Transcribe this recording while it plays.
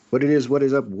What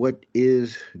is up, what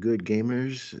is good,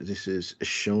 gamers? This is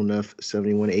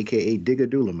Shonuff71, aka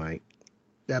Digga Mike,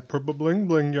 That purple bling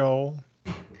bling, y'all.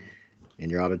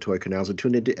 and your auditory canals are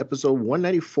tuned into episode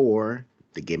 194,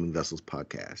 the Gaming Vessels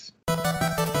Podcast.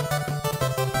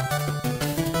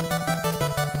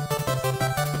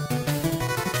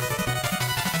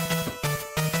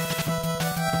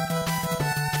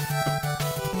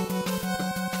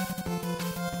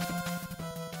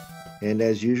 And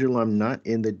as usual, I'm not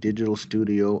in the digital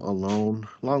studio alone.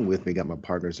 Along with me, got my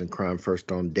partners in crime.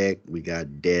 First on deck, we got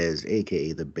Dez,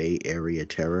 aka the Bay Area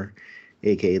Terror,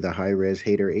 aka the High Res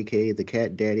Hater, aka the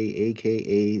Cat Daddy,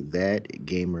 aka that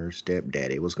Gamer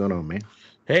Stepdaddy. What's going on, man?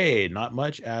 Hey, not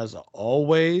much as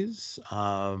always.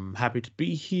 Happy to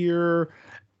be here.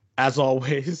 As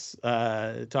always,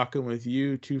 talking with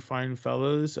you two fine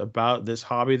fellows about this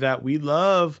hobby that we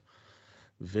love,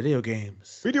 video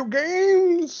games. Video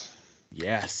games!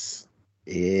 Yes.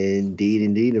 Indeed,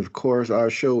 indeed. Of course, our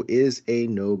show is a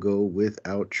no-go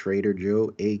without Trader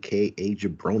Joe, aka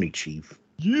Jabroni Chief.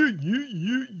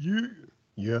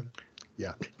 Yeah.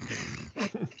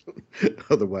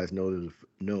 Otherwise known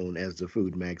as the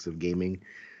Food Max of gaming,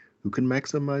 who can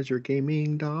maximize your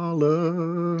gaming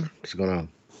dollar. What's going on?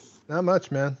 Not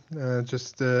much, man.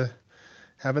 Just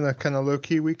having a kind of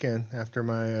low-key weekend after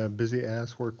my busy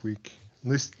ass work week. At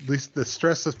least the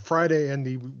stress of Friday and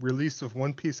the release of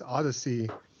One Piece Odyssey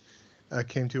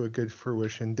came to a good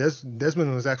fruition.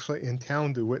 Desmond was actually in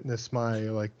town to witness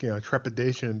my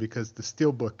trepidation because the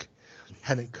Steelbook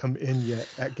hadn't come in yet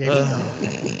at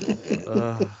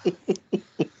GameStop.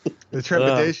 The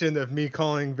trepidation of me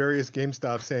calling various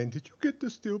GameStop saying, "Did you get the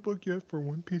Steelbook yet for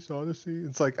One Piece Odyssey?"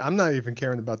 It's like I'm not even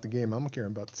caring about the game. I'm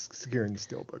caring about securing the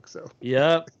Steelbook. So.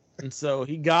 Yep. And so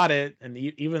he got it, and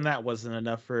even that wasn't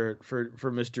enough for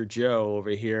Mr. Joe over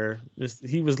here.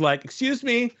 He was like, "Excuse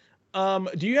me,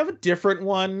 do you have a different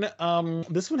one?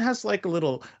 This one has like a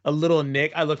little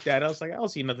nick." I looked at it. I was like, "I don't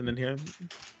see nothing in here."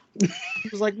 He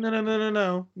was like, "No.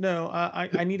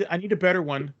 I need a better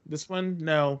one. This one,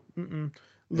 no.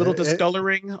 Little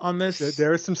discoloring on this.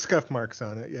 There are some scuff marks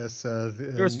on it. Yes.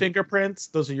 There's fingerprints.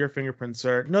 Those are your fingerprints,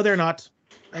 sir. No, they're not.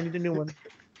 I need a new one.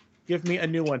 Give me a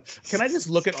new one. Can I just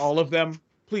look at all of them?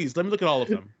 Please, let me look at all of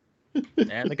them."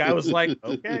 And the guy was like,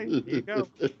 "Okay, here you go."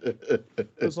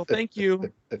 Well, thank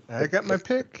you. I got my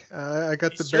pick. I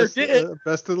got the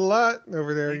best of the lot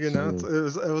over there. You know,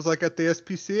 it was like at the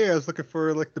SPCA. I was looking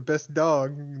for like the best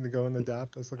dog to go and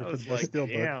adopt. I was looking for the best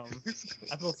Steelbook.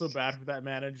 I feel so bad for that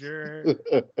manager.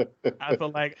 I feel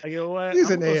like, you know what? He's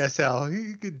an ASL.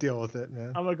 He could deal with it,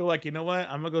 man. I'm gonna go like, you know what?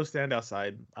 I'm gonna go stand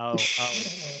outside. I'll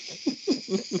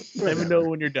let me know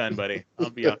when you're done, buddy. I'll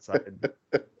be outside.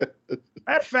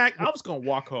 Matter of fact, I was gonna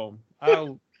walk home.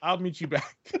 I'll meet you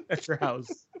back at your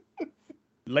house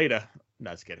later.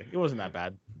 No, just kidding. It wasn't that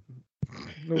bad.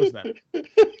 It wasn't that.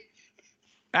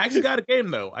 I actually got a game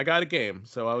though. I got a game,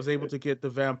 so I was able to get the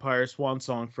Vampire Swan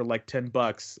Song for like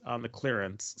 $10 on the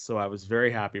clearance. So I was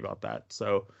very happy about that.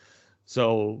 So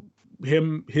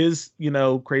his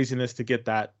craziness to get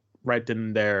that right then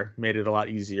and there made it a lot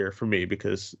easier for me,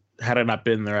 because had I not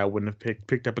been there, I wouldn't have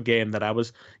picked up a game that I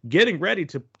was getting ready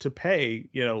to pay,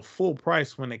 full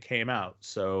price when it came out.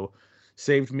 So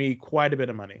saved me quite a bit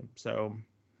of money. So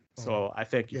I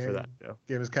thank you for that.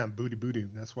 Game is kind of booty.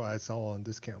 That's why it's all on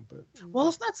discount. But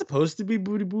it's not supposed to be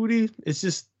booty. It's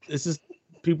just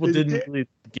people didn't really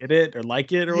get it or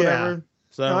like it or whatever.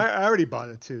 So no, I already bought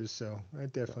it too, so I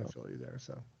definitely feel you there.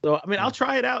 So I mean, I'll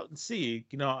try it out and see.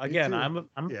 Again, I'm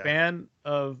a fan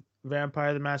of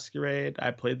Vampire the Masquerade.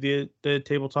 I played the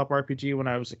tabletop RPG when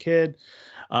I was a kid.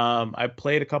 I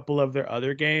played a couple of their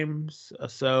other games,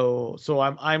 so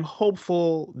I'm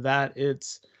hopeful that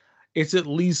it's at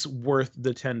least worth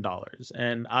the $10.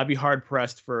 And I'd be hard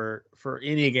pressed for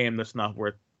any game that's not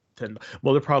worth $10.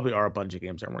 Well, there probably are a bunch of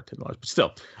games that aren't worth $10, but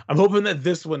still, I'm hoping that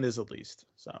this one is at least.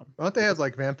 So why don't they have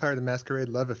like Vampire the Masquerade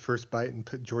Love at First Bite and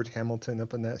put George Hamilton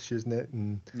up on that shiznit?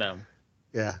 And no.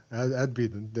 Yeah, that'd be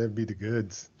the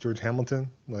goods. George Hamilton,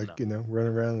 running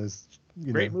around as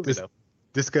great movie,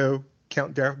 disco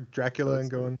Count Dracula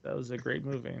and going. That was a great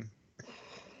movie.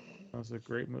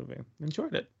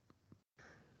 Enjoyed it.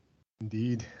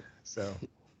 Indeed. So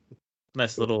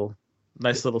nice little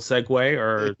segue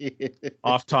or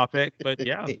off topic, but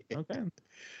yeah, okay.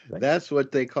 That's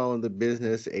what they call in the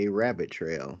business a rabbit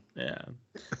trail. Yeah.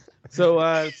 So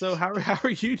how are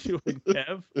you doing,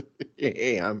 Kev?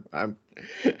 Hey,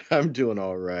 I'm doing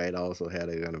all right. I also had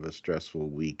a kind of a stressful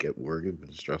week at work. It's been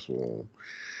a stressful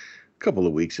couple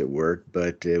of weeks at work,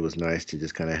 but it was nice to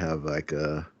just kind of have like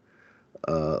a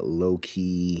low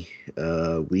key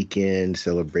weekend.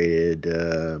 Celebrated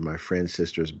my friend's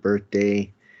sister's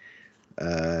birthday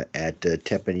at the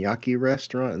teppanyaki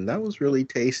restaurant, and that was really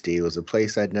tasty. It was a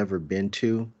place I'd never been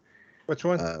to. Which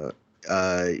one?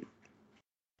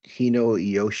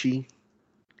 Hino Yoshi.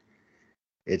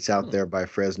 It's out there by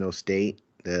Fresno State,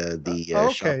 the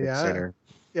shopping center.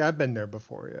 Yeah, I've been there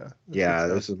before. Yeah.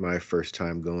 This is my first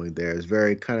time going there. It's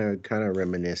very kind of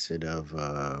reminiscent of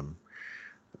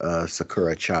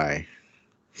Sakura Chai.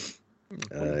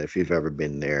 If you've ever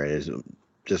been there,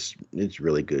 it's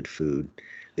really good food.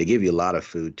 They give you a lot of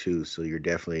food too, so you're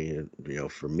definitely,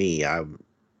 for me, I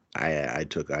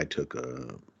took a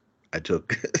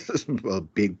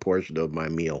big portion of my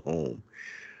meal home,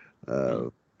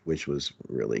 which was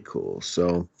really cool.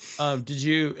 So, did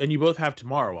you? And you both have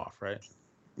tomorrow off, right?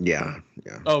 Yeah.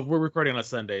 Oh, we're recording on a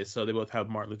Sunday, so they both have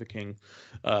Martin Luther King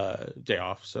day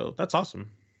off. So that's awesome.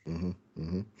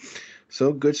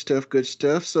 So good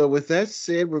stuff. So with that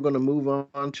said, we're going to move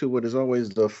on to what is always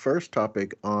the first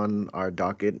topic on our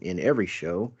docket in every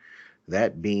show,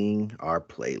 that being our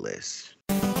playlist.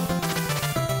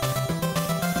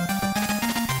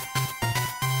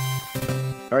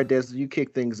 All right, Des, you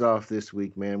kick things off this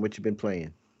week, man. What you been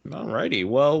playing? All righty.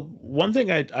 Well, one thing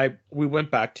we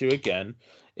went back to again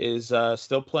is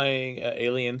still playing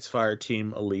Aliens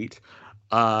Fireteam Elite.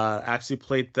 Actually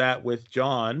played that with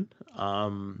John. I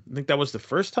think that was the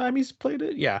first time he's played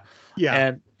it. Yeah.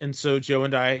 And so Joe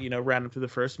and I, ran up to the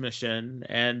first mission,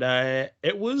 and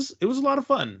it was a lot of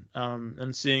fun.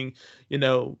 And seeing,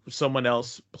 someone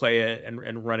else play it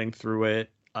and running through it.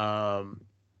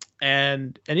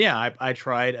 And yeah, I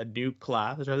tried a new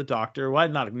class. I tried the Doctor. Well,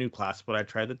 not a new class, but I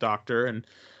tried the Doctor,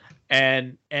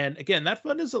 and again, that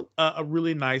fun is a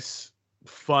really nice,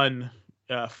 fun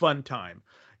time.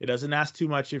 It doesn't ask too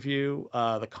much of you.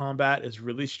 The combat is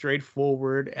really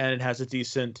straightforward, and it has a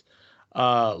decent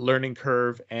learning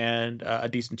curve and a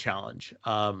decent challenge.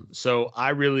 So I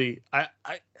really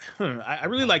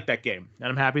like that game, and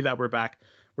I'm happy that we're back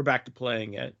to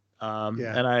playing it.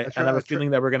 And I have a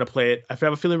feeling that we're gonna play it. I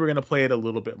have a feeling we're gonna play it a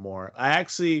little bit more.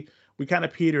 We kind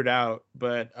of petered out,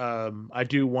 but I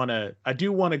do want to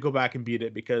go back and beat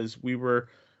it, because we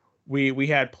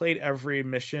had played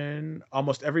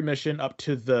almost every mission up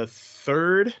to the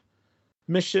third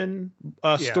mission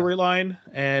storyline,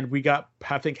 and we got,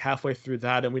 I think, halfway through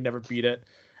that, and we never beat it.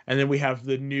 And then we have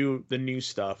the new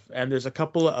stuff, and there's a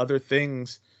couple of other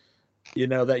things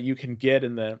that you can get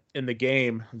in the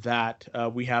game that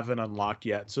we haven't unlocked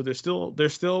yet. So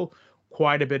there's still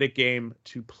quite a bit of game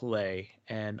to play,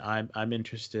 and I'm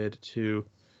interested to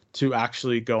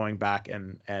actually going back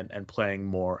and playing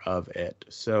more of it.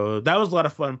 So that was a lot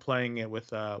of fun playing it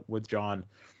with John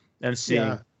and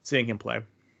seeing him play.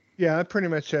 Yeah, I pretty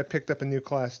much picked up a new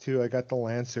class too. I got the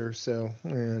Lancer,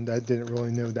 and I didn't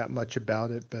really know that much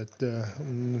about it, but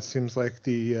it seems like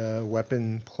the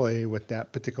weapon play with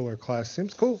that particular class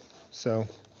seems cool. So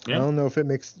yeah. I don't know if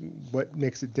what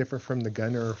makes it different from the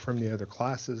gunner or from the other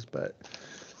classes, but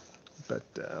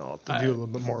I'll have to do a little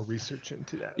bit more research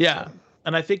into that. Yeah. So.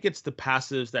 And I think it's the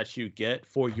passives that you get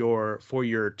for your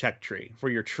tech tree, for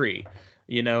your tree,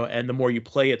 and the more you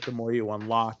play it, the more you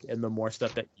unlock and the more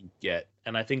stuff that you get.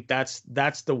 And I think that's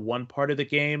the one part of the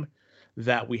game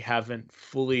that we haven't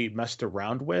fully messed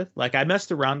around with. Like, I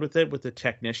messed around with it with the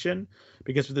technician,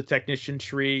 because with the technician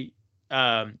tree,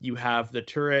 you have the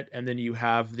turret, and then you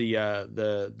have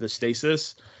the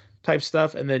stasis type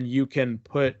stuff, and then you can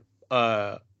put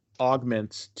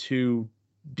augments to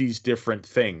these different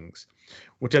things,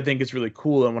 which I think is really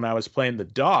cool. And when I was playing the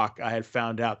dock, I had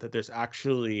found out that there's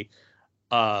actually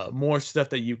more stuff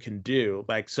that you can do.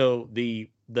 Like, so the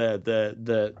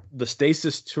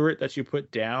stasis turret that you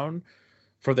put down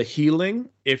for the healing,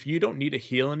 if you don't need to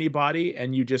heal anybody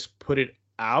and you just put it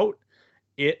out,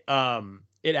 it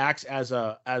acts as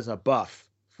a buff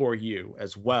for you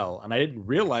as well. And I didn't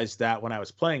realize that when I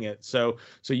was playing it. So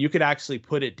you could actually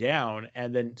put it down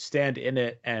and then stand in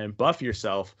it and buff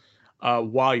yourself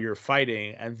while you're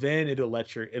fighting, and then it'll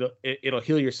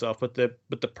heal yourself. But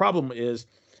the problem is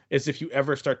if you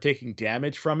ever start taking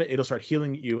damage from it, it'll start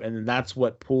healing you, and then that's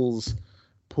what pulls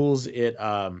it,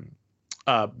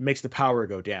 makes the power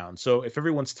go down. So if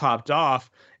everyone's topped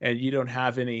off and you don't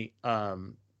have any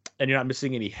and you're not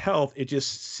missing any health, it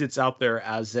just sits out there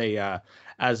as a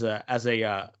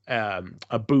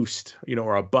boost,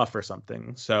 or a buff or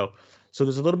something. So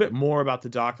there's a little bit more about the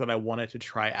dock that I wanted to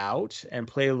try out and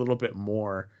play a little bit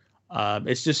more.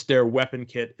 It's just their weapon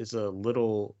kit is a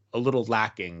little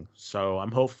lacking. So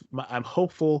I'm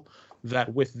hopeful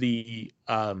that with the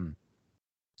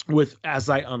as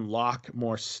I unlock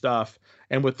more stuff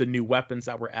and with the new weapons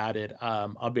that were added,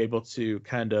 I'll be able to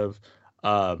kind of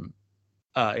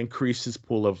increase his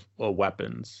pool of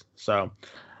weapons. So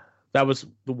that was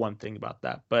the one thing about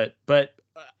that. But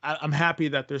I'm happy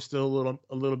that there's still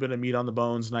a little bit of meat on the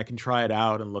bones, and I can try it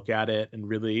out and look at it and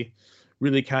really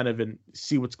kind of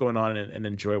see what's going on and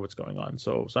enjoy what's going on.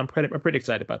 So I'm pretty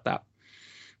excited about that.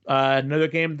 Another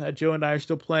game that Joe and I are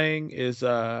still playing is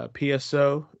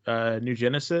PSO New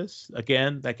Genesis.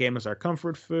 Again, that game is our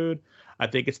comfort food. I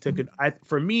think it's taken.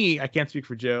 For me, I can't speak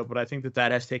for Joe, but I think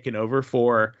that has taken over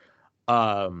for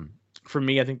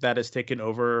me. I think that has taken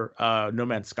over No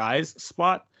Man's Sky's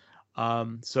spot.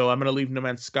 So I'm gonna leave No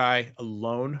Man's Sky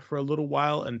alone for a little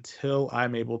while until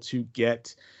I'm able to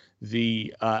get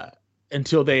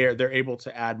until they're able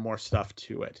to add more stuff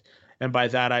to it, and by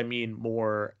that I mean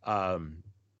more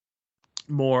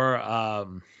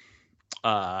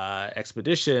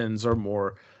expeditions or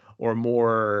more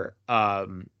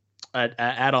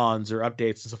add-ons or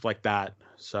updates and stuff like that.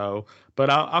 So, but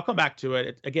I'll come back to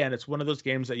it. Again, it's one of those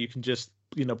games that you can just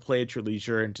play at your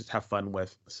leisure and just have fun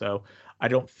with. So I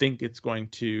don't think it's going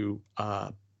to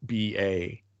be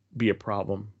a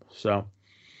problem. So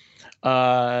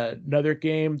another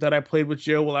game that I played with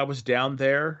Joe while I was down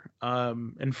there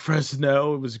in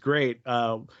Fresno, it was great.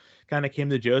 Kind of came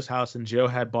to Joe's house, and Joe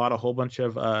had bought a whole bunch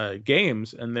of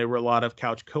games, and there were a lot of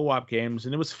couch co-op games,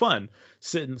 and it was fun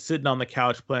sitting on the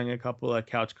couch playing a couple of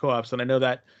couch co-ops. And I know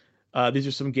that these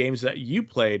are some games that you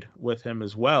played with him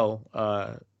as well,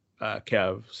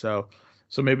 Kev. So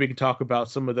maybe we can talk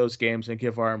about some of those games and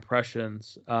give our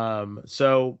impressions. But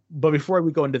before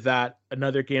we go into that,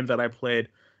 another game that I played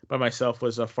by myself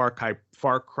was a Far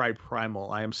Cry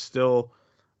Primal. I am still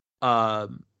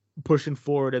pushing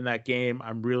forward in that game.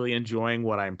 I'm really enjoying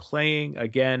what I'm playing.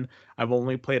 Again, I've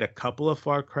only played a couple of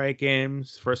Far Cry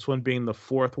games. First one being the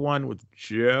fourth one with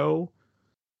Joe.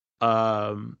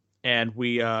 And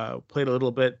we played a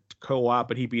little bit co-op,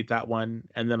 but he beat that one.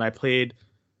 And then I played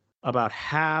about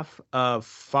half of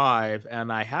 5,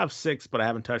 and I have 6, but I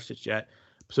haven't touched it yet.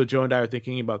 So Joe and I are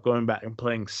thinking about going back and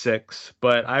playing 6.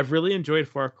 But I've really enjoyed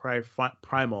Far Cry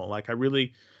Primal. Like I don't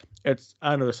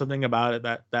know, there's something about it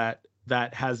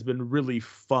that has been really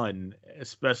fun,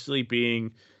 especially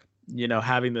being,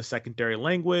 having the secondary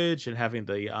language and having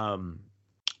the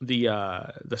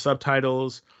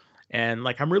subtitles, and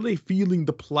like I'm really feeling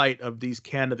the plight of these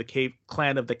Clan of the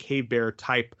Cave Bear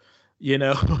type,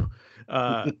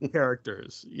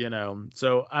 characters.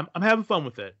 So I'm having fun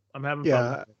with it. I'm having fun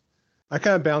with it. I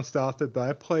kind of bounced off it,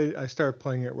 but I started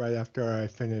playing it right after I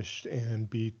finished and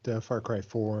beat Far Cry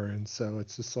 4, and so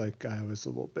it's just like I was a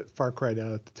little bit Far Cried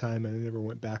out at the time, and I never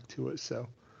went back to it. So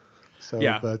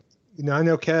yeah. But I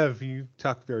know Kev, you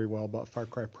talked very well about Far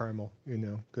Cry Primal,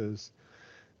 because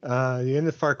the end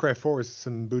of Far Cry 4 is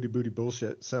some booty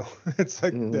bullshit. So it's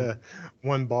like the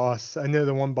one boss. I know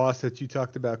the one boss that you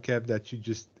talked about, Kev, that you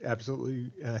just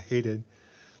absolutely hated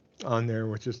on there,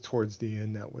 which is towards the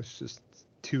end. That was just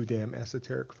too damn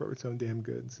esoteric for its own damn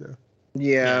good. So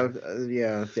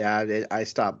I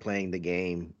stopped playing the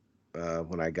game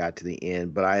when I got to the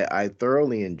end, but I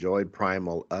thoroughly enjoyed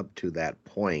Primal up to that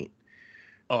point.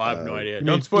 Oh, I have no idea.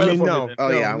 Don't spoil it for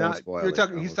me. I won't spoil it.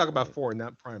 He's talking about 4,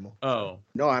 not Primal. Oh.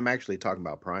 No, I'm actually talking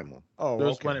about Primal. Oh, there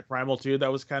was one at Primal too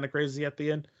that was kind of crazy at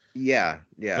the end. Yeah.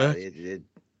 Well,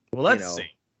 let's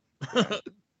see. Well,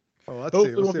 let's Hopefully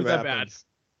see. it won't be that happens.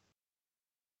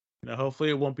 bad. Hopefully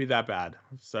it won't be that bad.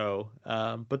 So,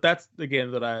 but that's the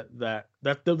game those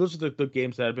are the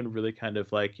games that have been really kind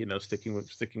of like, sticking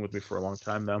with me for a long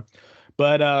time though.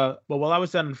 But while I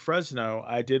was down in Fresno,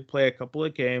 I did play a couple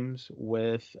of games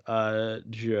with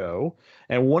Joe,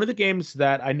 and one of the games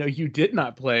that I know you did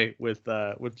not play with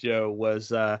Joe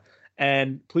was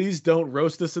and please don't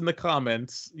roast us in the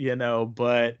comments,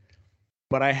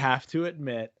 but I have to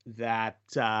admit that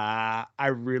I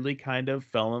really kind of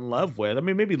fell in love with. I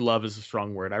mean, maybe love is a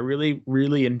strong word. I really,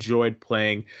 really enjoyed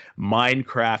playing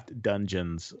Minecraft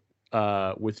Dungeons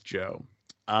with Joe.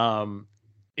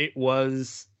 It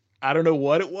was, I don't know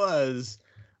what it was,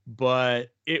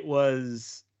 but it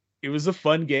was a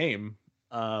fun game.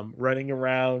 Running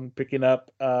around, picking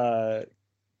up,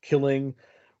 killing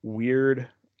weird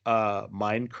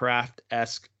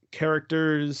Minecraft-esque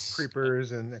characters,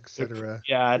 creepers, and etc.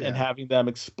 And having them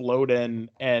explode,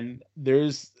 and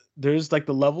there's like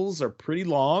the levels are pretty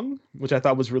long, which I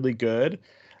thought was really good.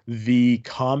 The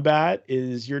combat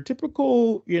is your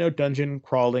typical, dungeon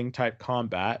crawling type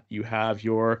combat. You have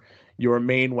your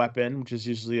main weapon, which is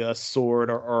usually a sword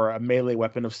or a melee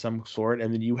weapon of some sort,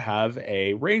 and then you have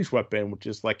a ranged weapon, which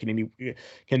is like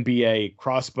can be a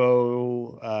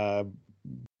crossbow,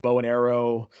 bow and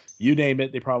arrow, you name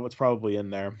it, it's probably in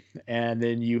there. And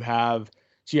then you have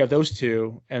those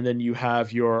two, and then you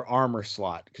have your armor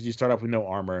slot because you start off with no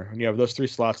armor, and you have those 3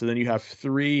 slots, and then you have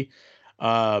 3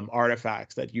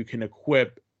 artifacts that you can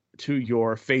equip to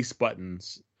your face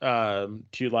buttons,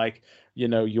 to like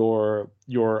your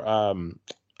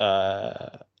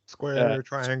square,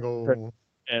 triangle,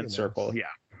 and circle, yeah.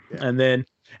 And then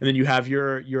you have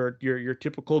your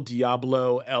typical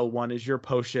Diablo L1 is your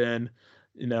potion,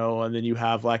 and then you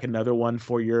have like another one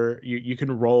for you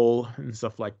can roll and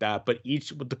stuff like that. But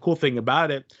the cool thing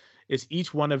about it is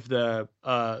each one of the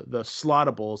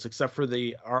slottables, except for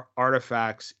the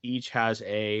artifacts, each has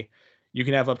you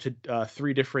can have up to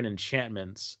 3 different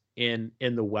enchantments in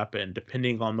the weapon,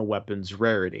 depending on the weapon's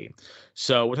rarity.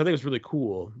 So, which I think is really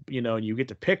cool, and you get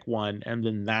to pick one, and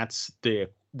then that's the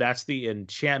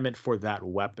enchantment for that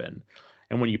weapon.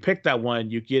 And when you pick that one,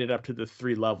 you get it up to the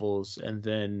 3 levels, and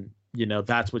then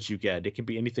that's what you get. It can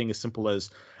be anything as simple as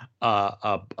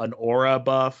an aura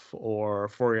buff, or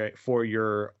for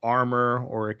your armor,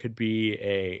 or it could be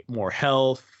a more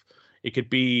health. It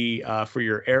could be for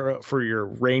your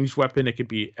ranged weapon. It could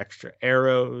be extra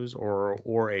arrows,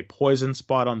 or a poison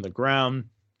spot on the ground.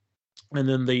 And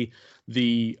then the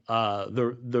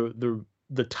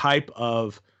type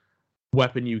of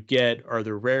weapon you get, or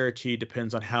the rarity,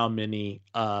 depends on how many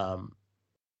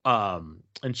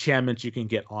enchantments you can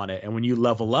get on it. And when you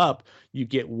level up, you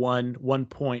get one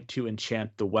point to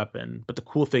enchant the weapon. But the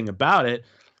cool thing about it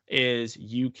is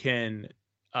you can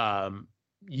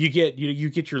you get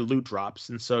your loot drops,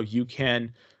 and so you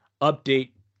can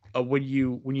update when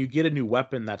you get a new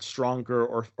weapon that's stronger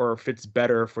or fits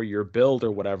better for your build or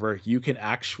whatever. You can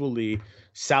actually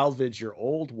salvage your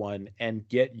old one and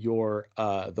get your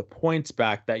the points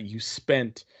back that you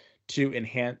spent to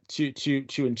enhance to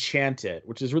enchant it,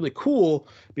 which is really cool,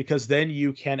 because then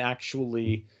you can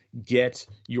actually get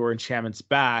your enchantments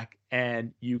back,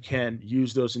 and you can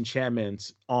use those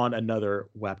enchantments on another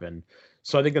weapon.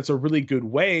 So I think that's a really good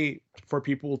way for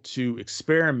people to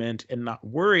experiment and not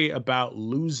worry about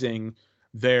losing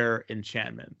their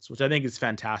enchantments, which I think is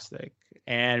fantastic.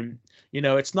 And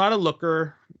it's not a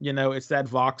looker, it's that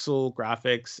voxel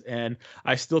graphics, and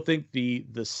I still think the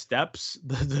steps,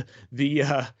 the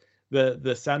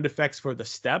sound effects for the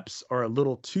steps are a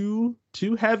little too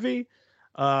heavy,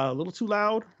 a little too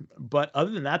loud. But other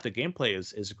than that, the gameplay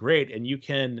is great, and you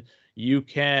can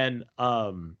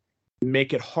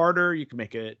make it harder. You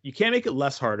can't make it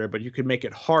less harder, but you can make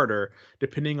it harder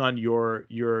depending on your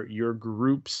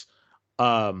group's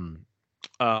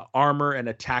armor and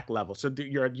attack level. So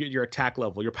your attack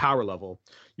level, your power level,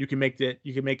 you can make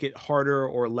it harder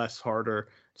or less harder.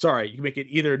 Sorry, you can make it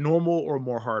either normal or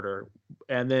more harder,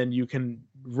 and then you can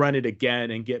run it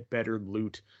again and get better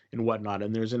loot and whatnot.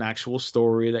 And there's an actual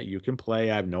story that you can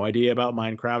play. I have no idea about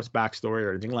Minecraft's backstory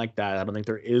or anything like that. I don't think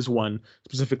there is one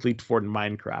specifically for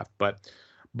Minecraft, but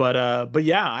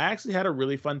yeah, I actually had a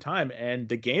really fun time, and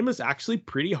the game is actually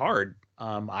pretty hard.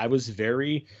 I was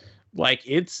very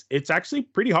it's actually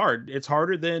pretty hard. I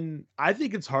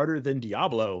think it's harder than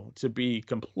Diablo, to be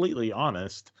completely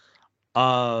honest.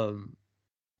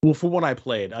 Well, for what I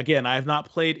played, again, I have not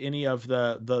played any of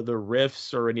the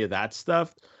rifts or any of that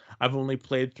stuff. I've only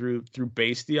played through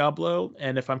base Diablo,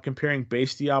 and if I'm comparing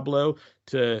base Diablo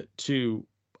to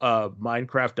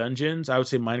Minecraft Dungeons, I would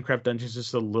say Minecraft Dungeons is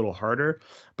just a little harder.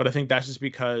 But I think that's just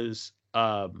because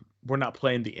we're not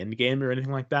playing the end game or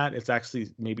anything like that. It's actually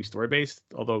maybe story based,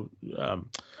 although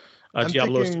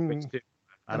Diablo is story based too.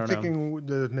 I'm thinking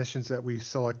the missions that we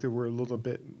selected were a little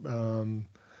bit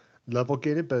level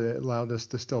gated, but it allowed us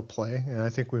to still play, and I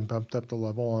think we bumped up the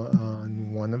level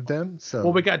on one of them. So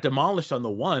we got demolished on the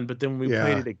one, but then when we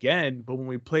played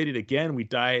it again, we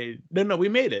died. No, we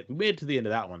made it to the end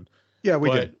of that one. Yeah, we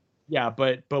did. Yeah,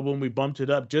 but when we bumped it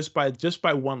up just by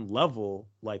one level,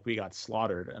 we got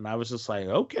slaughtered, and I was just like,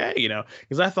 okay,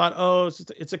 because I thought, oh,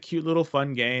 it's a cute little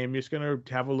fun game. You're just gonna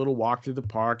have a little walk through the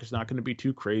park. It's not gonna be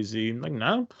too crazy. I'm like,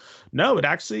 no, it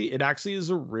actually is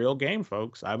a real game,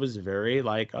 folks. I was very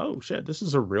oh shit, this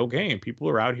is a real game. People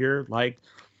are out here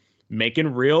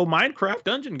making real Minecraft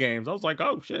dungeon games. I was like,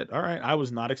 oh shit, all right. I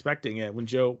was not expecting it. When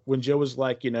Joe was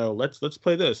like, let's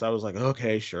play this, I was like,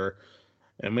 okay, sure.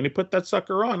 And when he put that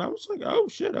sucker on, I was like, "Oh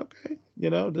shit, okay."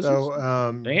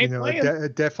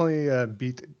 Definitely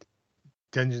beat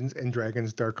Dungeons and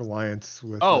Dragons Dark Alliance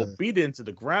with. Beat it into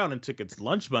the ground and took its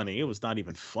lunch money. It was not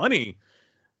even funny.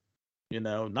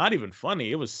 Not even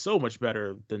funny. It was so much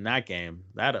better than that game.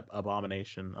 That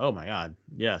Abomination. Oh my god,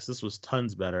 yes, this was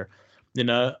tons better.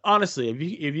 Honestly,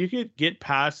 if you could get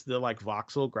past the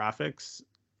voxel graphics,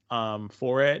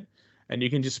 for it, and you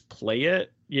can just play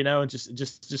it, and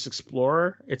just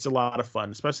explore. It's a lot of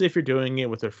fun, especially if you're doing it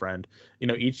with a friend.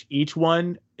 Each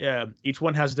one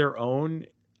has their own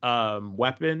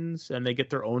weapons, and they get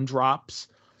their own drops,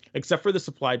 except for the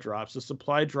supply drops. The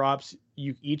supply drops,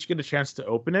 you each get a chance to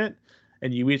open it,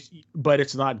 and but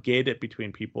it's not gated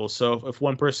between people. So if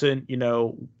one person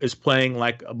is playing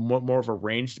like a more of a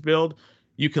ranged build,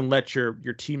 you can let your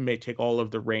teammate take all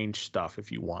of the range stuff if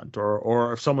you want,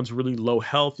 or if someone's really low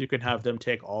health, you can have them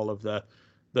take all of the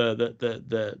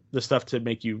stuff to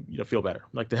make you feel better,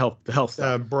 like the health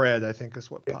stuff. Bread, I think,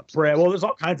 is what pops. Bread. Well, there's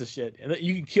all kinds of shit, and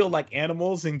you can kill like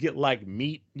animals and get like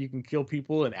meat. You can kill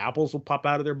people, and apples will pop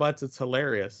out of their butts. It's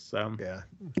hilarious. Yeah,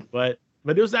 but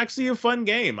it was actually a fun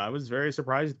game. I was very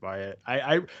surprised by it.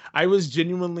 I was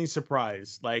genuinely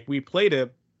surprised. Like, we played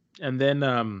it, and then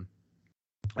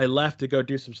I left to go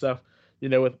do some stuff,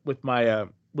 with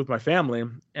my family,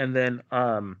 and then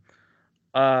on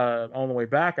the way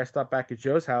back, I stopped back at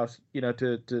Joe's house,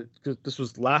 to this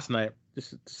was last night,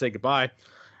 just to say goodbye,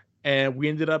 and we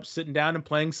ended up sitting down and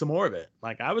playing some more of it.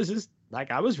 Like, I was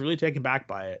really taken back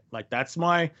by it. Like, that's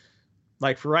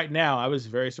for right now, I was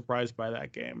very surprised by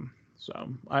that game. So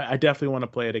I definitely want to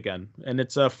play it again, and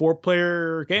it's a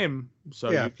 4-player game.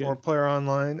 So yeah, 4-player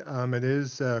online. It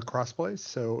is crossplay.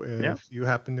 So if you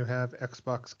happen to have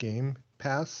Xbox Game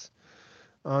Pass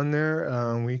on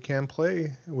there, we can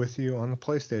play with you on the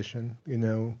PlayStation.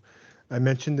 I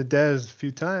mentioned the Dez a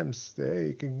few times. Hey,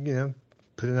 you can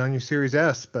put it on your Series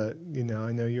S, but I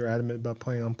know you're adamant about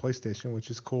playing on PlayStation, which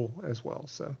is cool as well.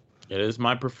 So it is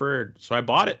my preferred. So I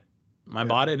bought it. I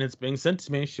bought it, and it's being sent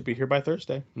to me. It should be here by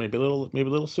Thursday, maybe a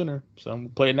little sooner. So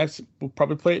we'll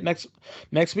probably play it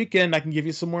next weekend. I can give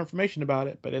you some more information about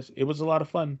it, but it was a lot of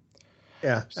fun.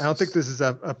 Yeah, I don't think this is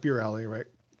up your alley, right,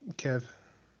 Kev?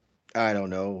 I don't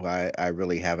know. I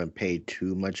really haven't paid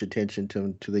too much attention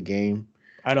to the game.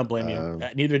 I don't blame you.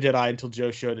 Neither did I until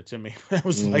Joe showed it to me. I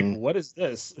was like, "What is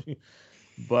this?"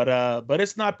 But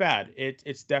it's not bad.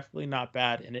 It's definitely not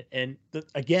bad.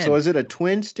 Again. So is it a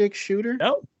twin stick shooter?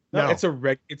 No,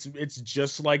 it's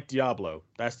just like Diablo.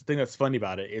 That's the thing that's funny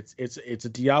about it. It's a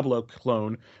Diablo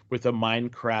clone with a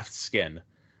Minecraft skin.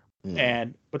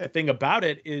 But the thing about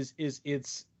it is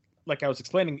it's like I was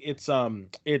explaining, it's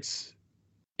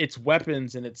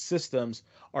weapons and its systems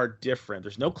are different.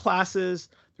 There's no classes,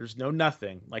 there's no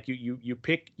nothing. Like you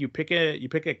pick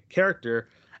a character,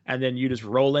 and then you just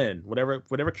roll in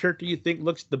whatever character you think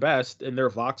looks the best in their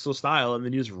voxel style, and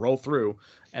then you just roll through,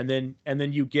 and then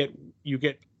you get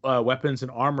weapons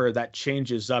and armor that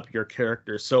changes up your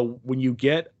character. So when you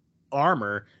get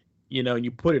armor, and you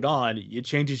put it on, it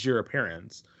changes your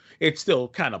appearance. It's still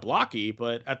kind of blocky,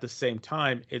 but at the same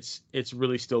time, it's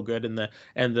really still good. And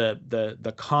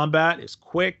the combat is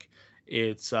quick.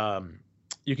 It's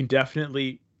you can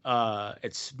definitely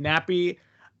it's snappy.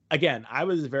 Again, I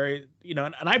was very,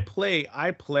 and I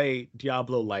play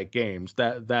Diablo-like games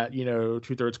that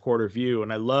 2/3 quarter view,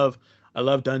 and I love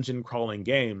dungeon crawling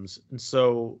games. And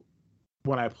so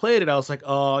when I played it, I was like,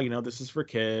 oh, this is for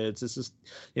kids. This is,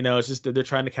 it's just they're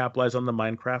trying to capitalize on the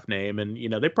Minecraft name, and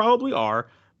they probably are,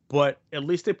 but at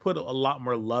least they put a lot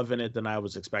more love in it than I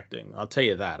was expecting. I'll tell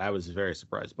you that. I was very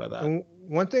surprised by that. And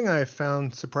one thing I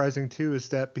found surprising too is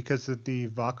that because of the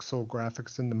voxel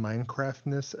graphics and the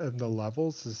Minecraftness of the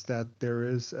levels, is that there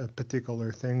is a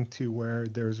particular thing to where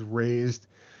there's raised.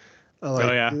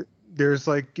 There's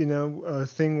a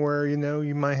thing where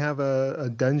you might have a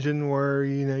dungeon where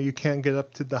you can't get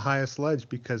up to the highest ledge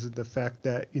because of the fact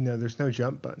that there's no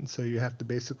jump button, so you have to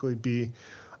basically be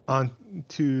on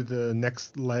to the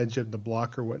next ledge of the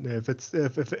block or whatnot.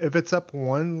 If it's up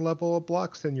one level of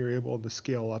blocks, then you're able to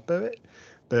scale up of it,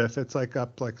 but if it's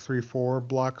up 3-4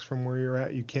 blocks from where you're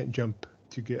at, you can't jump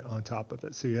to get on top of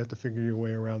it, so you have to figure your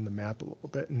way around the map a little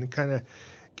bit. And it kind of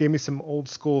gave me some old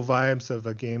school vibes of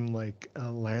a game like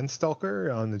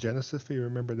Landstalker on the Genesis, if you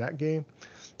remember that game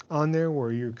on there,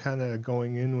 where you're kind of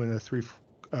going in with a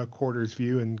 3/4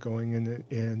 view and going in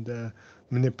and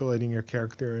manipulating your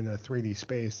character in a 3D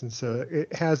space. And so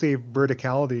it has a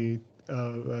verticality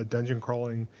of dungeon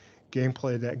crawling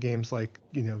gameplay that games like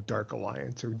Dark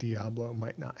Alliance or Diablo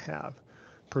might not have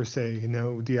per se.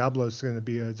 Diablo is going to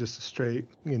be just a straight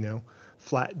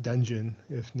flat dungeon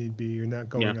if need be. You're not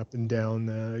going up and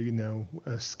down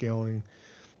scaling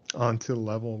onto the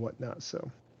level and whatnot.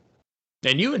 So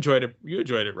and you enjoyed it,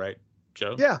 right,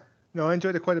 Joe? Yeah, no, I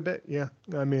enjoyed it quite a bit. Yeah,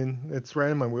 I mean, it's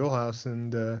right in my wheelhouse.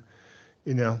 And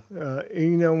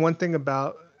one thing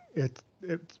about it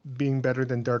being better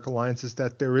than Dark Alliance is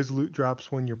that there is loot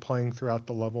drops when you're playing throughout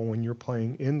the level, when you're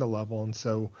playing in the level. And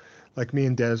so like me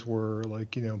and Des were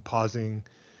pausing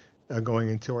going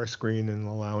into our screen and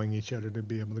allowing each other to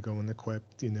be able to go and equip.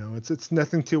 It's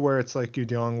nothing to where it's like you're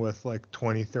dealing with like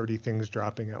 20, 30 things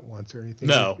dropping at once or anything.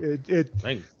 No, it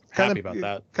I'm happy about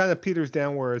that. Kind of peters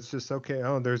down where it's just okay.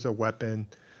 Oh, there's a weapon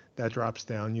that drops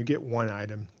down. You get one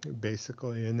item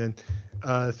basically, and then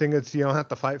the thing is you don't have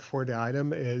to fight for the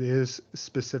item. It is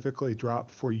specifically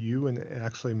dropped for you, and it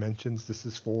actually mentions this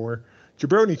is for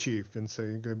Jabroni Chief, and so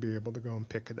you're going to be able to go and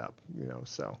pick it up.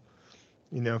 So.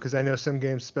 Because I know some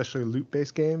games, especially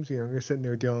loot-based games, you're sitting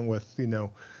there dealing with,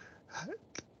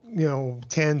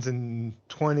 tens and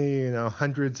 20,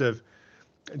 hundreds of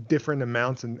different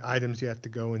amounts and items you have to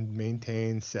go and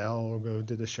maintain, sell, or go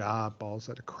to the shop, all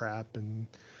sort of crap. And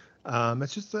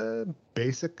it's just a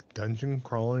basic dungeon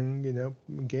crawling,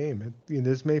 game. It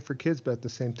is made for kids, but at the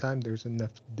same time, there's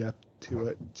enough depth to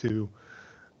it to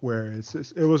where it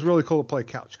was really cool to play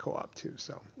couch co-op too.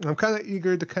 So I'm kind of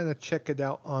eager to kind of check it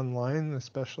out online,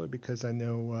 especially because I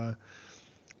know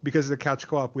because of the couch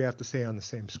co-op, we have to stay on the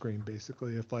same screen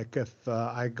basically. If I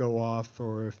go off,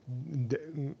 or if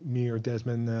me or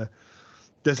Desmond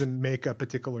doesn't make a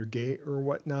particular gate or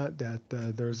whatnot, that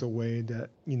there's a way that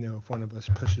if one of us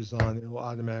pushes on, it will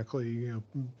automatically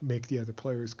make the other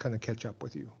players kind of catch up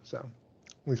with you. So at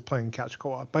least playing couch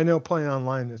co-op. I know playing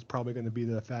online is probably going to be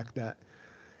the fact that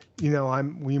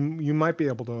you might be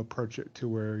able to approach it to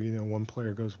where one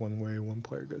player goes one way, one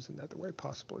player goes another way,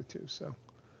 possibly too. So,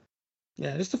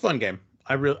 yeah, it's a fun game.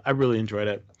 I really enjoyed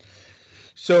it.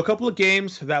 So a couple of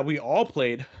games that we all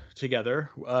played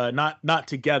together, not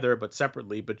together but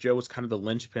separately. But Joe was kind of the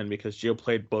linchpin because Joe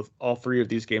played all three of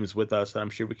these games with us, and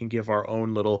I'm sure we can give our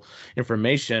own little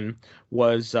information.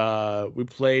 Was we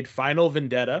played Final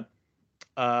Vendetta,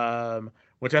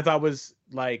 which I thought was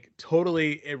like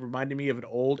totally, it reminded me of an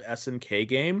old SNK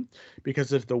game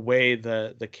because of the way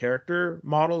the character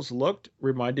models looked,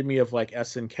 reminded me of like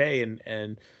SNK,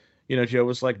 and Joe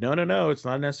was like, no, it's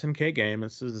not an SNK game.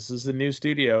 This is the new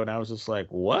studio. And I was just like,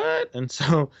 what? And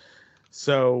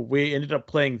so we ended up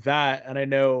playing that. And I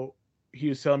know he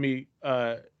was telling me,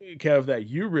 Kev, that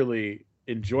you really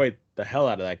enjoyed the hell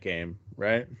out of that game,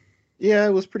 right? Yeah,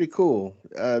 it was pretty cool.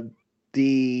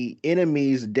 The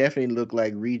enemies definitely look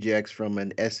like rejects from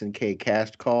an SNK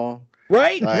cast call.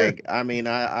 Right. Like, I mean,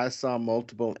 I saw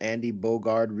multiple Andy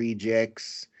Bogard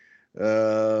rejects.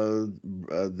 The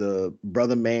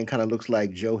brother man kind of looks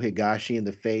like Joe Higashi in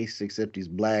the face, except he's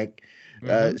black.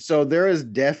 So there is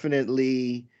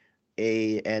definitely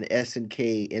an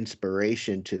SNK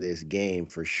inspiration to this game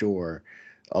for sure.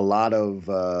 A lot of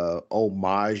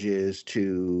homages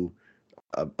to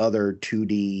other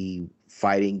 2D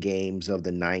fighting games of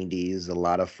the 90s, a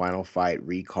lot of Final Fight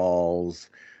recalls,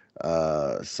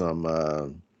 some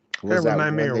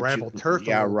remind me of Rival Turf.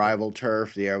 Yeah, Rival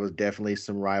Turf. There was definitely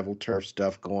some Rival Turf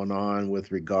stuff going on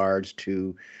with regards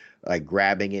to like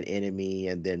grabbing an enemy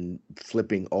and then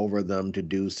flipping over them to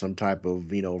do some type of,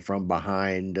 from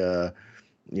behind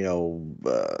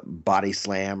body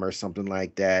slam or something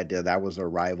like that. That was a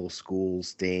Rival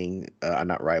Schools thing.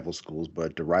 Not Rival Schools,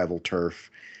 but the Rival Turf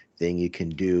thing you can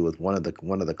do with one of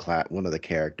the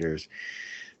characters.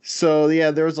 So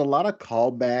yeah, there was a lot of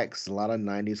callbacks, a lot of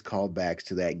 90s callbacks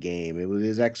to that game. It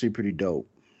was actually pretty dope.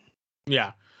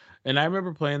 Yeah. And I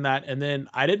remember playing that, and then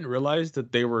I didn't realize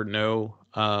that there were no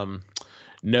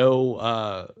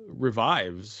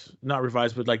revives, not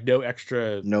revives, but like no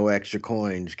extra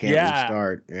coins. Can't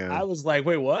restart. Yeah, I was like,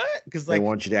 wait, what? Because like they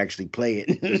want you to actually play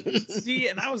it. See,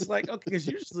 and I was like, okay, because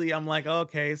usually I'm like,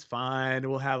 okay, it's fine,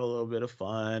 we'll have a little bit of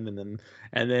fun, and then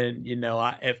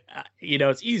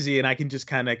it's easy, and I can just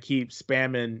kind of keep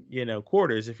spamming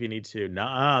quarters if you need to.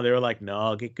 Nah, they were like,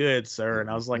 no, get good, sir,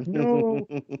 and I was like, no.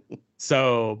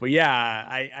 So, but yeah,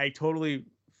 I totally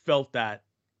felt that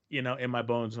in my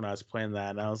bones when I was playing that,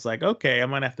 and I was like, okay, I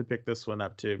might have to pick this one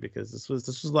up too, because this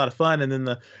was a lot of fun, and then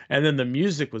the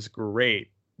music was great.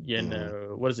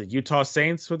 What is it? Utah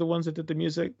Saints were the ones that did the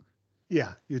music.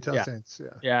 Yeah, Utah Saints.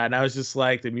 Yeah, and I was just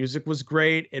like, the music was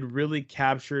great. It really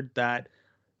captured that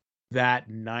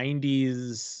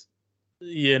 90s,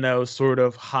 sort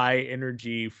of high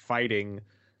energy fighting,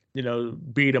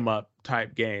 beat 'em up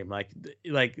type game. Like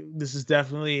this is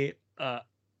definitely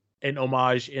an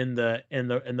homage in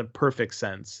the perfect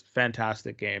sense.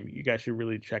 Fantastic game. You guys should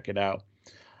really check it out.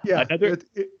 Yeah,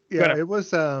 it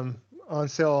was on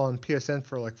sale on PSN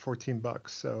for like $14.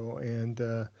 So,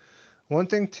 and one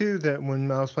thing too that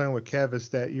when I was playing with Kev is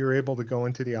that you're able to go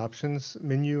into the options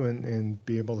menu and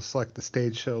be able to select the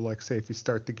stage. So, like, say if you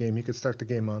start the game, you could start the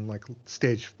game on like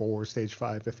stage 4, stage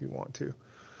 5 if you want to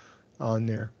on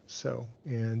there. So,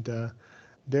 and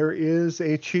there is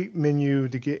a cheat menu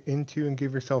to get into and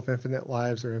give yourself infinite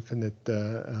lives or infinite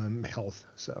health.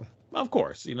 So Of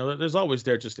course, there's always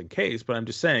there just in case, but I'm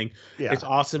just saying it's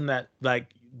awesome that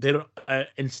like they don't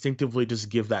instinctively just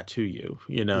give that to you.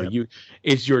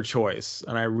 It's your choice,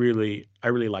 and I really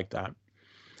like that.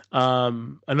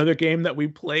 Another game that we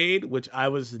played, which I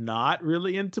was not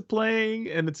really into playing,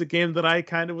 and it's a game that I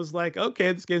kind of was like,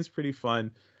 okay, this game's pretty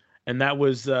fun, and that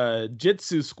was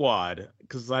Jitsu Squad,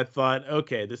 because I thought,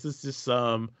 okay, this is just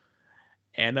some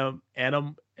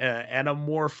anamorph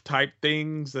type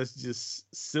things that's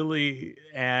just silly,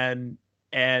 and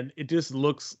it just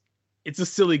looks, it's a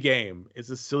silly game. It's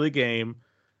a silly game,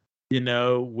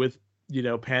 with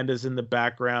pandas in the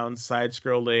background, side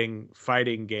scrolling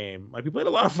fighting game. Like, we played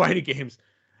a lot of fighting games,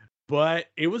 but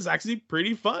it was actually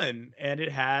pretty fun, and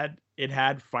it had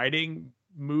fighting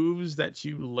moves that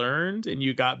you learned and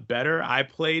you got better. I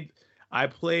played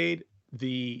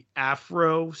the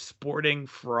Afro sporting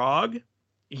frog,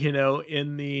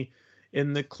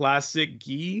 in the classic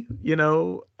gi,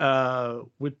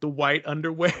 with the white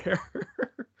underwear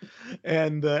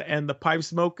and the pipe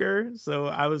smoker. So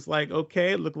I was like,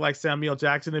 okay, it looked like Samuel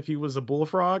Jackson if he was a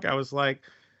bullfrog. I was like,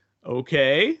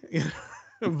 okay.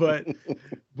 but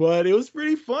it was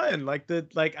pretty fun.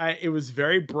 It was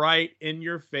very bright, in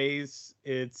your face.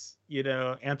 It's,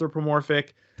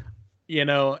 anthropomorphic,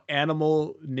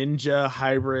 animal ninja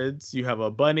hybrids. You have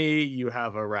a bunny, you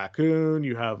have a raccoon,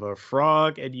 you have a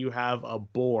frog, and you have a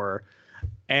boar.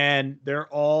 And they're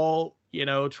all,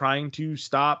 trying to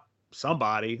stop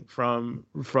somebody from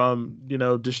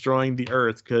destroying the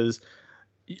earth,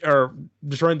 or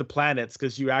destroying the planets,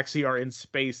 because you actually are in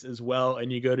space as well,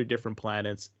 and you go to different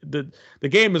planets. The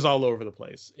game is all over the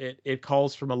place. It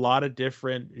calls from a lot of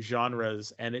different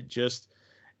genres, and it just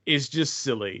is just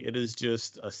silly. It is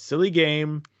just a silly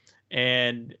game,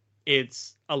 and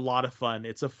it's a lot of fun.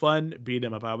 It's a fun beat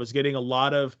 'em up. I was getting a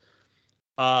lot of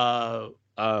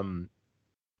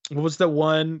what was that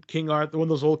one, King Arthur, one of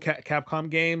those old Capcom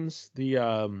games,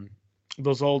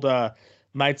 those old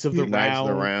Knights of the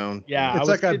Round. Yeah,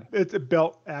 it's a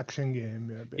belt action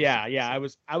game. Yeah.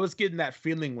 I was getting that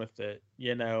feeling with it,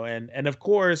 and of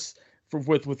course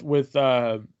with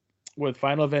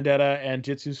Final Vendetta and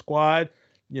Jitsu Squad,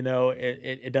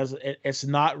 it's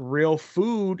not real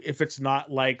food if it's not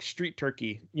like street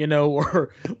turkey,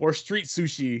 or street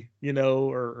sushi,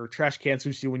 or trash can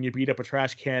sushi, when you beat up a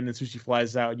trash can and sushi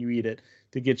flies out and you eat it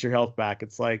to get your health back.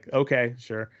 It's like, okay,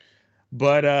 sure.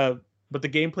 But the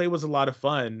gameplay was a lot of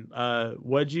fun.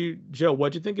 What'd you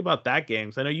think about that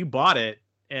game? 'Cause I know you bought it,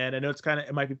 and I know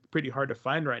it might be pretty hard to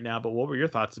find right now, but what were your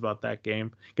thoughts about that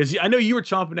game? Because I know you were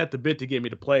chomping at the bit to get me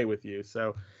to play with you.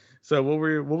 So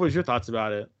what was your thoughts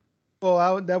about it?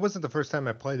 Well, that wasn't the first time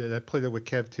I played it. I played it with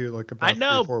Kev too, like about 3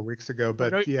 or 4 weeks ago.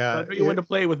 But yeah, you went to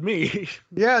play with me.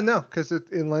 Yeah, no, because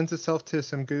it lends itself to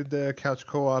some good couch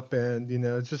co-op, and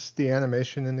just the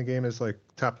animation in the game is like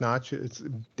top notch. It's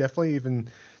definitely even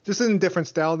just in a different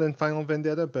style than Final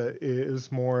Vendetta, but it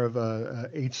is more of a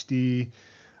HD,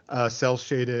 cell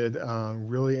shaded,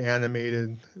 really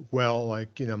animated, well,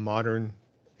 like modern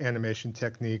animation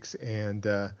techniques, and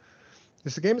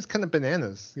this game is kind of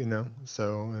bananas,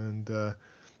 So, and I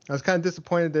was kind of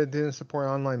disappointed that it didn't support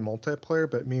online multiplayer,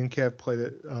 but me and Kev played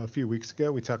it a few weeks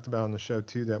ago. We talked about on the show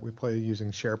too that we play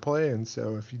using SharePlay, and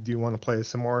so if you do want to play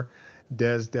some more,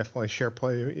 definitely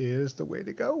SharePlay is the way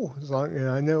to go.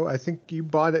 I think you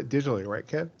bought it digitally, right,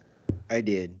 Kev? I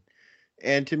did.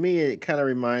 And to me, it kind of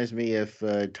reminds me if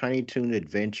Tiny Toon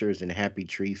Adventures and Happy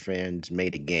Tree Friends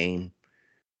made a game.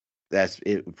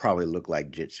 It would probably look like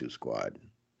Jitsu Squad.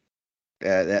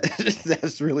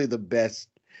 That's really the best.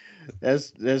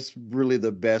 That's really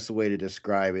the best way to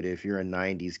describe it. If you're a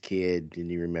 '90s kid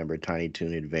and you remember Tiny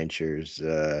Toon Adventures,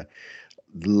 a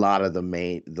lot of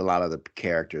the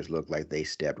characters look like they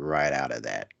stepped right out of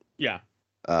that. Yeah,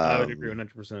 I would agree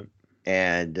 100%.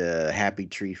 And Happy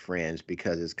Tree Friends,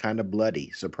 because it's kind of bloody,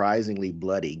 surprisingly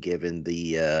bloody, given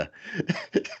the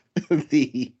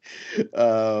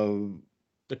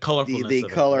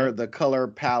colorfulness, the color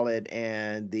palette,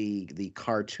 and the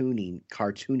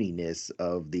cartooniness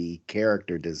of the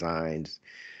character designs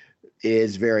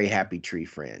is very Happy Tree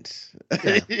Friends.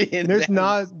 Yeah. There's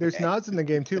nods in the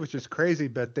game too, which is crazy,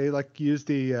 but they use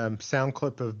the sound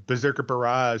clip of Berserker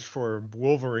Barrage for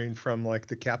Wolverine from like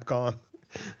the Capcom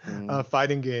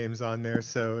fighting games on there.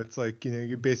 So it's like,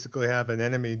 you basically have an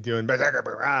enemy doing Berserker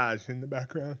Barrage in the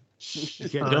background.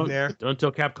 Don't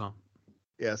tell Capcom.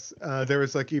 Yes, there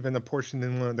was like even a portion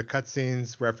in one of the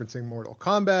cutscenes referencing Mortal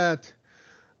Kombat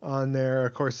on there.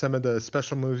 Of course, some of the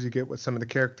special moves you get with some of the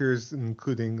characters,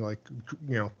 including like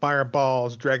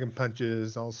fireballs, dragon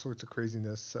punches, all sorts of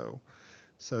craziness. So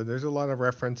there's a lot of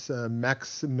reference.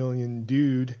 Maximilian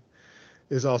Dude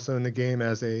is also in the game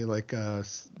as a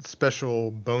special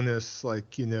bonus,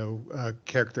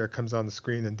 character that comes on the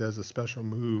screen and does a special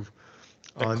move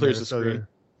that on clears there. the screen.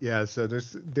 Yeah, so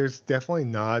there's definitely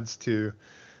nods to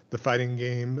the fighting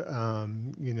game,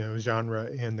 genre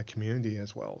and the community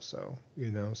as well. So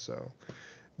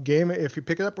game, if you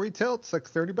pick it up retail, it's like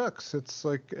 $30. It's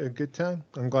like a good time.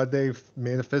 I'm glad they've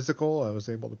made a physical. I was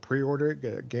able to pre-order it,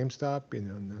 get it at GameStop,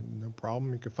 no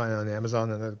problem. You can find it on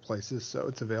Amazon and other places, so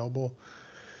it's available.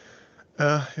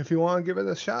 If you want to give it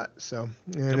a shot. So,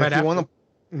 and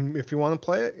if you want to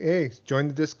play it, hey, join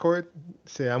the Discord.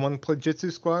 Say I want to play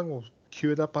Jitsu Squad. We'll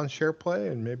queue it up on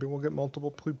SharePlay, and maybe we'll get multiple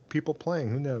people playing.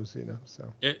 Who knows?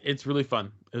 So it's really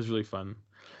fun. It was really fun.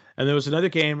 And there was another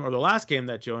game, or the last game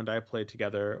that Joe and I played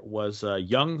together was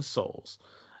Young Souls,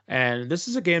 and this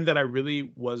is a game that I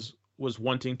really was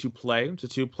wanting to play. It's a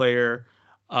 2-player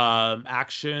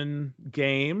action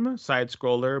game, side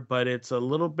scroller, but it's a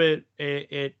little bit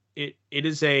it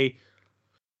has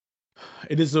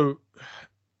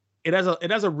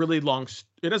a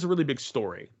really big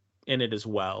story in it as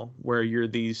well, where you're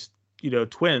these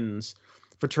twins,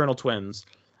 fraternal twins,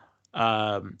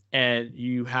 and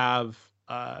you have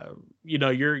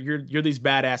you're these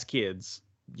badass kids,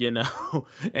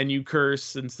 and you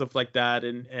curse and stuff like that,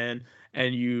 and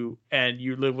you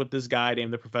live with this guy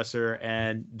named the Professor,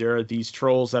 and there are these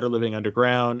trolls that are living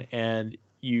underground, and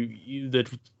the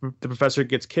Professor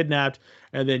gets kidnapped,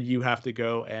 and then you have to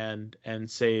go and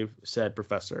save said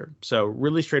Professor. So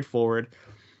really straightforward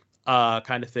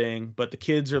kind of thing, but the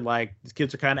kids are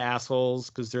kind of assholes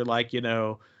because they're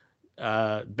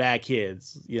bad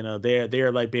kids.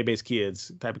 They're like Bebe's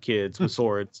kids type of kids with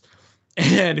swords.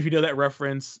 And if you know that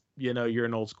reference, you're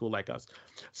an old school like us.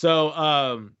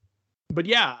 So but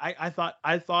yeah, I thought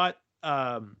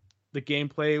the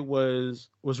gameplay was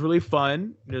really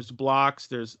fun. There's blocks,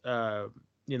 there's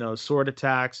sword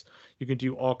attacks. You can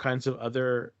do all kinds of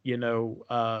other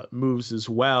moves as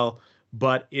well,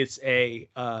 but it's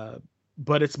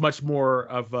much more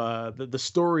of the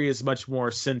story is much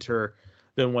more center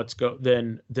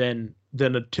than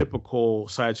than a typical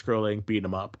side-scrolling beat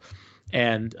 'em up,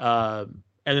 and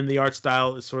then the art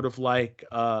style is sort of like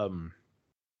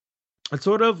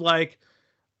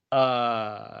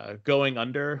Going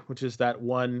Under, which is that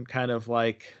one kind of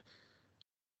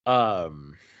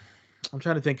I'm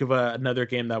trying to think of another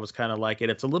game that was kind of like it.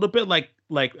 It's a little bit like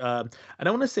I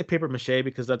don't want to say paper mache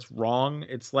because that's wrong.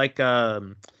 It's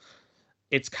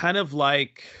it's kind of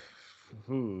like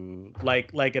an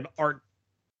art.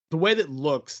 The way that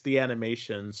looks, the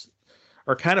animations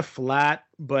are kind of flat,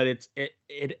 but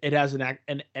it has an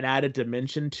added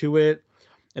dimension to it,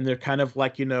 and they're kind of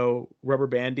rubber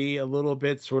bandy a little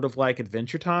bit, sort of like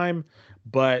Adventure Time,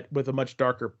 but with a much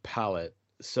darker palette.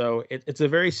 So it's a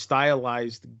very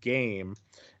stylized game,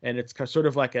 and it's sort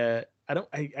of like I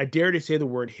dare to say the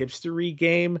word hipstery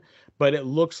game, but it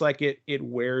looks like it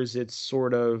wears its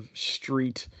sort of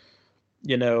street,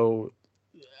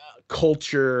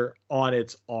 culture on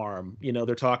its arm.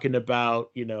 They're talking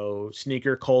about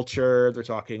sneaker culture, they're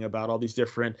talking about all these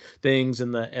different things,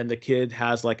 and the kid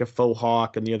has like a faux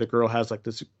hawk, and the other girl has like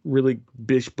this really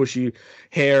bushy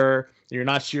hair. You're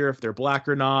not sure if they're black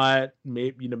or not.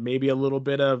 Maybe a little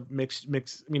bit of mixed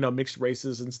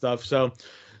races and stuff. So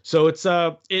it's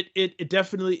it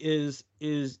definitely is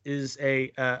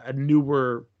a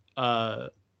newer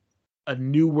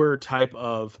type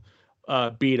of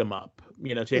beat 'em up.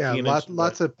 Taking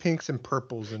lots of pinks and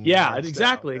purples and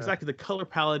exactly. The color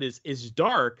palette is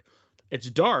dark. It's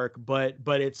dark, but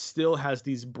it still has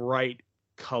these bright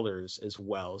colors as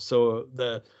well. So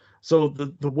the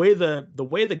way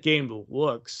the game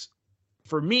looks,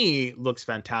 for me, looks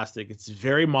fantastic. It's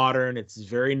very modern. It's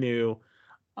very new.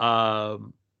 But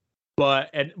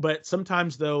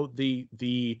sometimes though the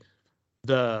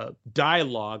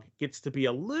dialogue gets to be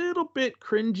a little bit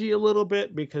cringy, a little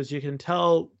bit, because you can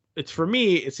tell. For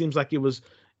me, it seems like it was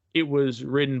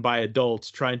written by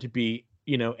adults trying to be,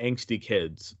 angsty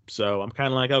kids. So I'm kind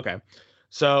of like, okay.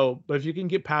 So, but if you can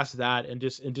get past that and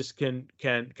just can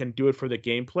do it for the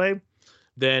gameplay,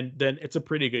 then it's a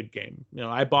pretty good game.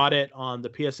 I bought it on the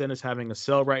PSN is having a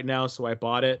sale right now, so I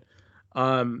bought it.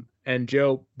 And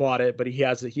Joe bought it, but he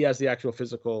has the actual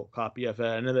physical copy of it.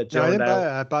 I know that Joe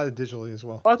I bought it digitally as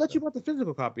well. Oh, I thought you bought the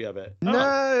physical copy of it.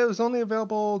 No, it was only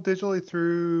available digitally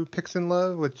through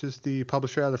Pixinlove, which is the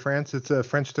publisher out of France. It's a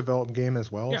French developed game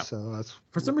as well. Yeah. So that's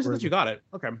for some reason that you got it.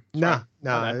 Okay. No.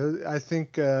 I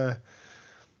think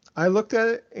I looked at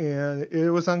it and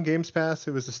it was on Games Pass.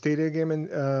 It was a Stadia game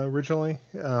originally,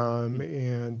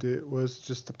 and it was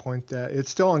just the point that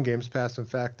it's still on Games Pass. In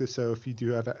fact, so if you do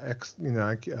have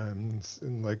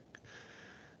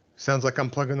Sounds like I'm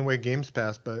plugging away Games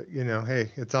Pass, but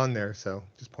hey, it's on there, so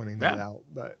just pointing that out.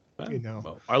 But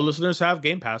well, our listeners have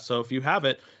Game Pass, so if you have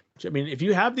it, I mean, if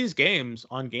you have these games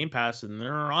on Game Pass and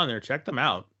they're on there, check them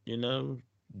out.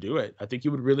 Do it. I think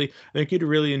you'd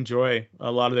really enjoy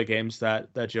a lot of the games that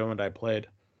Joe and I played.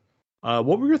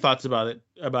 What were your thoughts about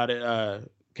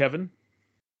it, Kevin?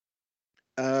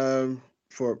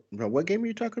 For what game are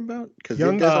you talking about? Because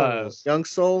Young Souls. Young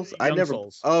Souls. I never.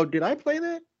 Souls. Oh, did I play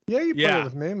that? Yeah, you played it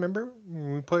with me. Remember,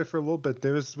 we played for a little bit.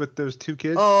 There was with those 2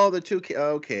 kids. Oh, the 2 kids.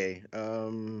 Okay.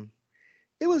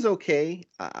 It was okay.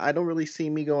 I don't really see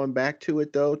me going back to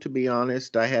it though. To be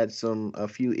honest, I had a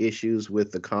few issues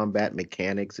with the combat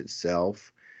mechanics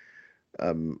itself.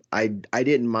 I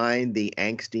didn't mind the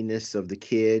angstiness of the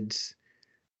kids.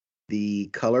 The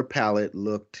color palette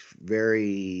looked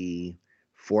very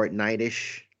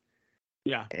Fortnite-ish.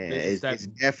 Yeah, and it's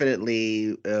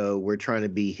definitely we're trying to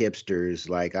be hipsters.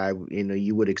 Like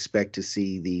you would expect to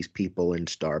see these people in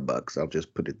Starbucks. I'll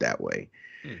just put it that way.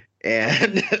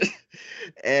 And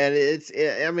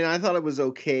I mean, I thought it was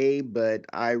okay, but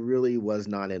I really was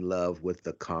not in love with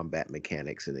the combat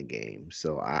mechanics in the game.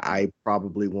 So I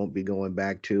probably won't be going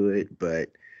back to it, but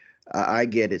I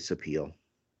get its appeal.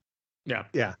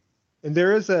 Yeah. And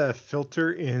there is a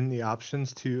filter in the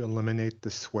options to eliminate the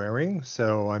swearing.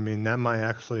 So, I mean, that might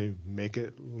actually make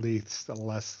it at least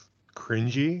less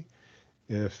cringy.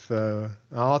 I'll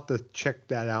have to check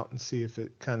that out and see if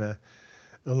it kind of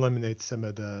eliminates some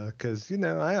of because,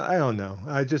 I don't know.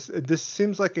 This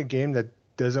seems like a game that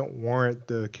doesn't warrant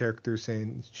the characters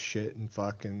saying shit and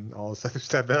fuck and all this other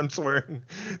stuff. I'm swearing,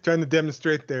 trying to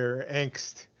demonstrate their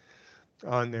angst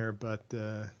on there. But,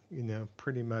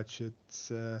 pretty much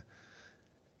it's...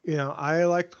 I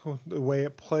liked the way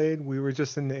it played. We were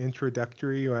just in the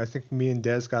introductory. I think me and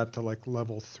Des got to like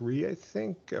level 3, I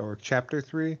think, or chapter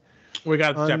 3. We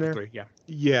got to chapter 3, yeah.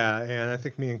 Yeah, and I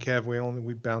think me and Kev,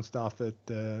 we bounced off it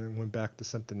and went back to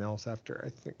something else after, I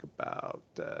think, about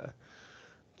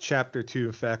chapter 2.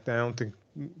 In fact, I don't think,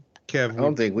 Kev... I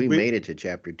don't think we made it to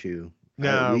chapter 2.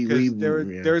 No, because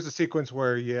there was a sequence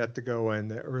where you had to go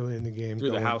in early in the game.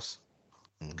 Through the house.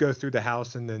 Go through the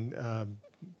house and then...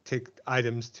 take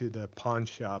items to the pawn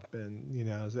shop, and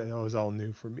it was all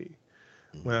new for me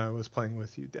when I was playing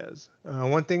with you, Des.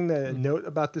 One thing to note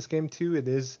about this game too, it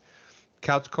is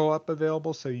couch co-op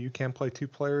available, so you can play 2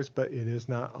 players, but it is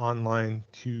not online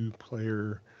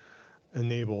 2-player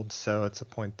enabled. So it's a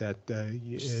point that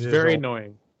it's very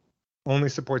annoying. Only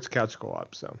supports couch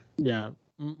co-op. So yeah,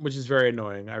 which is very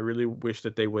annoying. I really wish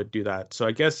that they would do that. So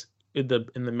I guess in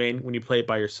the main, when you play it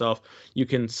by yourself, you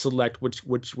can select which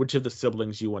of the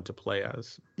siblings you want to play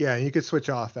as. Yeah, you could switch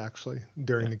off actually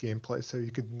during the gameplay, so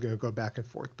you could go back and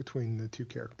forth between the 2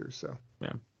 characters. So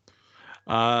yeah,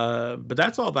 but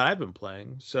that's all that I've been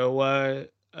playing. So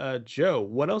Joe,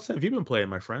 what else have you been playing,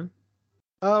 my friend?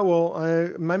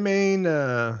 My main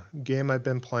game I've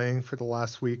been playing for the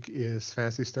last week is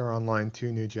Phantasy Star Online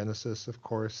 2 New Genesis. Of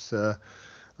course,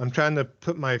 I'm trying to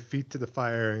put my feet to the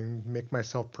fire and make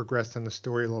myself progress in the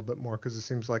story a little bit more, because it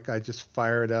seems like I just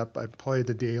fire it up. I play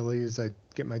the dailies, I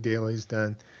get my dailies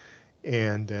done,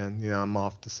 and then I'm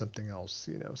off to something else.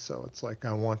 So it's like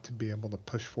I want to be able to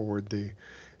push forward the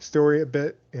story a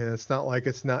bit, and it's not like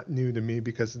it's not new to me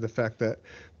because of the fact that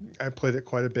I played it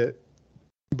quite a bit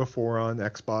before on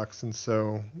Xbox, and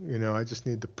so I just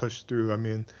need to push through. I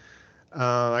mean,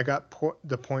 I got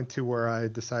the point to where I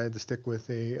decided to stick with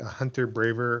a Hunter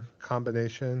Braver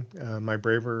combination. My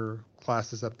Braver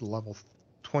class is up to level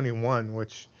 21,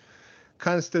 which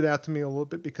kind of stood out to me a little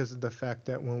bit because of the fact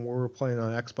that when we were playing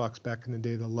on Xbox back in the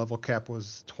day, the level cap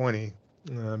was 20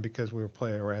 because we were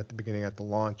playing right at the beginning at the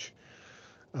launch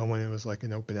when it was like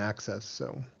an open access.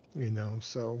 So,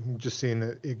 so just seeing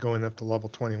it going up to level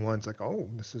 21, it's like, oh,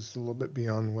 this is a little bit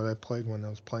beyond what I played when I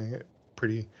was playing it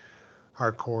pretty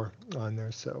hardcore on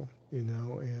there. So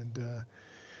and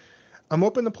I'm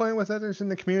open to playing with others in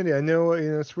the community. I know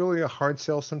it's really a hard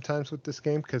sell sometimes with this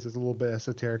game because it's a little bit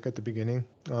esoteric at the beginning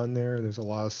on there. There's a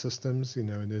lot of systems.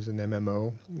 There's an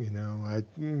MMO.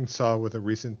 I saw with a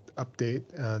recent update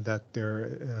that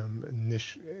they're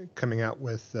coming out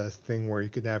with a thing where you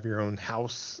could have your own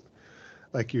house,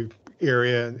 like you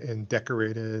area and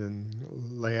decorate it and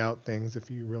lay out things if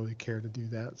you really care to do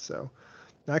that. So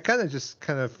I kind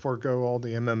of forego all the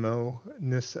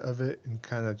MMO-ness of it and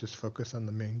kind of just focus on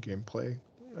the main gameplay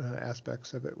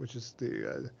aspects of it, which is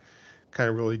the kind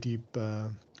of really deep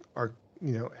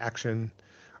action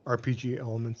RPG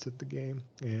elements of the game.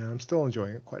 And I'm still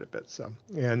enjoying it quite a bit. So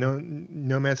yeah, No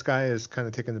Man's Sky is kind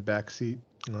of taking the back seat.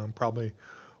 Probably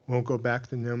won't go back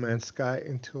to No Man's Sky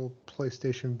until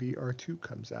PlayStation VR 2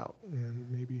 comes out, and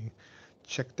maybe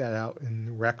check that out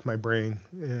and rack my brain,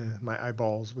 my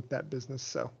eyeballs with that business.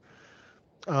 So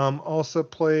also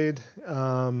played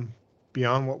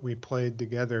beyond what we played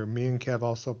together. Me and Kev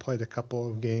also played a couple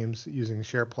of games using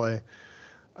SharePlay.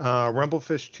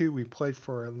 Rumblefish 2, we played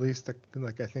for at least I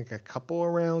think a couple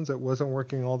of rounds. It wasn't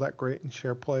working all that great in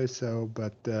SharePlay. So,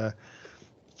 but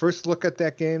first look at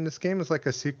that game. This game is like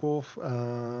a sequel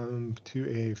to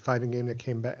a fighting game that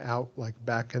came out like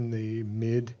back in the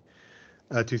mid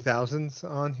 2000s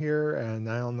on here, and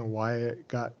I don't know why it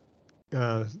got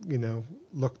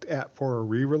looked at for a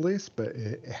re-release, but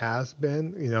it has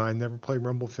been. I never played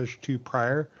Rumblefish 2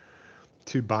 prior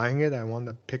to buying it. I wound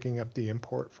up picking up the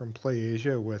import from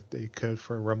PlayAsia with the code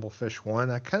for Rumblefish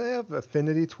 1. I kind of have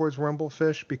affinity towards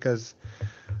Rumblefish because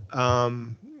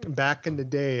back in the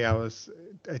day, I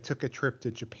took a trip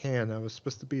to Japan. I was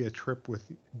supposed to be a trip with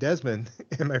Desmond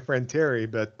and my friend Terry,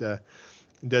 but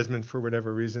Desmond, for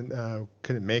whatever reason,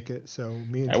 couldn't make it. So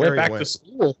me and Terry went back to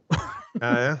school.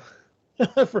 Yeah.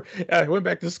 I went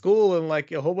back to school, and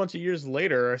like a whole bunch of years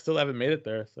later, I still haven't made it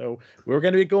there. So we're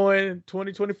going to be going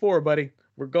 2024, buddy.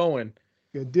 We're going.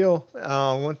 Good deal.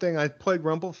 One thing, I played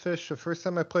Rumblefish. The first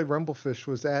time I played Rumblefish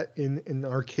was in an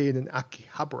arcade in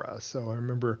Akihabara. So I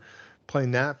remember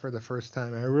playing that for the first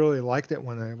time. I really liked it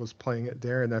when I was playing it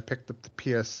there, and I picked up the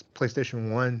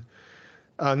PlayStation 1.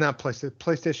 Not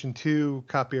PlayStation 2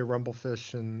 copy of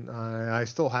Rumblefish, and I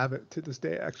still have it to this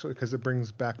day, actually, because it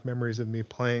brings back memories of me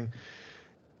playing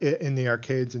in the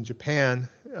arcades in Japan,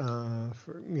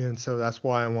 and so that's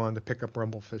why I wanted to pick up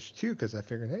Rumblefish 2, because I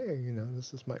figured, hey,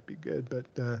 this might be good. But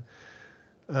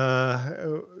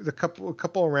the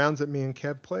couple of rounds that me and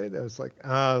Kev played, I was like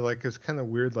it was kind of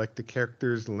weird. Like the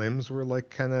characters' limbs were like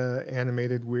kind of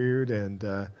animated weird, and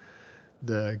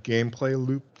the gameplay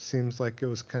loop seems like it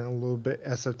was kind of a little bit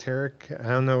esoteric. I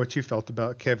don't know what you felt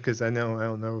about it, Kev, because I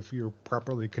don't know if you're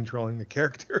properly controlling the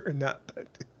character or not. But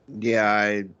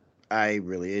yeah, I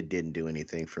really, it didn't do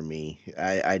anything for me.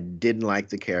 I didn't like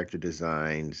the character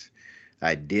designs.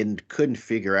 I couldn't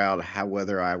figure out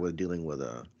whether I was dealing with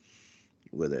a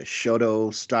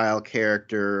Shoto style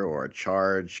character or a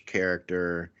charge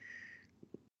character.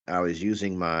 I was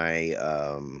using my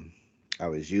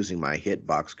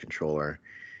hitbox controller,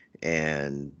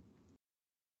 and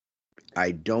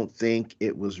I don't think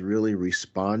it was really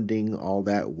responding all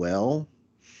that well.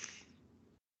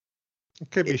 It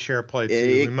could be SharePlay too.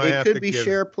 It could be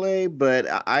SharePlay, but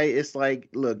it's like,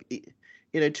 look,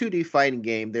 in a 2D fighting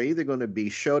game, they're either going to be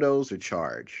Shotos or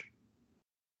charge,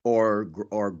 or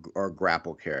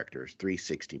grapple characters,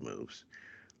 360 moves.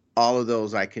 All of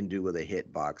those I can do with a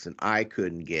hitbox, and I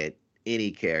couldn't get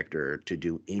any character to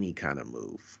do any kind of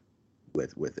move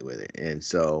with it. And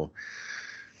so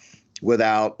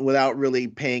without really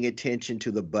paying attention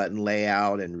to the button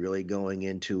layout and really going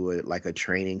into it like a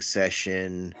training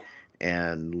session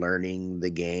and learning the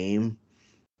game,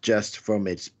 just from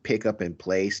its pick up and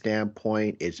play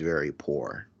standpoint, it's very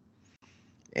poor.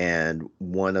 And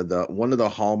one of the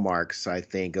hallmarks, I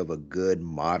think, of a good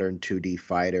modern 2D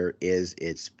fighter is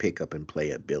its pick up and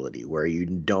play ability, where you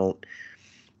don't,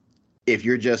 if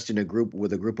you're just in a group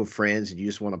with a group of friends and you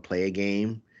just want to play a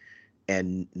game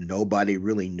and nobody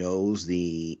really knows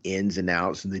the ins and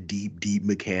outs and the deep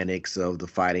mechanics of the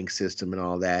fighting system and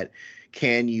all that,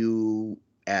 can you,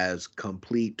 as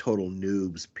complete total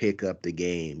noobs, pick up the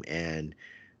game and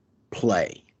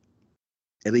play,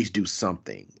 at least do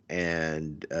something?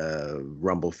 And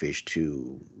Rumblefish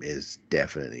 2 is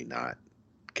definitely not.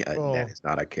 That is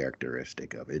not a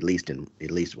characteristic of it, at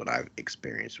least what I've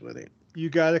experienced with it. You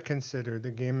got to consider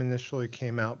the game initially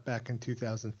came out back in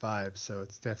 2005, so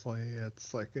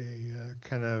it's like a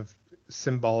kind of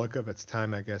symbolic of its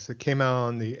time, I guess. It came out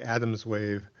on the Adams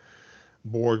Wave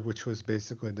board, which was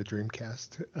basically the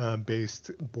Dreamcast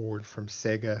based board from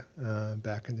Sega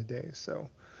back in the day. So,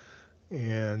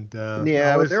 and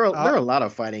there are a lot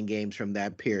of fighting games from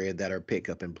that period that are pick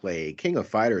up and play. King of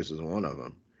Fighters is one of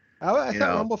them. I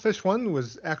thought Rumblefish 1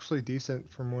 was actually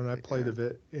decent from when I played a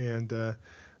bit, and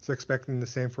was expecting the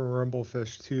same for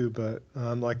Rumblefish 2, but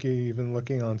I'm like even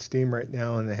looking on Steam right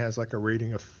now, and it has like a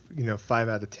rating of 5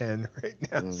 out of 10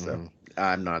 right now. Mm-hmm. So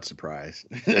I'm not surprised.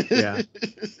 Yeah,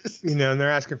 and they're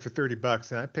asking for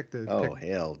 $30, and I picked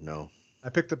hell no! I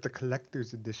picked up the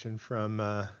collector's edition from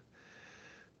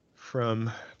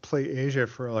PlayAsia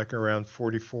for like around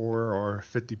 $44 or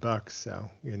 $50. So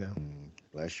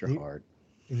bless your heart.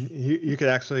 You could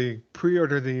actually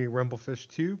pre-order the Rumblefish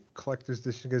 2 collector's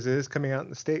edition because it is coming out in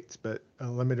the States, but a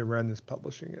limited run is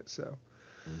publishing it. So,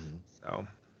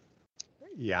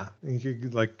 yeah, you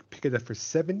could like pick it up for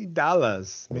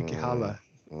 $70. Make you holla.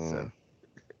 So,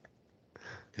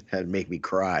 That'd make me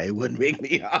cry. It wouldn't make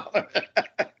me holler.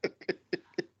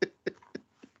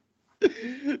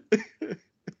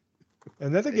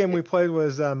 Another game we played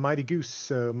was Mighty Goose.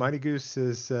 So Mighty Goose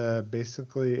is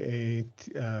basically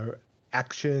a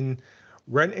action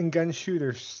run and gun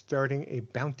shooter starting a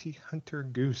bounty hunter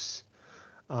goose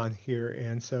on here,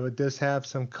 and so it does have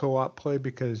some co-op play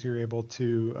because you're able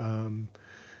to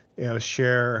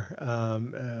share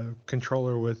a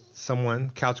controller with someone.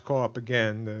 Couch co-op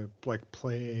again to like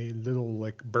play a little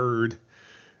like bird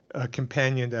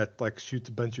companion that like shoots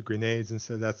a bunch of grenades, and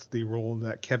so that's the role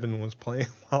that Kevin was playing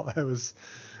while I was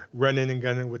running and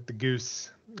gunning with the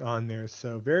goose on there.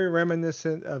 So very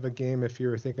reminiscent of a game if you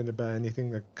were thinking about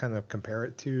anything to kind of compare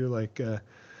it to, like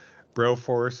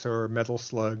Broforce or Metal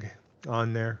Slug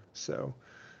on there. So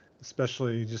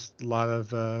especially just a lot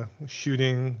of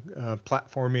shooting,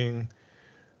 platforming,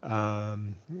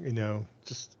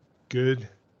 just good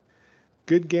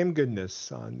game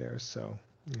goodness on there. So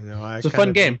it's a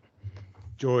fun game.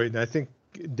 Enjoyed. I think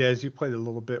Des, you played a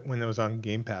little bit when it was on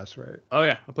Game Pass, right? Oh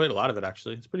yeah, I played a lot of it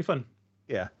actually. It's pretty fun.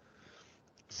 Yeah.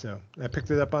 So I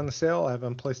picked it up on the sale. I have it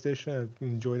on PlayStation. I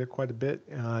enjoyed it quite a bit.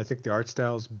 I think the art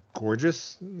style is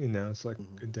gorgeous. It's like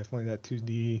definitely that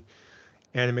 2D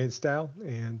animated style,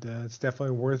 and it's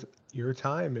definitely worth your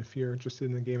time if you're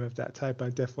interested in a game of that type.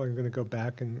 I'm definitely going to go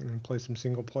back and play some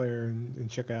single player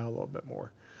and check it out a little bit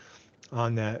more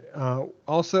on that.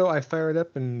 Also, I fired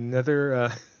up another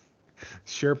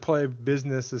share play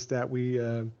business is that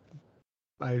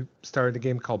I started a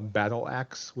game called Battle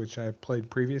Axe, which I played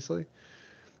previously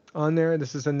on there.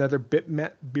 This is another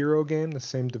Bitmap Bureau game, the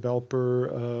same developer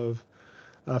of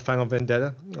Final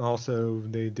Vendetta. Also,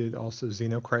 they did also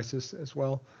Xenocrisis as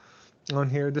well on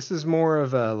here. This is more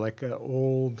of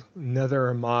another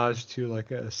homage to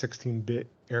like a 16-bit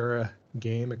era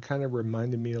game. It kind of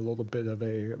reminded me a little bit of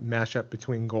a mashup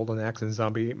between Golden Axe and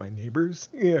Zombie Ate My Neighbors,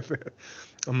 if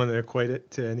I'm going to equate it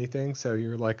to anything. So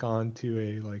you're like on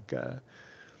to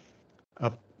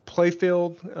a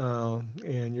playfield,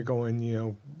 and you're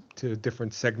going, to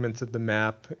different segments of the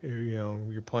map.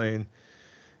 You're playing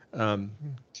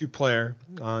 2-player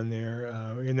on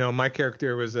there. My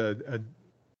character was a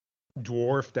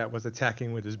dwarf that was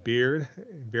attacking with his beard.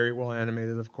 Very well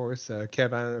animated, of course.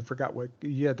 Kev, I forgot what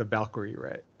you had. The Valkyrie,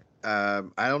 right? I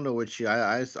don't know what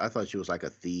I thought she was like a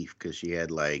thief because she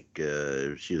had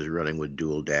she was running with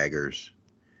dual daggers.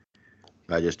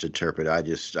 I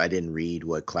didn't read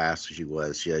what class she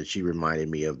was. She reminded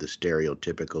me of the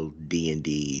stereotypical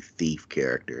D&D thief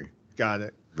character. Got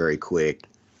it. Very quick.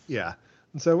 Yeah.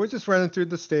 And so we're just running through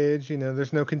the stage.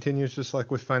 There's no continues, just like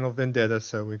with Final Vendetta.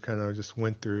 So we kind of just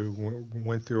went through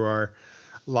our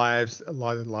lives, a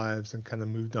lot of lives, and kind of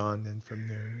moved on. And from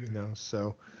there,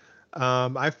 so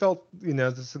I felt,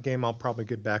 this is a game I'll probably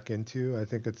get back into. I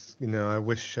think it's, I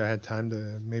wish I had time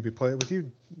to maybe play it with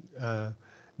you,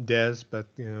 Des, but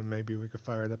maybe we could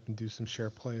fire it up and do some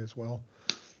share play as well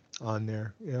on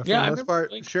there. For the most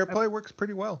part, share play works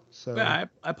pretty well. So yeah,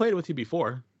 I played it with you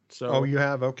before. So oh, you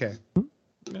have? Okay.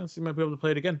 Yeah, so you might be able to play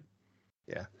it again.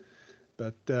 Yeah,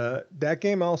 but that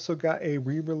game also got a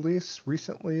re-release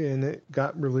recently, and it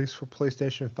got released for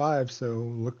PlayStation 5. So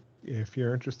look, if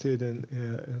you're interested in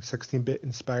a 16-bit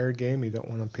inspired game, you don't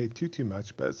want to pay too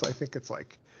much, but I think it's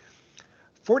like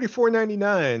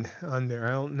 $44.99 on there.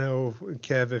 I don't know,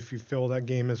 Kev, if you feel that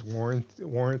game is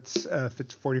warrants if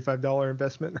it's $45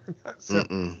 investment or not. So.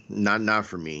 Not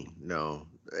for me. No,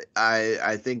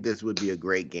 I think this would be a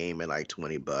great game at like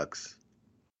 $20.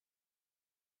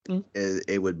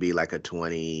 It would be like a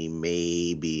 20,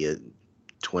 maybe a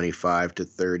 25 to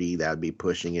 30. That would be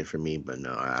pushing it for me, but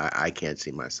no, I can't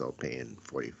see myself paying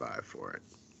 45 for it.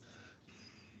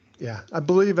 Yeah, I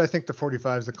think the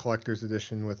 45 is a collector's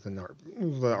edition with the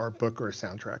art book or a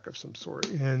soundtrack of some sort.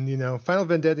 And, Final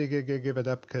Vendetta, you give it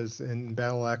up because in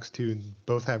Battle Axe 2,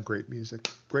 both have great music,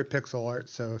 great pixel art.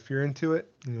 So if you're into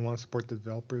it and you want to support the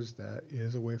developers, that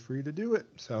is a way for you to do it.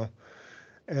 So,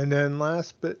 and then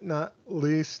last but not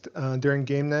least, during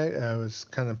game night, I was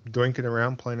kind of doinking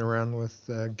around, playing around with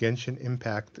Genshin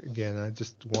Impact again. I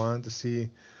just wanted to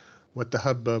see what the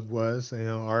hubbub was.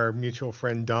 Our mutual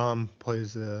friend Dom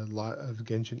plays a lot of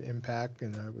Genshin Impact,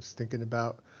 and I was thinking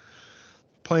about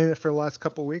playing it for the last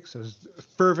couple of weeks. I was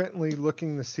fervently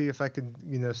looking to see if I could,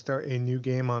 start a new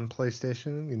game on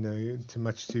PlayStation, too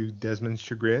much to Desmond's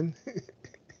chagrin.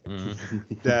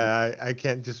 That I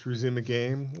can't just resume a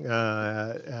game.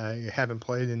 I haven't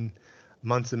played in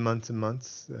months and months and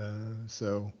months.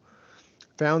 So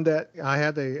found that I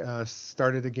had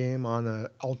started a game on an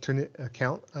alternate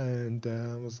account and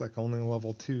was like only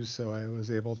level 2, so I was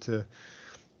able to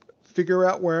figure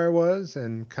out where I was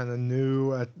and kind of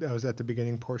knew I was at the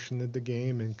beginning portion of the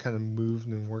game and kind of moved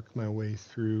and worked my way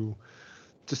through,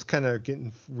 just kind of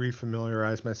getting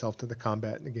refamiliarized myself to the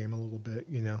combat in the game a little bit.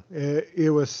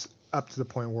 It was up to the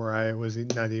point where I was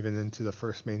not even into the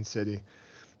first main city.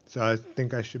 So I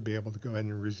think I should be able to go ahead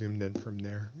and resume then from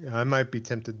there. I might be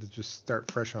tempted to just start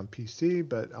fresh on PC,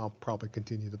 but I'll probably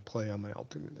continue to play on my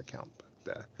alternate account.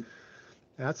 But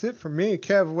that's it for me.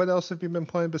 Kev, what else have you been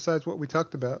playing besides what we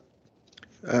talked about?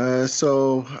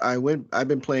 So I've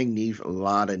been playing a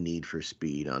lot of Need for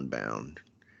Speed Unbound.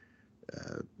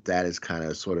 That has kind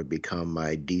of sort of become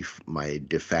my de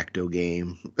facto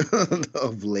game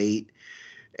of late.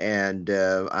 And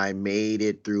I made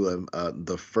it through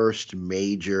the first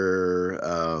major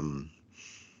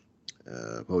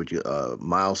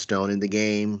milestone in the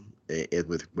game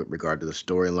with regard to the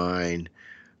storyline.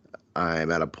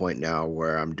 I'm at a point now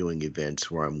where I'm doing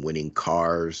events where I'm winning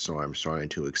cars, so I'm starting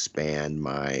to expand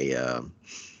my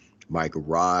my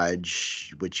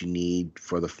garage. What you need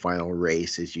for the final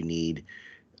race is you need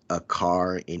a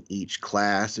car in each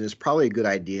class, and it's probably a good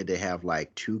idea to have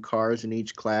like 2 cars in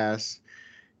each class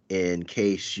in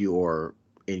case you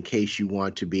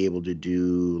want to be able to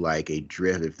do like a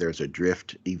drift, if there's a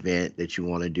drift event that you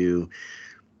want to do.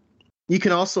 You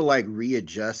can also like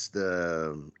readjust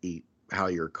how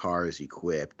your car is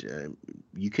equipped.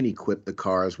 You can equip the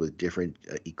cars with different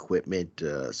equipment,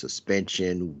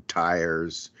 suspension,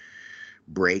 tires,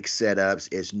 brake setups.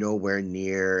 It's nowhere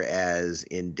near as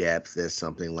in-depth as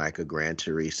something like a Gran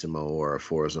Turismo or a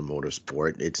Forza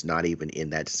Motorsport. It's not even in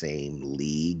that same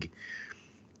league.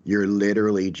 You're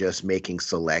literally just making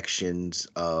selections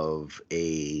of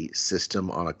a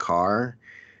system on a car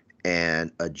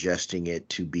and adjusting it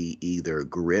to be either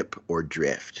grip or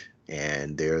drift.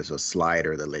 And there's a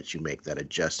slider that lets you make that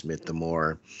adjustment. The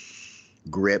more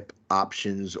grip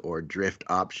options or drift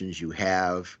options you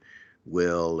have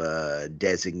will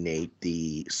designate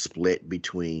the split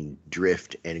between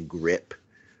drift and grip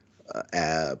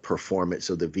performance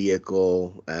of the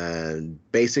vehicle. And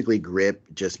basically grip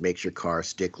just makes your car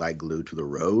stick like glue to the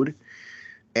road,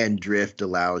 and drift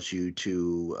allows you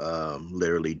to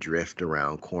literally drift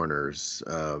around corners,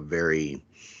 very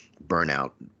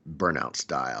burnout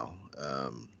style.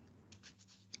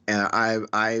 And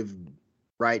I've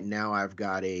right now I've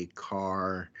got a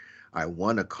car. I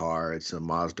won a car. It's a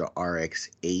Mazda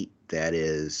RX-8 that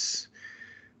is,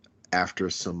 after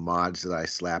some mods that I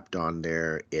slapped on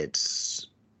there, it's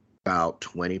about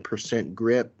 20%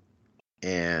 grip,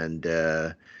 and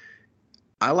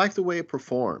I like the way it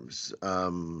performs.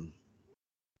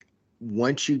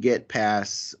 Once you get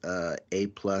past A+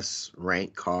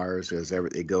 rank cars,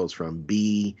 it goes from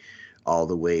B all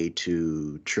the way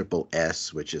to triple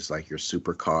S, which is like your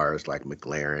supercars like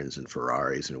McLarens and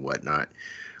Ferraris and whatnot.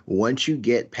 Once you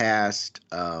get past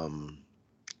A+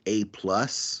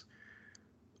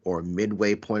 or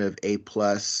midway point of A+,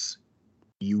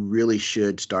 you really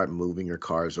should start moving your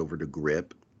cars over to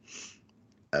grip,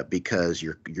 because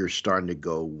you're starting to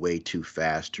go way too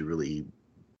fast to really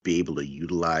be able to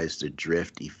utilize the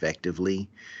drift effectively.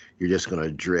 You're just going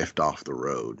to drift off the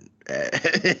road at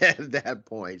that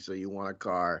point. So you want a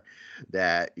car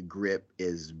that grip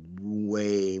is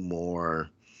way more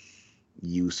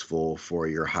useful for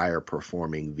your higher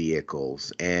performing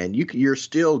vehicles, and you're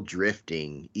still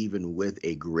drifting even with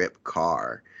a grip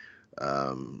car,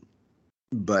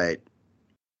 but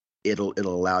it'll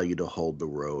allow you to hold the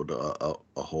road a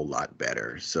whole lot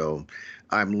better. So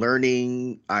I'm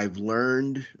learning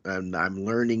the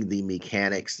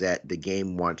mechanics that the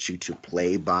game wants you to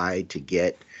play by to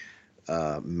get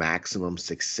maximum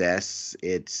success.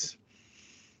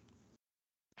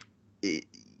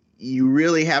 You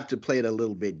really have to play it a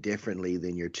little bit differently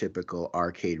than your typical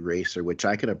arcade racer, which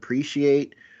I can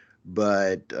appreciate.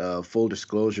 But full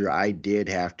disclosure, I did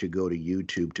have to go to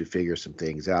YouTube to figure some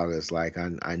things out. It's like,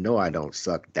 I know I don't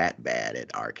suck that bad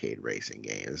at arcade racing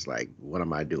games. It's like, what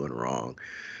am I doing wrong?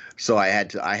 So I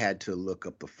had to look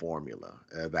up the formula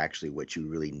of actually what you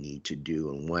really need to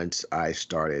do. And once I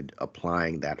started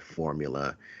applying that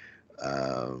formula,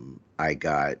 I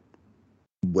got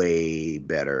way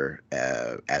better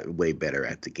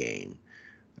at the game.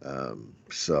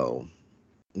 So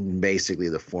basically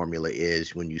the formula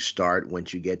is,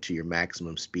 once you get to your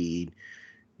maximum speed,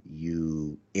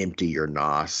 you empty your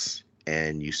NOS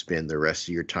and you spend the rest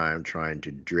of your time trying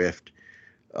to drift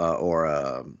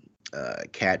or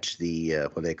catch the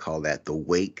what they call that, the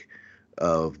wake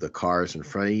of the cars in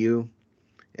front of you,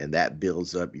 and that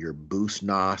builds up your boost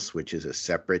NOS, which is a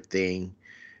separate thing.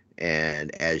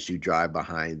 And as you drive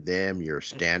behind them, your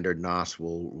standard NOS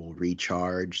will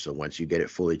recharge. So once you get it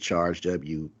fully charged up,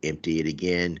 you empty it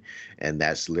again. And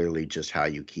that's literally just how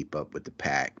you keep up with the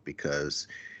pack. Because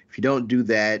if you don't do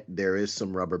that, there is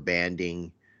some rubber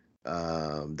banding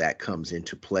that comes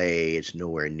into play. It's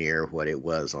nowhere near what it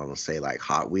was on, say, like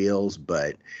Hot Wheels,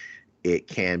 but it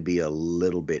can be a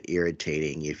little bit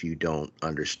irritating if you don't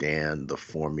understand the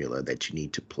formula that you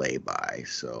need to play by.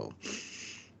 So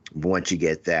once you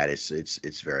get that,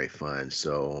 it's very fun.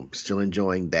 So I'm still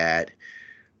enjoying that.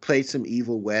 Played some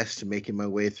Evil West, making my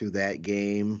way through that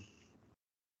game.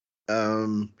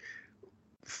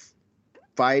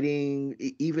 Fighting,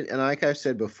 even, and like I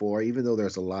said before, even though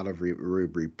there's a lot of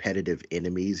repetitive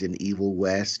enemies in Evil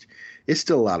West, it's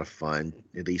still a lot of fun,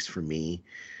 at least for me.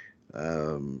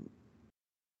 The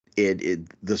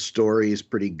story is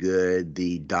pretty good.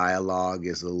 The dialogue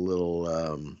is a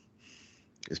little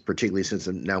is particularly since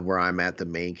now where I'm at, the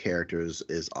main character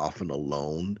is often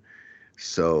alone.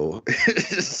 So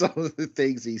some of the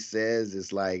things he says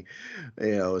is like,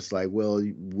 it's like, well,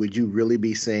 would you really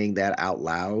be saying that out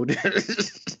loud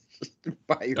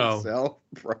by yourself?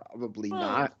 Probably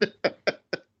not.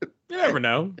 You never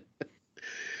know.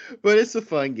 But it's a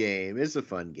fun game.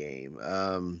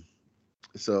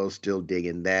 So still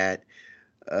digging that.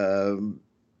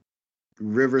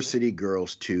 River City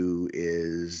Girls 2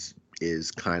 is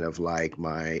kind of like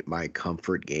my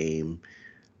comfort game.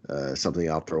 Something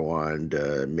I'll throw on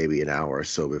maybe an hour or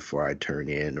so before I turn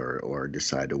in or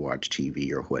decide to watch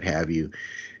TV or what have you.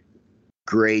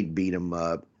 Great beat 'em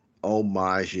up.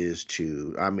 Homages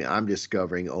to, I'm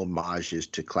discovering homages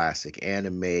to classic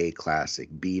anime, classic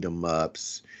beat 'em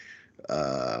ups,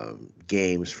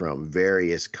 games from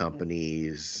various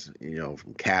companies,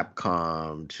 from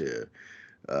Capcom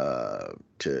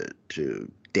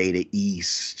to Data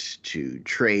East to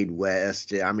Trade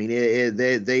West. I mean,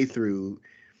 they threw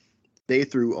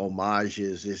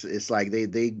homages. It's like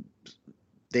they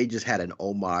just had an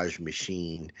homage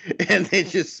machine and they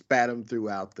just spat them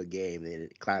throughout the game. And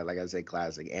like I said,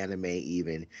 classic anime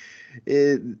even.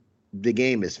 The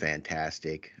game is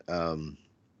fantastic.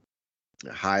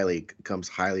 Highly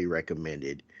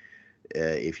recommended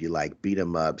if you like beat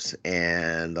 'em ups.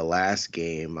 And the last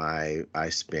game I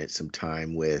spent some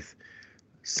time with,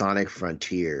 Sonic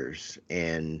Frontiers,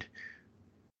 and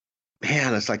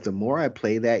man, it's like the more I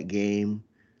play that game,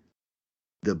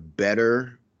 the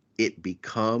better it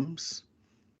becomes.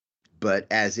 But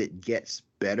as it gets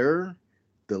better,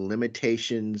 the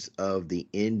limitations of the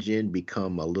engine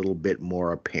become a little bit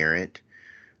more apparent.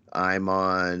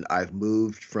 I've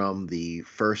moved from the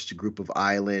first group of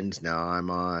islands. Now I'm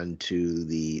on to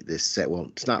this set. Well,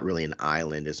 it's not really an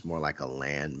island. It's more like a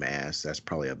landmass. That's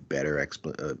probably a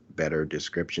better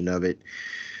description of it,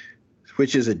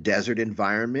 which is a desert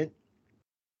environment.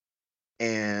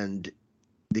 And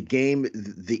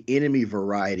the enemy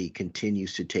variety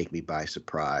continues to take me by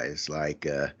surprise. Like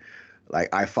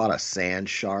I fought a sand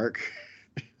shark.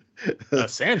 A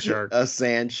sand shark. A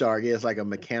sand shark. Yeah, it's like a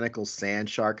mechanical sand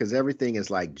shark because everything is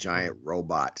like giant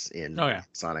robots in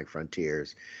Sonic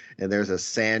Frontiers. And there's a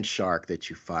sand shark that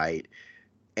you fight.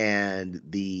 And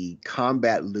the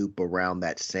combat loop around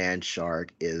that sand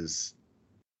shark is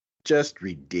just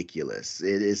ridiculous.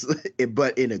 It is,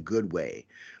 but in a good way.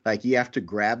 Like you have to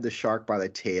grab the shark by the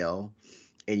tail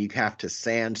and you have to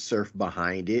sand surf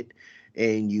behind it.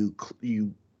 And you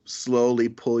slowly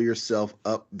pull yourself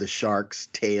up the shark's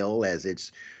tail as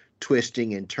it's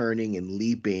twisting and turning and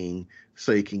leaping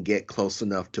so you can get close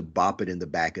enough to bop it in the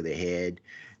back of the head.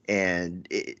 And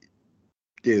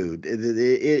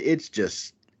it's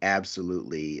just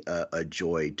absolutely a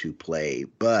joy to play.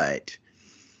 But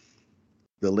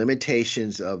the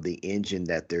limitations of the engine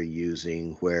that they're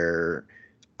using, where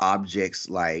objects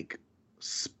like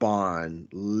spawn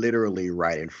literally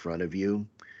right in front of you,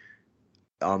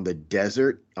 on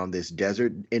this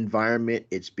desert environment,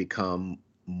 it's become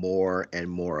more and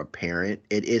more apparent.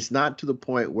 It's not to the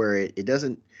point where it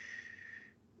doesn't,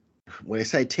 when I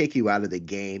say take you out of the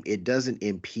game, it doesn't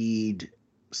impede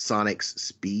Sonic's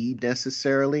speed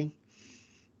necessarily,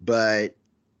 but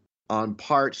on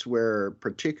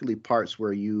particularly parts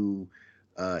where you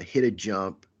hit a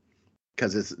jump,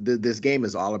 because this game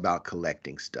is all about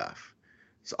collecting stuff.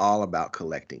 It's all about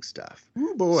collecting stuff.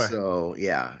 Oh boy! So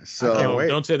yeah. So I can't wait.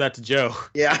 Don't say that to Joe.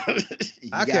 Yeah,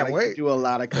 I can't wait. Do a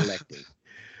lot of collecting.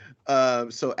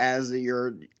 So as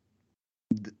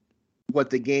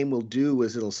what the game will do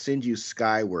is it'll send you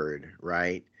skyward,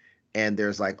 right? And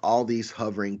there's like all these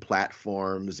hovering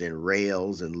platforms and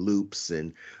rails and loops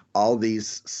and all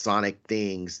these Sonic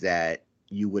things that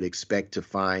you would expect to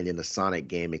find in a Sonic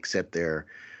game, except they're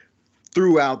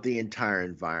throughout the entire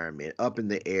environment, up in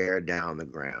the air, down the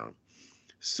ground.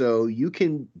 So you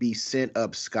can be sent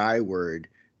up skyward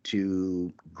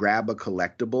to grab a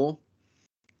collectible.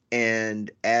 And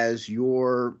as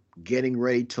you're getting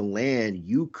ready to land,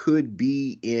 you could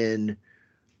be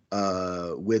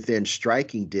within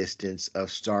striking distance of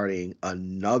starting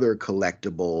another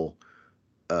collectible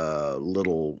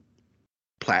little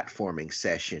platforming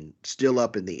session still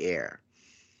up in the air.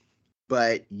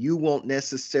 But you won't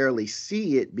necessarily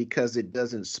see it because it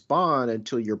doesn't spawn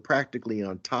until you're practically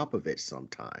on top of it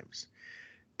sometimes.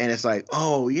 And it's like,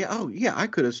 oh yeah, I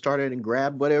could have started and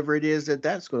grabbed whatever it is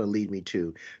that's going to lead me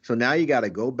to. So now you got to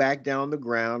go back down the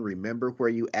ground, remember where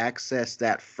you access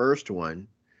that first one,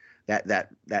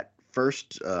 that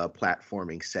first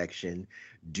platforming section,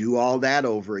 do all that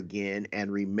over again,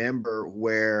 and remember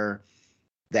where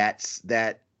that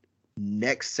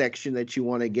next section that you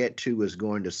want to get to is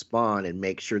going to spawn, and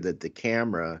make sure that the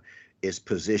camera is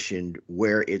positioned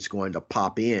where it's going to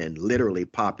literally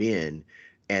pop in,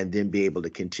 and then be able to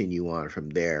continue on from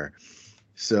there.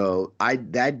 So I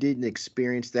didn't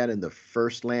experience that in the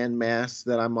first landmass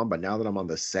that I'm on, but now that I'm on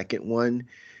the second one,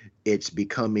 it's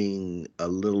becoming a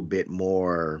little bit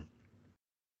more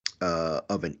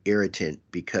of an irritant,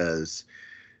 because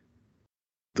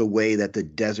the way that the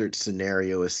desert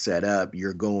scenario is set up,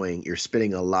 you're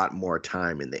spending a lot more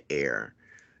time in the air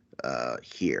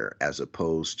here as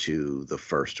opposed to the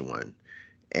first one.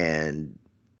 And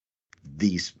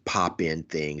these pop-in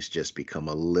things just become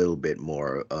a little bit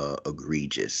more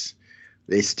egregious.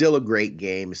 It's still a great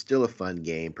game. It's still a fun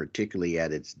game, particularly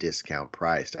at its discount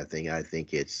price. I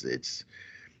think it's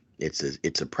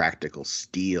a practical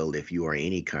steal if you are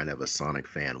any kind of a Sonic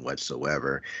fan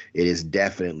whatsoever. It is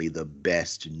definitely the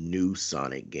best new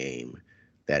Sonic game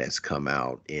that has come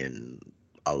out in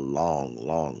a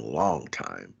long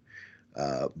time.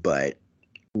 But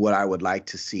what I would like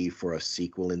to see for a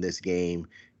sequel in this game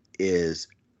is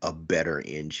a better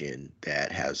engine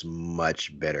that has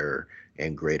much better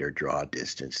and greater draw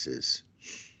distances,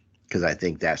 because I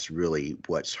think that's really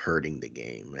what's hurting the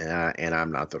game. And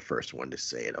I'm not the first one to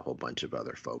say it. A whole bunch of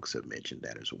other folks have mentioned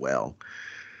that as well.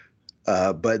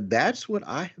 But that's what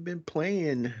I have been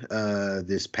playing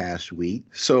this past week.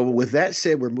 So with that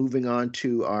said, we're moving on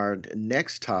to our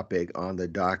next topic on the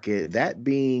docket, that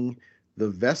being the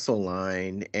Vessel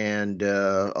line. And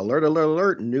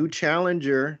alert, new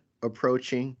challenger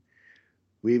approaching.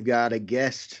 We've got a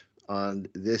guest on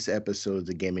this episode of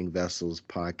the Gaming Vessels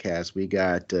podcast. We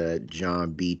got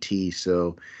John BT.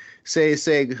 So say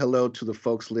hello to the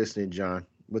folks listening, John.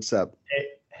 What's up?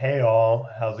 Hey all.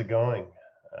 How's it going?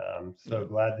 I'm so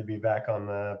glad to be back on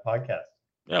the podcast.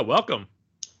 Yeah, welcome.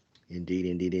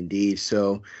 Indeed.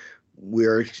 So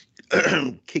we're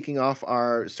starting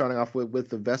off with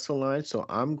the Vessel line. So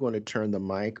I'm going to turn the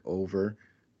mic over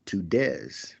to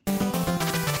Dez.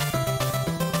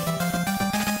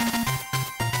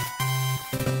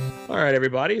 All right,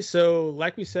 everybody. So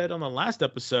like we said on the last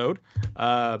episode,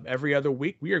 every other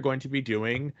week we are going to be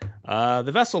doing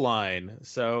the Vessel line.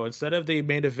 So instead of the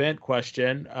main event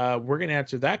question, we're going to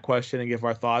answer that question and give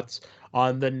our thoughts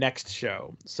on the next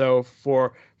show. So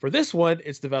for this one,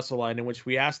 it's the Vessel line, in which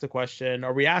we ask the question,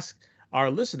 or we ask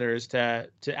our listeners to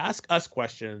ask us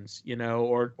questions,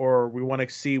 or we want to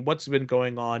see what's been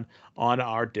going on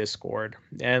our Discord.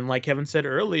 And like Kevin said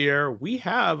earlier, we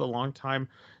have a long time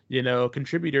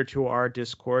contributor to our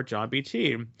Discord, John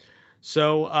BT.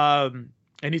 So,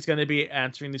 and he's going to be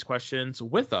answering these questions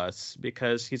with us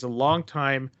because he's a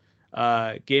longtime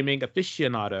gaming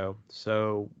aficionado.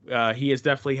 So he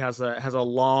definitely has a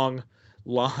long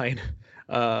line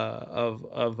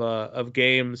of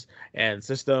games and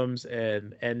systems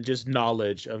and just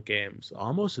knowledge of games,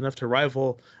 almost enough to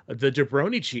rival the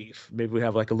Jabroni Chief. Maybe we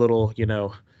have like a little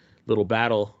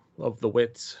battle of the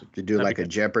wits to do like a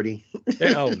Jeopardy.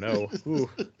 Oh no. Ooh.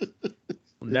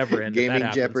 Never end.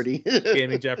 Gaming Jeopardy.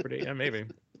 Gaming Jeopardy. Yeah, maybe.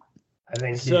 I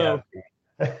think so.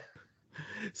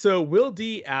 So Will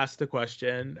D asked the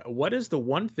question, what is the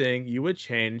one thing you would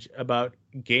change about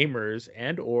gamers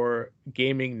and or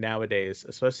gaming nowadays,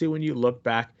 especially when you look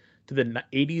back to the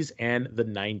 80s and the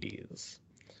 90s?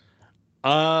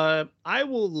 I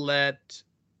will let,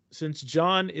 since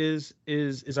John is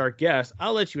our guest,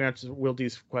 I'll let you answer Will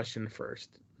D's question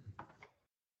first.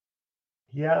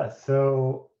 Yeah,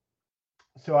 so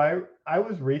I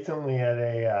was recently at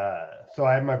so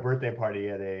I had my birthday party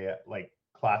at a like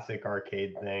classic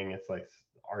arcade thing. It's like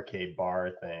arcade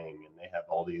bar thing, and they have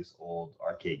all these old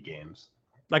arcade games.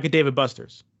 Like a Dave &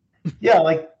 Buster's. Yeah,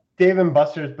 like Dave &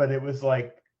 Buster's, but it was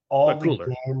like all the cooler.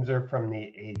 games are from the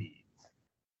 80s.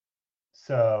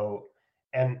 So,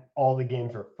 and all the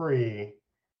games are free.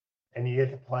 and you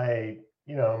get to play,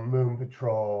 Moon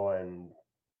Patrol and,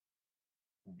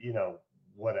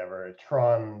 whatever,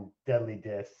 Tron Deadly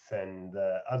Discs and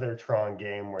the other Tron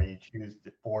game where you choose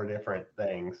 4 different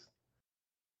things.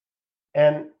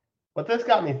 And what this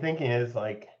got me thinking is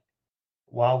like,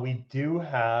 while we do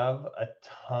have a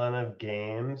ton of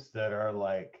games that are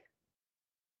like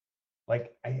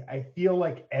I feel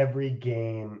like every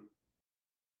game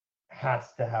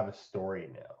has to have a story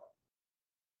now.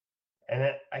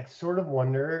 And I sort of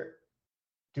wonder,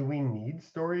 do we need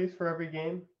stories for every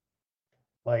game?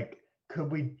 Like,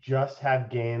 could we just have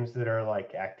games that are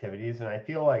like activities? And I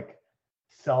feel like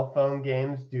cell phone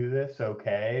games do this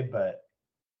okay, but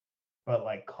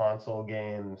like console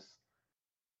games,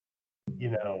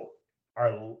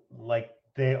 are like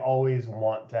they always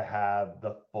want to have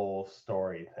the full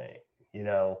story thing.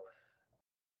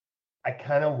 I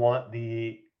kind of want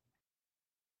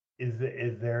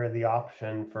is there the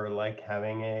option for like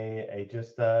having a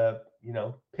just a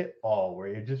pitfall where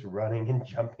you're just running and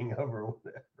jumping over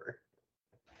whatever,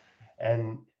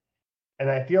 and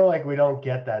I feel like we don't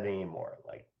get that anymore.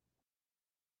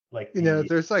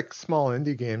 There's like small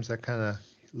indie games that kind of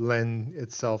lend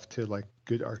itself to like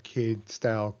good arcade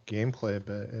style gameplay,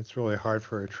 but it's really hard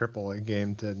for a AAA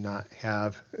game to not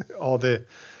have all the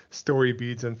story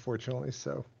beats, unfortunately.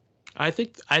 So I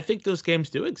think those games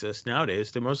do exist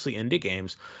nowadays. They're mostly indie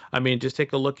games. I mean, just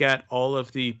take a look at all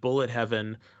of the Bullet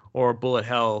Heaven or Bullet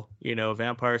Hell,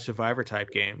 Vampire Survivor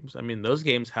type games. I mean, those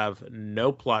games have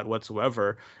no plot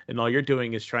whatsoever, and all you're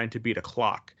doing is trying to beat a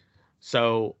clock.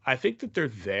 So I think that they're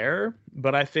there,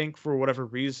 but I think for whatever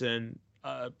reason,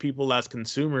 people as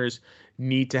consumers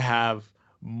need to have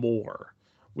more.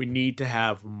 We need to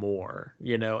have more,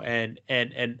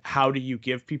 and how do you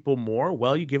give people more?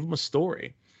 Well, you give them a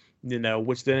story,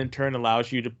 which then in turn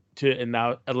allows you to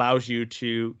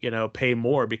pay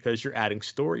more because you're adding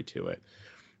story to it,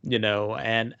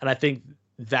 and I think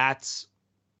that's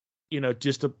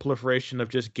just a proliferation of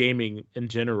just gaming in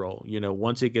general.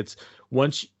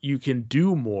 Once you can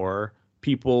do more,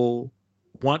 people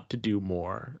want to do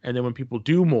more, and then when people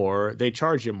do more, they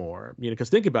charge you more. Because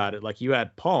think about it, like you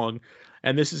had Pong,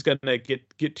 and this is gonna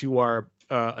get to our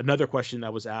another question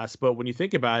that was asked. But when you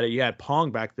think about it, you had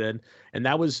Pong back then, and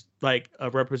that was like a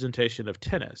representation of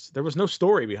tennis. There was no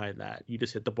story behind that. You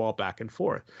just hit the ball back and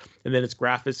forth, and then its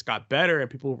graphics got better, and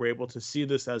people were able to see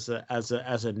this as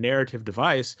a narrative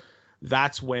device.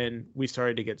 That's when we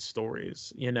started to get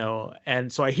stories,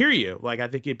 and so I hear you. Like, I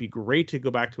think it'd be great to go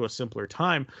back to a simpler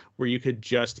time where you could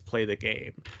just play the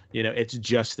game. It's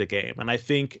just the game. And I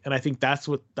think that's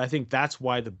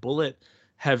why the Bullet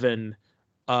Heaven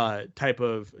type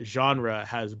of genre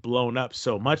has blown up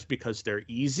so much, because they're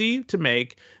easy to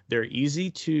make, they're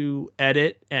easy to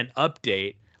edit and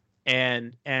update,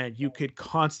 and you could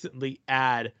constantly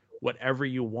add whatever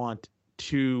you want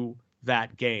to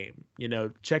that game.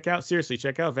 Check out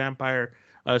Vampire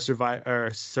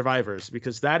Survivors,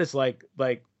 because that is like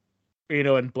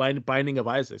and Binding of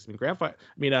Isaac.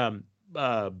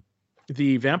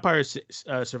 The Vampire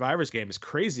Survivors game is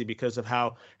crazy because of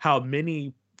how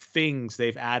many things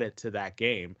they've added to that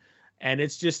game, and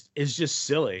it's just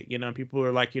silly. People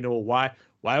are like,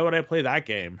 why would I play that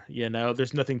game?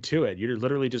 There's nothing to it. You're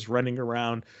literally just running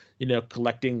around,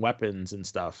 collecting weapons and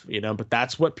stuff, but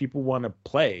that's what people want to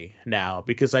play now,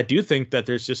 because I do think that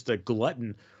there's just a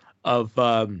glutton of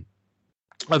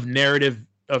narrative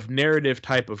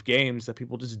type of games that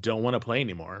people just don't want to play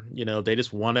anymore. They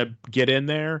just want to get in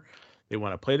there, they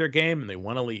want to play their game, and they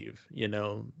want to leave.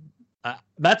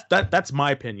 That's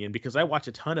my opinion, because I watch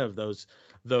a ton of those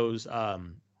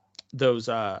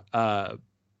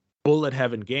Bullet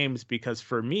Heaven games, because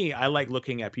for me, I like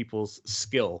looking at people's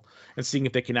skill and seeing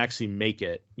if they can actually make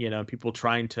it. People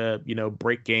trying to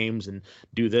break games and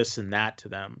do this and that to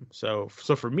them. So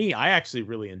for me, I actually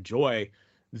really enjoy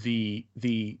the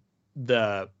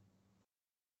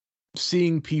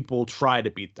seeing people try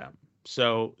to beat them.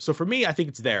 So for me, I think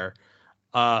it's there.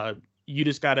 You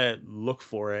just gotta look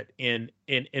for it in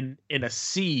a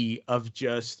sea of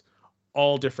just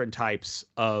all different types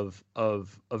of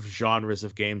genres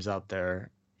of games out there,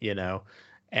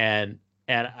 and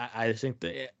I think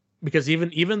that, because even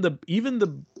the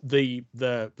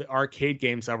arcade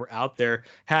games that were out there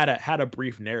had a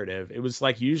brief narrative. It was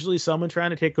like usually someone trying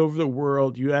to take over the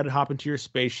world. You had to hop into your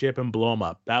spaceship and blow them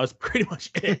up. That was pretty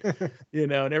much it,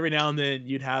 And every now and then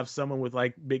you'd have someone with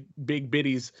like big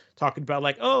biddies talking about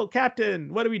like, "Oh,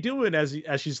 Captain, what are we doing?" as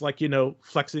she's like,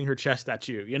 flexing her chest at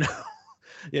you,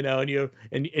 and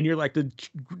you're like the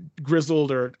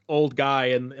grizzled or old guy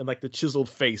and like the chiseled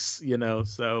face,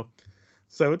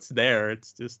 so it's there.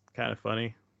 It's just kind of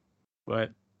funny,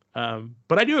 but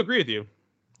But I do agree with you.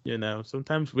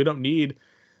 Sometimes we don't need,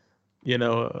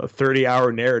 a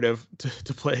 30-hour narrative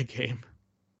to play a game.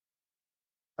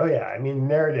 Oh yeah, I mean,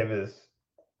 narrative is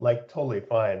like totally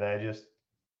fine.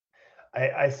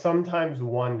 I sometimes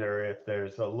wonder if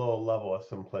there's a little level of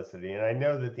simplicity, and I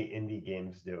know that the indie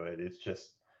games do it. It's just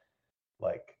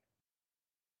like,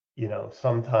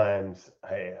 sometimes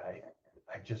I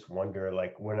just wonder,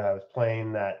 like when I was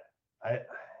playing that,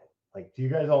 do you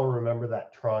guys all remember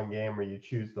that Tron game where you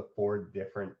choose the 4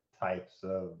 different types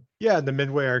of? Yeah, the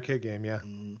Midway arcade game. Yeah.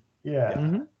 Yeah.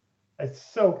 Mm-hmm. It's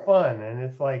so fun, and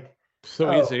it's like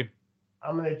so easy.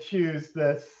 I'm gonna choose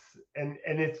this, and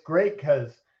it's great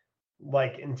because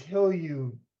like until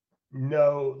you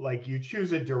know, like you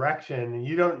choose a direction and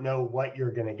you don't know what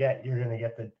you're gonna get. You're gonna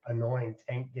get the annoying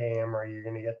tank game, or you're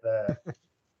gonna get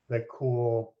the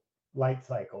cool light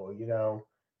cycle,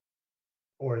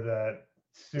 or the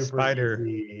super Spider.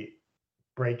 easy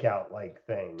breakout like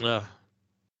thing, Ugh.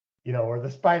 or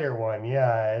the spider one.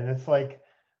 Yeah, and it's like,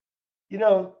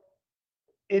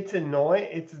 it's annoying.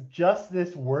 It's just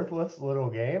this worthless little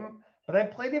game, but I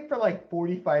played it for like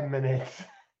 45 minutes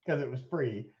because it was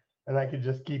free and I could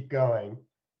just keep going.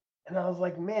 And I was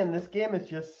like, man, this game is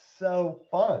just so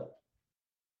fun.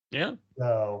 Yeah.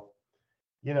 So,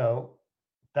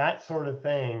 that sort of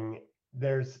thing,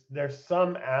 there's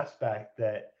some aspect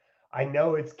that I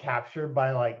know it's captured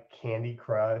by like Candy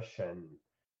Crush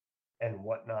and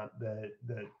whatnot, the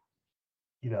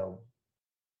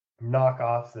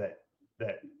knockoffs that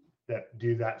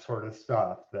do that sort of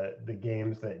stuff, the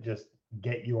games that just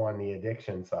get you on the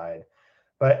addiction side.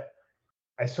 But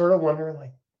I sort of wonder,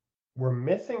 like, we're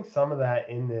missing some of that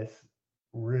in this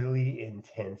really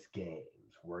intense games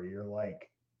where you're like,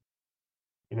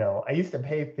 I used to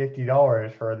pay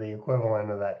 $50 for the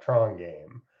equivalent of that Tron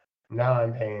game. Now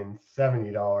I'm paying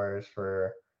 $70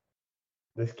 for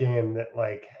this game that,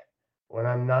 like, when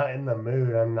I'm not in the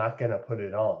mood, I'm not going to put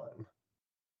it on.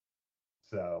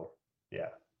 So, yeah.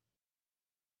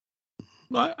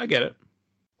 Well, I get it.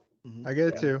 I get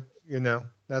it too.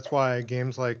 That's why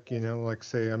games like, like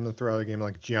say I'm gonna throw out a game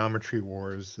like Geometry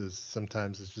Wars is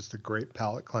sometimes it's just a great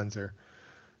palate cleanser.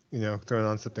 Throwing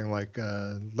on something like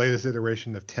latest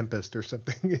iteration of Tempest or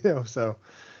something. So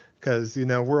because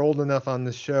we're old enough on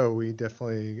this show, we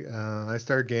definitely I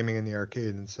started gaming in the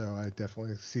arcade, and so I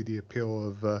definitely see the appeal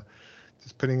of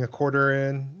just putting a quarter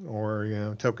in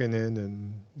or token in,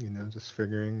 and just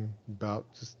figuring about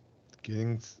just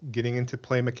getting into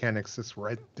play mechanics just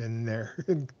right then and there,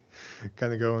 and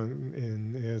kind of going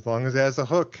in as long as it has a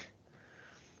hook,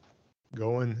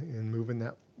 going and moving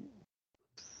that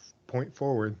point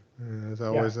forward. As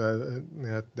always,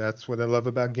 that's what I love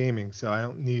about gaming. So I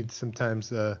don't need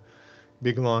sometimes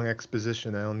big long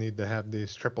exposition. I don't need to have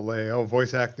these AAA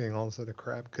voice acting, all this other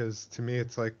crap, because to me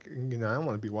it's like I don't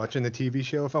want to be watching a TV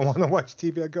show. If I want to watch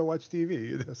TV, I go watch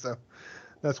TV. So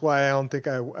that's why I don't think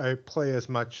I play as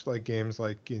much like games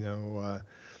like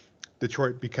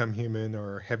Detroit Become Human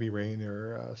or Heavy Rain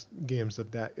or games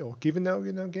of that ilk. Even though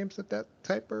games of that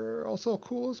type are also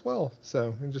cool as well.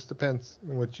 So it just depends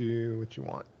on what you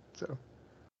want. So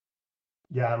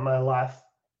Yeah, my last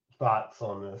thoughts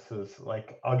on this is,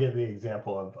 like, I'll give the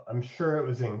example of, I'm sure it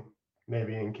was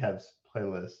maybe in Kev's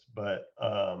playlist, but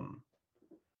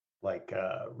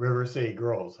River City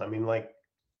Girls. I mean, like,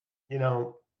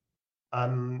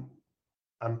 I'm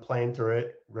playing through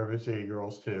it, River City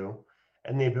Girls 2,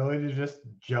 and the ability to just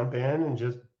jump in and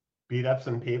just beat up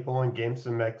some people and gain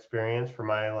some experience for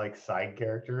my like side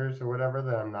characters or whatever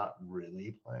that I'm not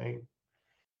really playing.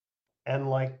 And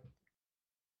like,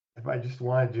 if I just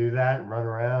want to do that and run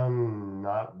around and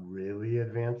not really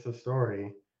advance the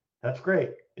story, that's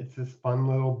great. It's this fun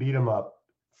little beat 'em up.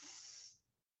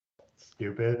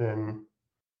 Stupid, and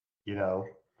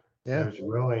there's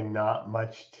really not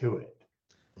much to it.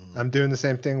 I'm doing the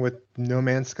same thing with No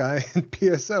Man's Sky and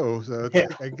PSO. So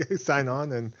it's like I sign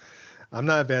on and I'm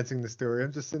not advancing the story.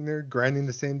 I'm just sitting there grinding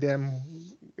the same damn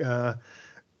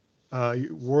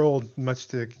world, much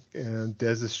to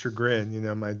Dez's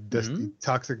chagrin. My dusty,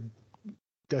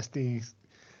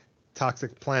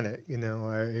 toxic planet.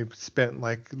 I spent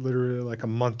like literally like a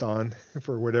month on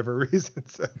for whatever reason.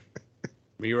 So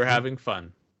we were having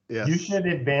fun. Yes. You should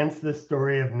advance the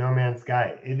story of No Man's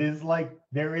Sky. It is like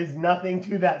there is nothing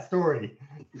to that story.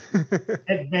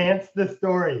 Advance the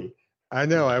story. I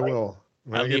know, I will.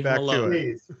 When I get back to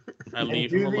it. I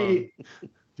leave him alone.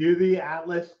 Do the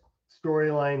Atlas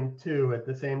storyline too at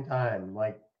the same time.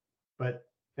 But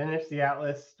finish the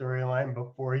Atlas storyline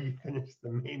before you finish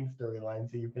the main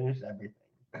storyline, so you finish everything.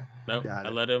 Nope.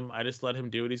 I just let him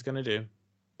do what he's gonna do.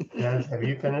 Yes, have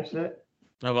you finished it?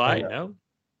 Have I? No.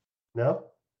 No?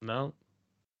 No,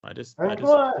 I just come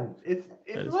on. It's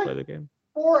like play the game.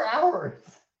 4 hours.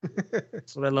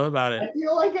 That's what I love about it. I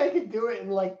feel like I could do it in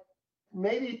like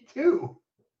maybe 2.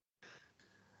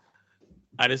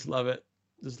 I just love it.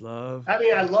 I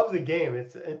mean, I love the game.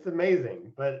 It's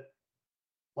amazing, but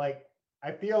like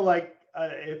I feel like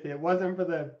if it wasn't for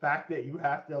the fact that you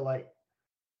have to like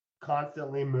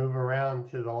constantly move around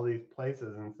to all these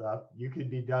places and stuff, you could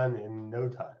be done in no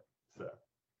time. So,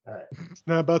 all right. It's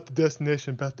not about the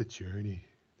destination, about the journey.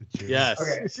 Yes.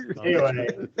 Okay. Anyway,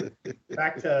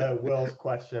 back to Will's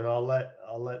question. I'll let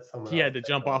someone. He had to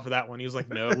jump off of that one. He was like,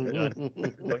 "No,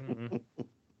 like,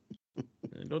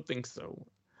 I don't think so."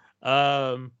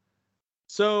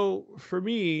 So for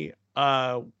me,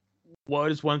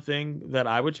 what is one thing that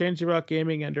I would change about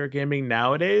gaming and or gaming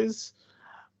nowadays?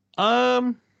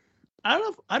 I don't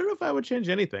know if I would change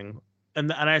anything,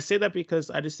 and I say that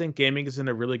because I just think gaming is in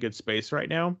a really good space right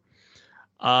now.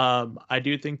 I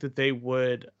do think that they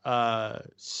would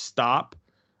stop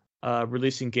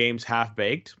releasing games half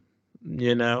baked.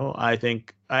 You know, I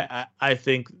think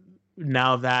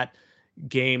now that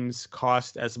games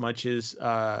cost as much as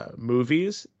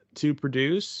movies to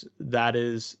produce, that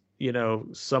is, you know,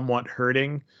 somewhat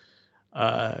hurting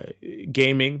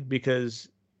gaming, because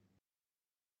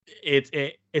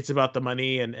it's about the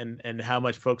money and how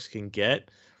much folks can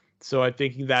get. So I'm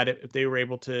thinking that if they were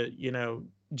able to, you know,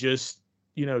 just,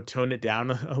 you know, tone it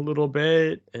down a little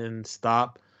bit and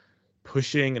stop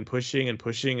pushing and pushing and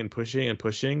pushing and pushing and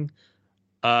pushing,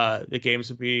 the games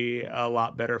would be a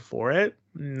lot better for it,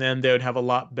 and then they would have a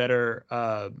lot better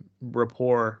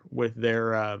rapport with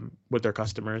their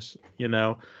customers. You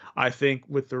know, I think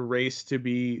with the race to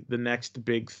be the next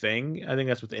big thing, I think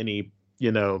that's with any,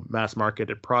 you know, mass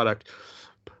marketed product,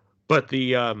 but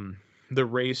the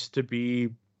race to be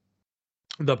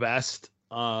the best,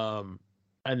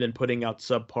 and then putting out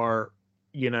subpar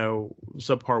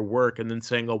work and then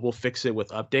saying, oh, we'll fix it with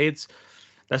updates,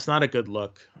 that's not a good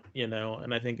look, you know.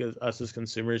 And I think us as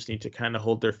consumers need to kind of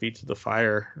hold their feet to the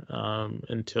fire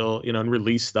until, you know, and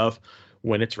release stuff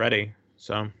when it's ready.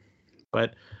 So,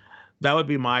 but that would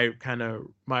be my kind of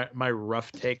my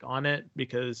rough take on it,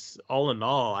 because all in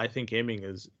all, I think gaming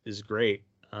is great.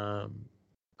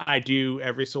 I do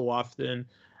every so often.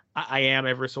 I am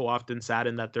ever so often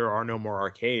saddened that there are no more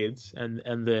arcades, and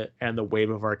the wave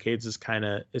of arcades is kind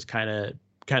of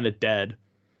dead.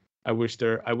 I wish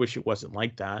it wasn't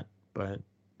like that, but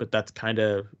that's kind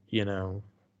of, you know,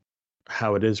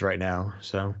 how it is right now.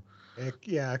 So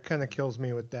it kind of kills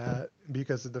me with that,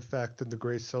 because of the fact of the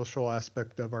great social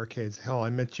aspect of arcades. Hell, I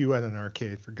met you at an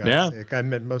arcade, for God's sake. I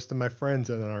met most of my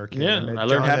friends at an arcade. Yeah, I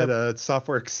learned how to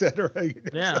software, etc.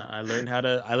 Yeah, so. I learned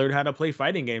how to play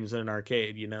fighting games in an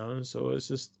arcade. You know, so it's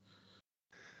just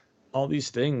all these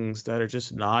things that are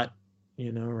just not,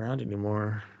 you know, around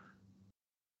anymore.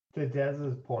 To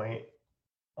Dez's point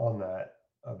on that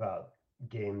about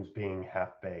games being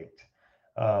half baked,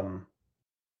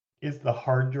 is the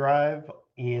hard drive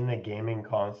in a gaming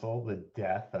console the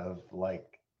death of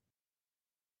like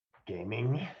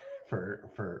gaming for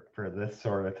this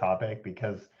sort of topic?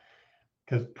 Because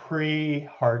pre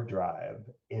hard drive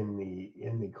in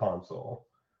the console,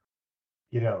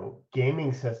 you know,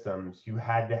 gaming systems, you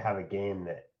had to have a game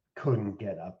that couldn't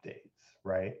get updates,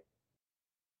 right?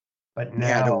 But now it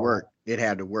had to work. It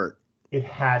had to work.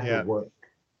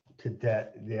 To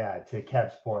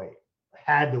Kev's point,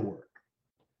 had to work.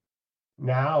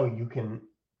 Now you can,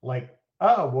 like,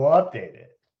 oh, we'll update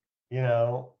it. You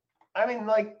know, I mean,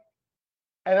 like,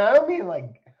 and I don't mean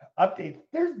like updates.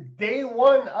 There's day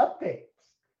one updates.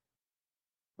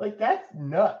 Like, that's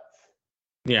nuts.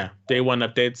 Yeah, day one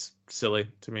updates, silly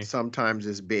to me. Sometimes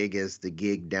as big as the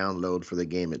gig download for the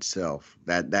game itself.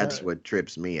 That's what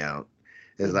trips me out.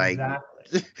 It's exactly.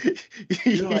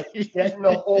 You're like getting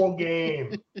the whole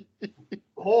game,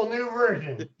 whole new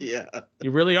version. Yeah, you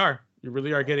really are. You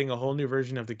really are getting a whole new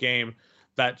version of the game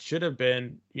that should have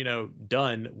been, you know,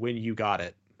 done when you got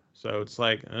it. So it's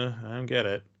like, I don't get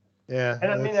it. Yeah.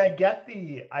 And I mean, I get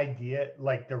the idea,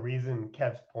 like the reason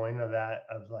Kev's point of that,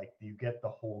 of like, you get the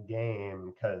whole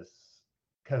game because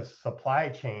supply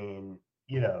chain,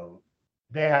 you know,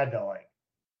 they had to like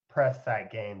press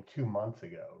that game 2 months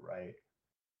ago, right?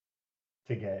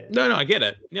 To get it. No, I get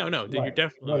it. No, right. You're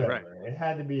definitely right. It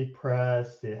had to be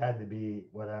pressed. It had to be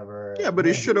whatever. Yeah, but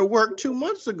it should have worked 2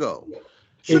 months ago.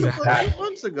 Should have worked 2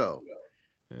 months ago.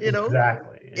 You know,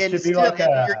 exactly. And still, like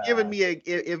you're giving me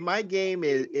if my game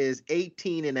is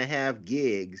 18.5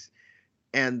 gigs,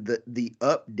 and the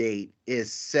update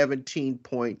is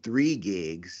 17.3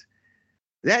 gigs,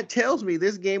 that tells me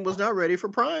this game was not ready for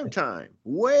prime time.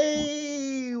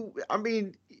 I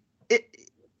mean,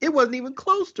 It wasn't even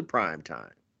close to prime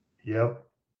time. Yep.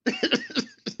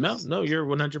 No, you're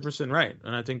 100% right,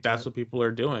 and I think that's what people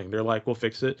are doing. They're like, we'll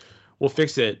fix it,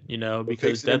 because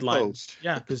deadlines.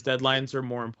 Yeah, because deadlines are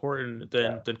more important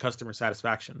than customer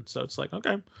satisfaction. So it's like,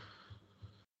 okay.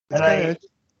 And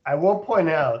I will point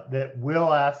out that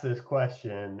Will asked this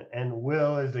question, and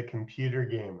Will is a computer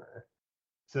gamer,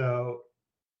 so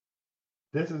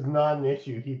this is not an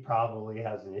issue he probably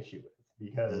has an issue with,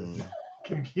 because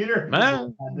computer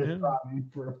people had this problem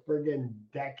for friggin'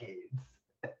 decades.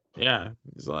 Yeah,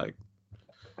 he's like,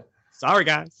 sorry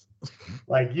guys.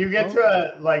 Like you get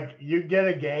to you get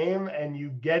a game and you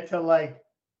get it on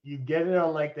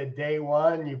like the day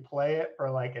one, you play it for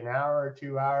like an hour or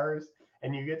 2 hours,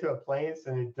 and you get to a place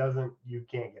and you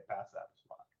can't get past that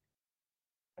spot.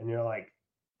 And you're like,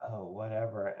 oh,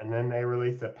 whatever. And then they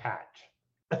release a patch.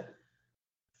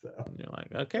 So and you're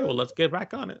like, okay, well, let's get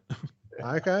back on it.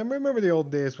 I remember the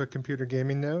old days with computer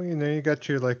gaming now. You got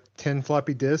your like 10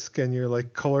 floppy disk and your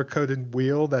like color coded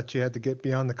wheel that you had to get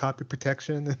beyond the copy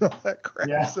protection and all that crap.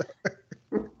 Yeah.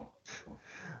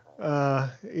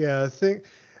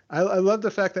 I love the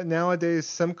fact that nowadays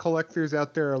some collectors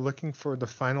out there are looking for the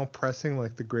final pressing,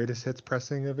 like the greatest hits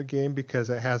pressing of a game, because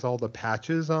it has all the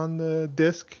patches on the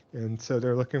disc. And so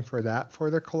they're looking for that for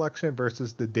their collection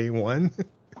versus the day one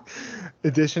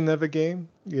edition of a game.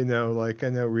 Like I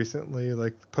know recently,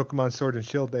 like Pokemon Sword and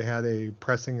Shield, they had a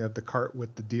pressing of the cart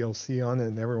with the DLC on it,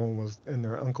 and everyone and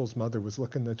their uncle's mother was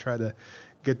looking to try to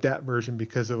get that version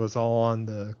because it was all on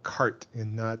the cart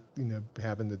and not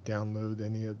having to download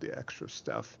any of the extra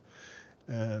stuff.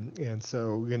 And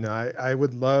so I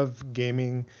would love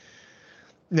gaming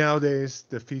nowadays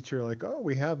to feature like, oh,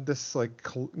 we have this like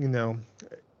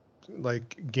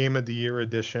like game of the year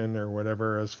edition or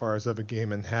whatever as far as of a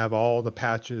game, and have all the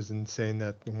patches, and saying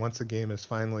that once a game is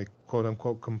finally quote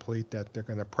unquote complete, that they're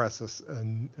going to press a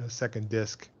second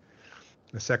disc,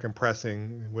 a second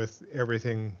pressing with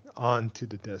everything onto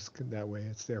the disc. That way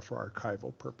it's there for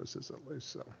archival purposes at least.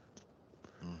 So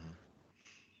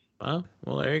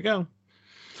well, there you go.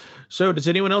 So does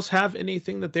anyone else have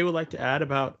anything that they would like to add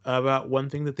about one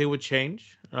thing that they would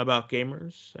change about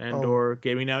gamers or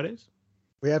gaming nowadays?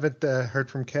 We haven't heard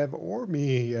from Kev or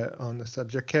me on the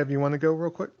subject. Kev, you want to go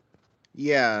real quick?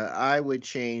 Yeah, I would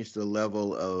change the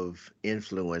level of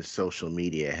influence social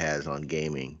media has on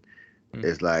gaming.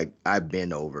 It's like, I've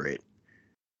been over it.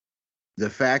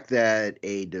 The fact that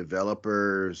a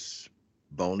developer's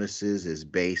bonuses is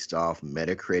based off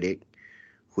Metacritic,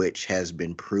 which has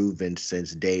been proven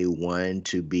since day one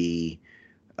to be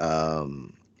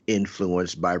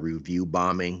influenced by review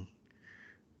bombing.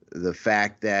 The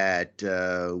fact that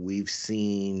we've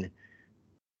seen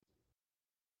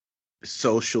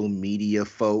social media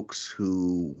folks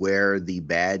who wear the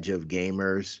badge of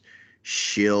gamers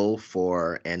shill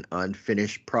for an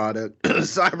unfinished product,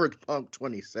 Cyberpunk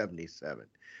 2077.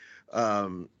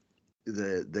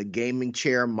 The gaming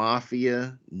chair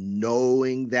mafia,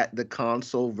 knowing that the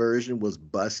console version was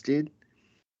busted,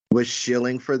 was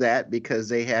shilling for that because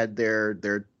they had their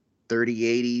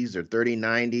 3080s or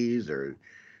 3090s or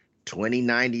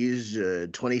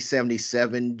 2090s,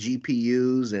 2077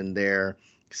 GPUs and their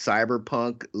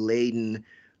cyberpunk laden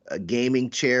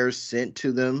gaming chairs sent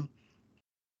to them,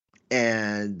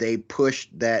 and they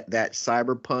pushed that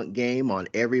cyberpunk game on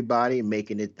everybody,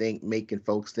 making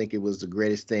folks think it was the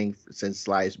greatest thing since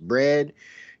sliced bread.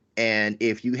 And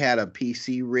if you had a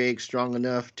PC rig strong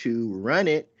enough to run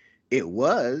it, it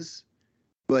was.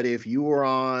 But if you were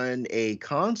on a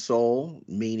console,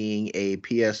 meaning a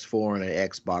PS4 and an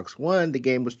Xbox One, the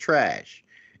game was trash.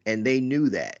 And they knew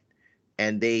that.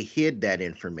 And they hid that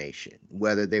information,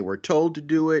 whether they were told to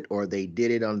do it or they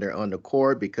did it on their own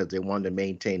accord because they wanted to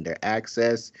maintain their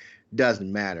access.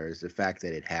 Doesn't matter. It's the fact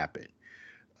that it happened.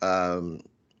 I'm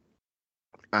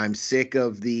sick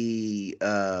of the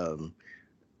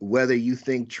whether you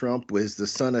think Trump was the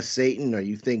son of Satan or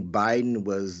you think Biden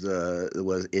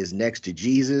is next to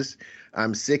Jesus.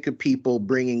 I'm sick of people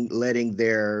letting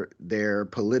their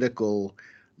political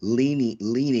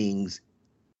leanings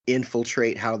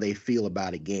infiltrate how they feel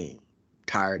about a game.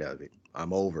 Tired of it.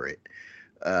 I'm over it.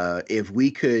 If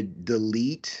we could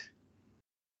delete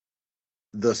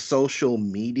the social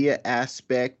media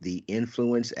aspect, the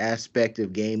influence aspect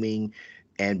of gaming,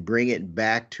 and bring it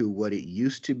back to what it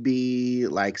used to be,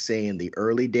 like, say, in the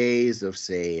early days of,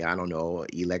 say, I don't know,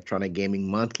 Electronic Gaming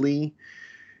Monthly,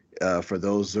 for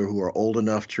those who are old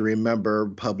enough to remember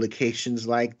publications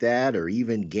like that, or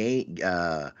even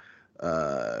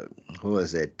who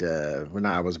was it?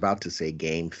 I was about to say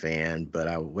Game Fan,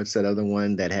 but what's that other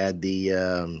one that had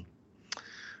the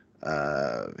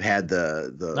had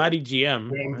the not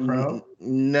EGM. Game Pro.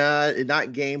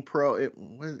 Not Game Pro.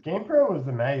 Game Pro was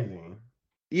amazing.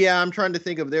 Yeah, I'm trying to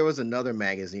think of. There was another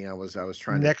magazine I was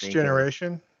trying Next to think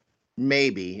Generation. Of.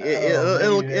 Maybe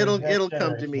it'll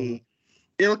come to me.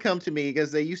 It'll come to me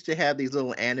because they used to have these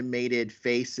little animated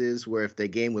faces where if the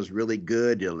game was really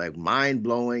good, you're like mind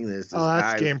blowing. This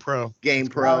that's Game Pro. Game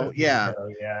Pro, yeah.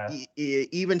 Yeah.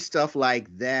 Even stuff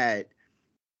like that.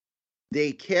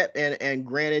 They kept and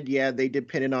granted, yeah, they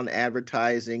depended on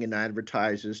advertising and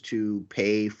advertisers to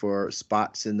pay for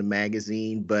spots in the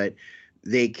magazine, but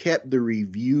they kept the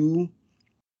review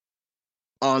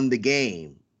on the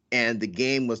game. And the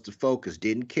game was the focus.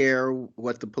 Didn't care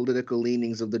what the political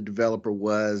leanings of the developer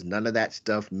was. None of that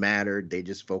stuff mattered. They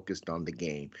just focused on the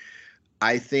game.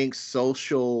 I think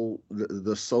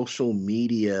the social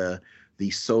media,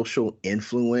 the social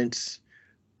influence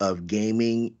of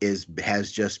gaming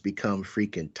has just become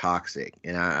freaking toxic,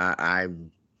 and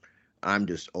I'm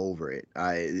just over it.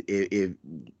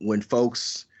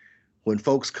 When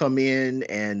folks come in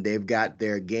and they've got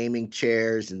their gaming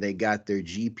chairs and they got their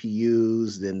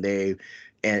GPUs, then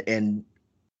and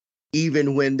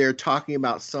even when they're talking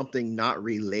about something not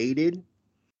related,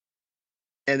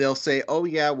 and they'll say, "Oh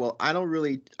yeah, well I don't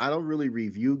really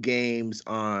review games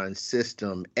on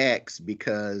System X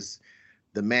because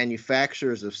the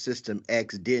manufacturers of System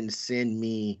X didn't send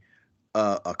me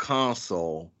a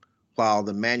console, while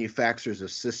the manufacturers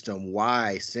of System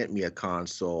Y sent me a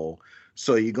console.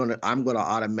 So I'm gonna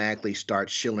automatically start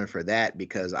shilling for that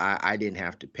because I didn't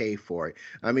have to pay for it."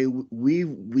 I mean,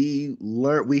 we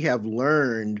have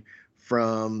learned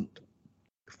from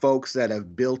folks that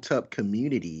have built up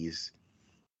communities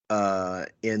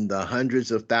in the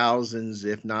hundreds of thousands,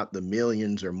 if not the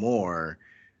millions or more,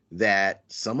 that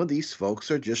some of these folks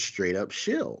are just straight up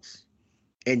shills,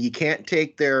 and you can't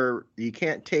take their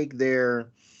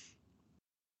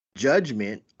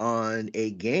judgment on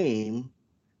a game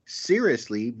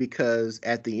seriously, because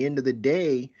at the end of the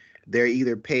day, they're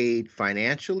either paid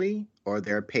financially or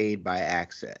they're paid by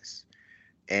access.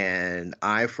 And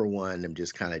I, for one, am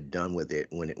just kind of done with it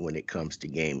when it comes to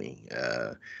gaming.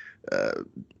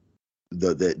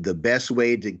 The best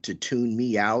way to tune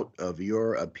me out of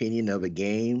your opinion of a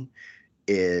game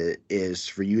is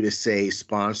for you to say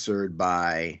sponsored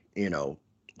by,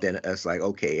 then it's like,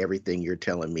 okay, everything you're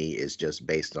telling me is just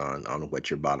based on what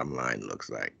your bottom line looks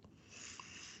like.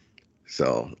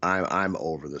 So I'm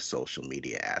over the social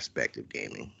media aspect of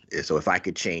gaming. So if I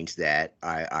could change that,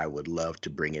 I would love to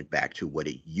bring it back to what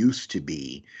it used to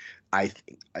be. I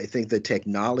think the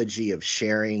technology of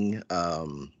sharing,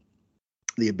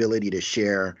 the ability to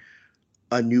share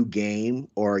a new game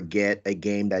or get a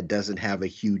game that doesn't have a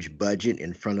huge budget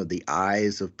in front of the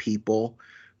eyes of people,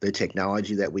 the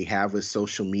technology that we have with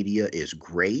social media is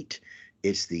great.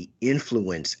 It's the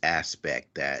influence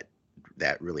aspect that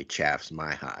really chaffs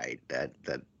my hide, that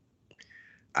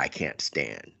I can't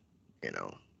stand,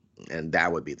 and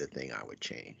that would be the thing I would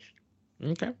change.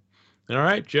 Okay. All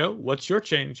right, Joe, what's your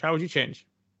change? How would you change?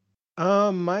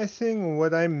 My thing,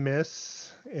 what I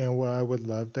miss and what I would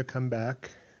love to come back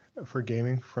for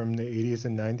gaming from the 80s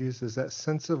and 90s is that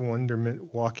sense of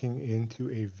wonderment walking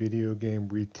into a video game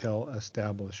retail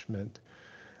establishment.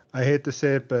 I hate to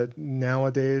say it, but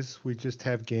nowadays we just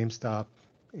have GameStop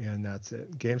and that's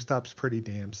it. GameStop's pretty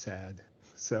damn sad.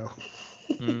 So,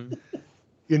 I'm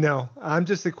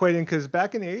just equating, because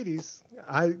back in the 80s,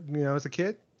 as a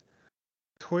kid,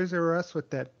 Toys R Us with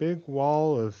that big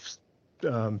wall of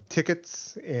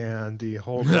tickets and the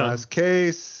whole glass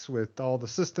case with all the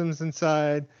systems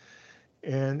inside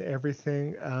and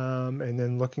everything, and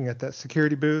then looking at that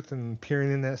security booth and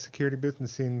peering in that security booth and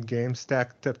seeing games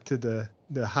stacked up to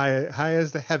the high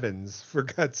as the heavens, for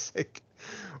God's sake.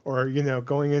 Or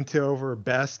going into over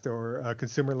Best or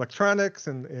Consumer Electronics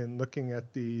and looking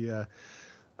at the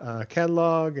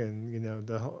catalog and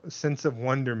the whole sense of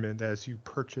wonderment as you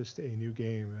purchased a new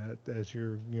game, as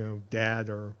your dad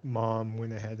or mom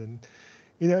went ahead and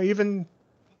even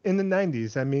in the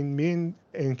 90s. I mean, me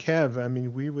and Kev, I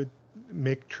mean, we would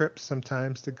make trips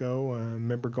sometimes to go.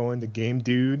 Remember going to Game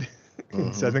Dude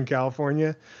in Southern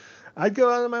California. I'd go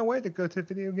out of my way to go to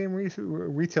video game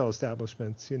retail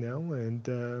establishments,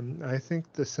 and I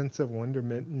think the sense of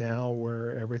wonderment now,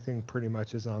 where everything pretty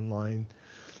much is online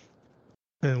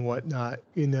and whatnot,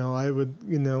 I would,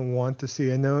 want to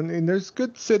see. And there's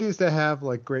good cities that have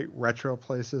like great retro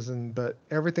places, but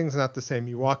everything's not the same.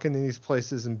 You walk into these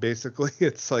places and basically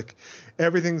it's like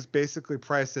everything's basically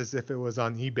priced as if it was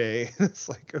on eBay. It's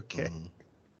like, okay.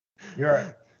 You're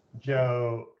right,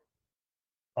 Joe.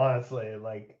 Honestly,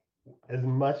 like, as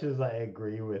much as I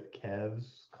agree with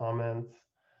Kev's comments,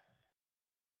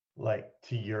 like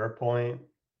to your point,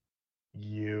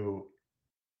 you're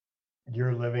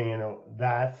living in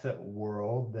that's a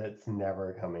world that's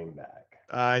never coming back.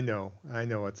 I know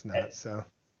it's not. So,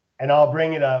 and I'll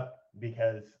bring it up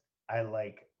because I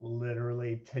like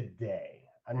literally today.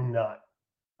 I'm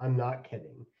not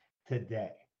kidding.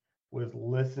 Today was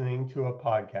listening to a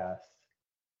podcast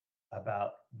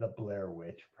about the Blair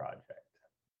Witch Project.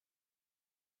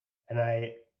 And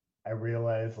I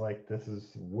realize like this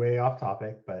is way off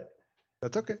topic, but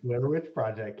that's okay. Blair Witch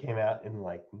Project came out in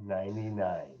like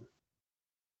 99.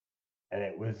 And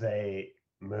it was a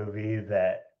movie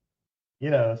that,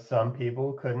 some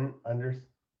people couldn't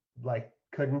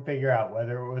figure out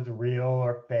whether it was real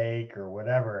or fake or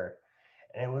whatever.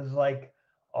 And it was like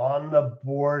on the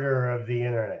border of the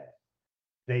internet.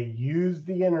 They used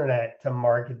the internet to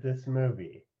market this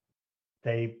movie.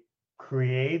 They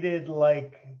created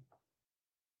like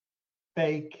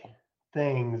fake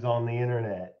things on the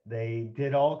internet. They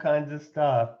did all kinds of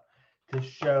stuff to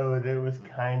show that it was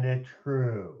kind of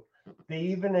true. They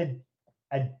even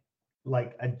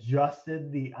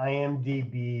adjusted the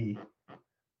IMDb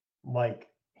like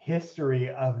history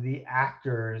of the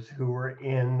actors who were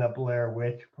in the Blair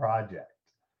Witch Project.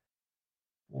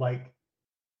 Like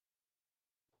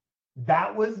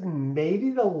that was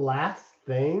maybe the last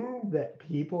thing that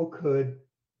people could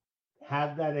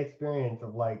have that experience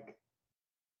of like,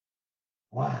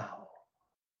 wow,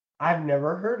 I've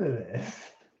never heard of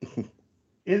this.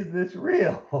 Is this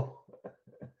real?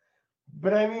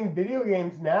 But I mean, video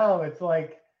games now, it's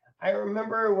like, I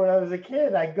remember when I was a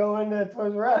kid, I'd go into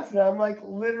Toys R Us and I'm like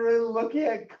literally looking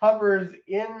at covers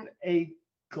in a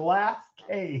glass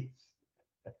case.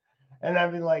 And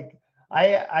I'd be like,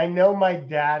 I know my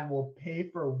dad will pay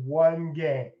for one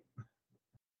game.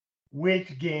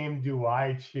 Which game do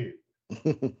I choose?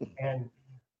 And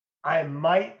I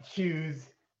might choose,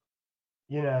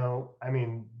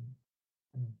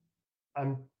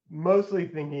 I'm mostly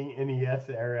thinking NES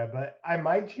era, but I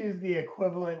might choose the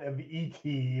equivalent of ET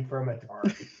from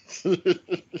Atari.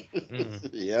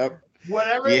 Yep.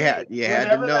 Whatever you had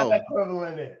to know. That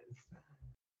equivalent is.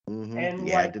 Mm-hmm. And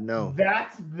you had to know.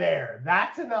 That's there.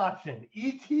 That's an option.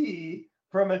 ET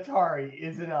from Atari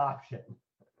is an option.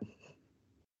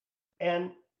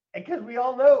 And because we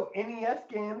all know NES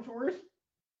games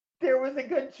there was a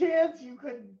good chance you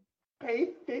could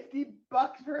pay $50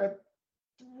 for a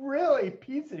really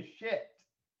piece of shit.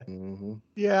 Mm-hmm.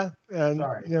 Yeah, and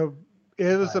Sorry.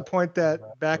 it was a point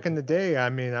that back in the day, I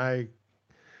mean,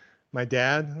 my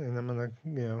dad, and I'm gonna,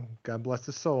 God bless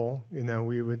his soul,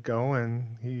 we would go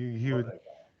and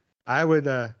I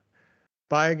would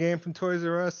buy a game from Toys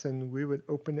R Us and we would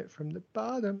open it from the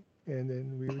bottom and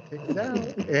then we would take it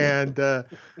out and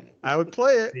I would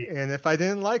play it, and if I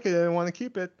didn't like it, I didn't want to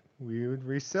keep it, we would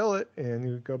resell it and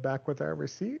we would go back with our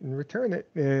receipt and return it.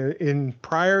 In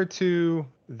prior to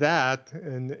that,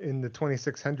 in the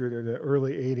 2600 or the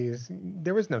early 80s,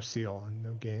 there was no seal on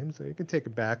no games. So you could take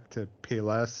it back to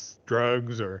Payless,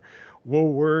 Drugs, or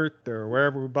Woolworth, or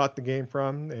wherever we bought the game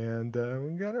from, and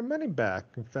we got our money back.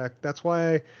 In fact, that's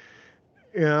why,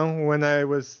 when I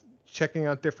was checking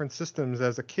out different systems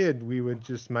as a kid,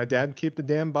 my dad would keep the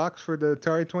damn box for the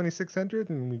Atari 2600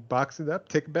 and we'd box it up,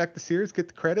 take it back to Sears, get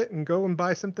the credit, and go and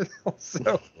buy something else.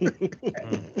 So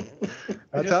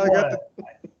that's how I got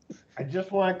I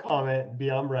just want to comment, be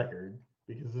on record,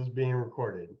 because this is being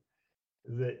recorded,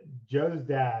 is that Joe's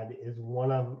dad is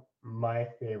one of my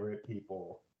favorite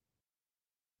people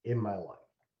in my life.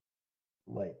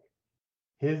 Like,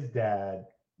 his dad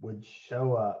would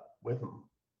show up with him.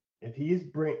 If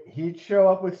he'd show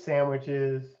up with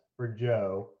sandwiches for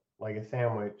Joe, like a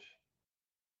sandwich,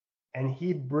 and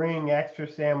he'd bring extra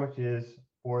sandwiches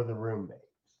for the roommates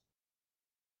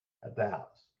at the house,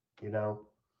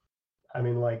 I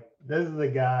mean, like, this is a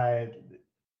guy,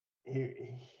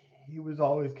 he was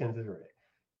always considerate.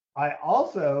 I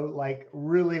also, like,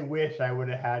 really wish I would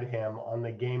have had him on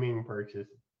the gaming purchase,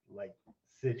 like,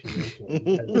 situation,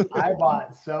 because I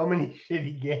bought so many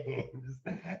shitty games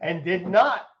and did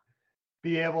not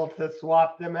be able to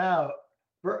swap them out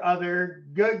for other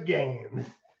good games.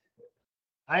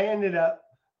 I ended up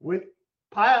with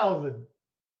piles of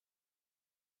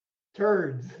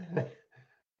turds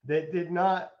that did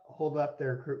not hold up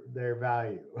their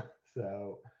value.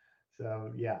 So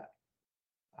yeah,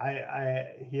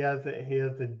 he has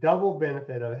the double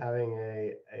benefit of having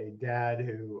a dad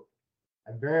who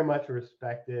I very much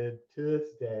respected to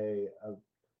this day, of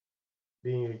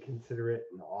being a considerate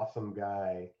and awesome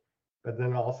guy, but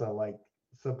then also like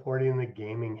supporting the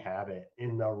gaming habit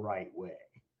in the right way.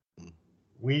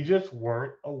 We just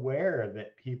weren't aware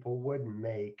that people would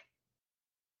make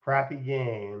crappy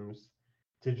games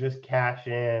to just cash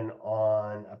in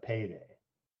on a payday.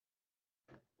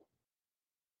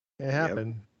 It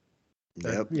happened.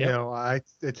 Yep. You know, I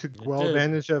took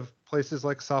advantage of places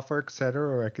like Software Etc.,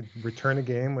 or I could return a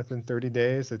game within 30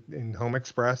 days in Home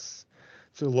Express.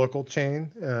 It's a local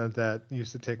chain that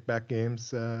used to take back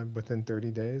games within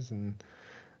 30 days. And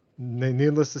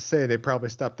needless to say, they probably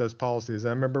stopped those policies. I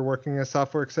remember working at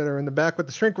Software Etc. in the back with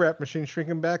the shrink wrap machine,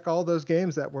 shrinking back all those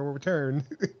games that were returned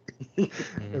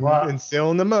and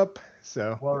sealing them up.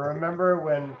 So, well, remember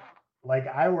when, like,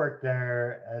 I worked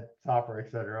there at Software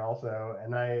Etc. also,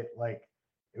 and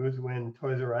it was when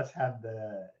Toys R Us had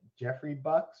the Jeffrey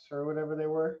Bucks or whatever they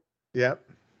were. Yep.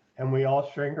 And we all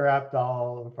shrink wrapped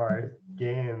all of our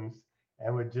games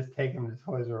and would just take them to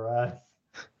Toys R Us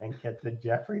and get the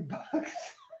Jeffrey Bucks.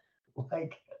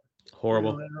 Like,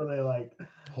 horrible. Literally,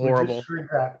 horrible. Just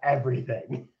shrink wrap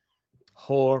everything.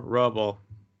 Horrible.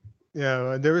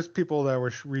 Yeah, there was people that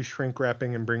were shrink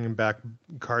wrapping and bringing back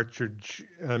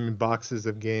boxes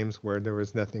of games where there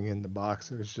was nothing in the box.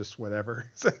 It was just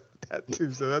whatever. So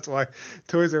that's why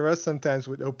Toys R Us sometimes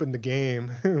would open the game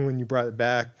when you brought it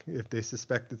back if they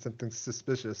suspected something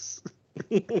suspicious.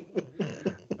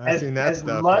 I've seen that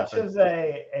stuff. As much as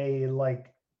a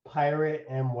pirate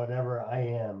and whatever I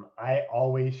am, I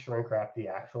always shrink wrap the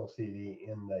actual CD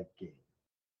in the game.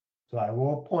 So I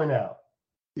will point out.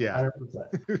 Yeah.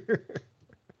 100%.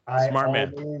 I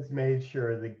man. always made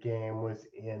sure the game was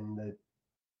in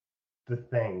the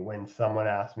thing when someone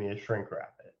asked me to shrink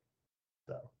wrap it.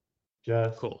 So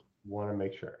just cool. Want to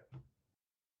make sure.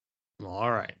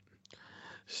 All right.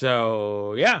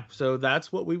 So yeah, so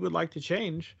that's what we would like to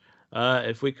change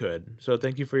if we could. So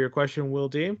thank you for your question, Will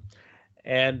D.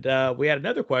 And we had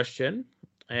another question,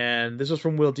 and this was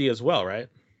from Will D as well, right?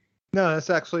 No,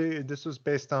 this was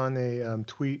based on a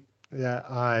tweet that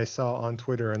I saw on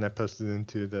Twitter, and I posted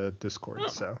into the Discord. Oh,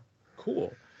 so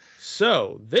cool.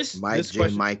 So this J.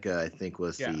 Micah, I think,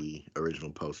 was the original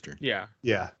poster. Yeah.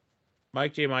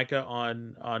 Mike J. Micah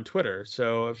on Twitter.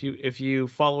 So if you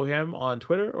follow him on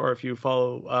Twitter, or if you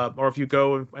follow or if you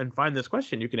go and find this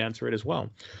question, you can answer it as well.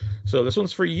 So this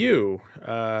one's for you,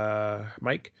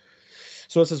 Mike.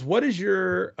 So it says, what is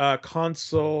your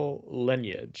console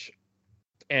lineage?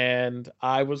 And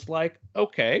I was like,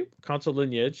 okay, console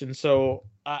lineage. And so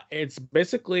it's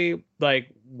basically like,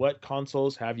 what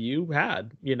consoles have you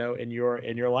had, in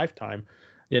your lifetime,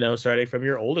 starting from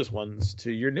your oldest ones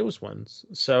to your newest ones.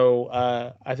 So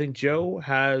I think Joe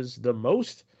has the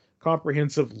most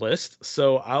comprehensive list.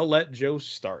 So I'll let Joe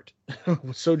start.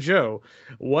 So Joe,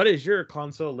 what is your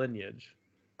console lineage?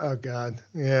 Oh God.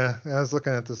 Yeah. I was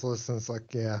looking at this list and it's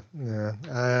like, yeah.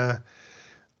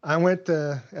 I went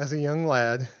as a young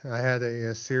lad. I had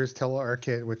a Sears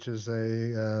Tele-Arcade, which is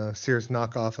a Sears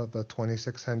knockoff of a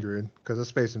 2600 because of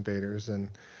Space Invaders, and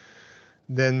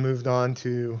then moved on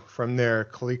to from there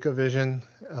ColecoVision.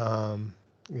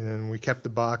 And we kept the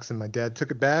box, and my dad took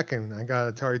it back, and I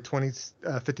got Atari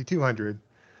 5200,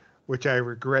 which I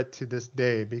regret to this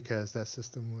day because that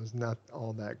system was not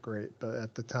all that great. But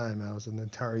at the time, I was an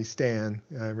Atari stan.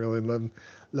 I really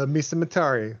loved me some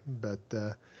Atari, but.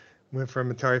 Went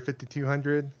from Atari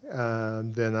 5200.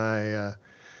 Then I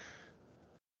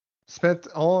spent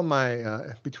all of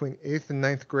my between 8th and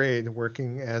 9th grade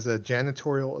working as a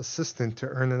janitorial assistant to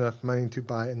earn enough money to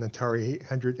buy an Atari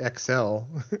 800 XL,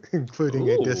 including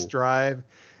a disk drive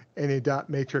and a dot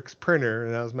matrix printer.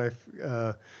 And that was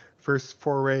my first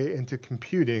foray into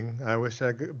computing. I wish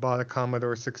I bought a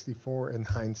Commodore 64 in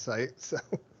hindsight. So.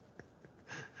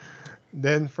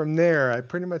 Then from there, I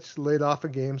pretty much laid off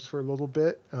of games for a little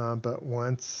bit. But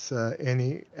once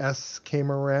NES came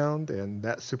around, and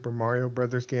that Super Mario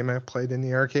Brothers game I played in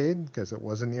the arcade, because it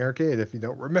was in the arcade, if you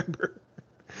don't remember,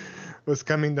 was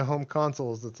coming to home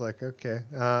consoles, it's like, okay,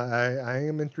 I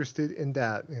am interested in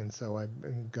that. And so I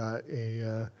got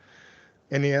a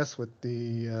NES with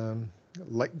the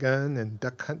Light Gun and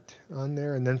Duck Hunt on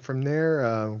there. And then from there,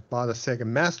 bought a Sega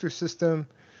Master System,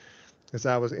 because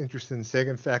I was interested in Sega.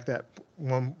 In fact, at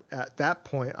that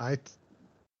point, I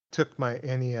took my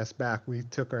NES back. We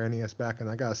took our NES back, and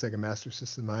I got a Sega Master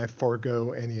System. I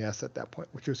forgo NES at that point,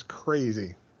 which was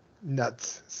crazy,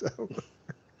 nuts. So,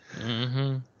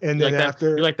 mm-hmm. And then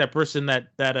you're like that person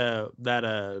that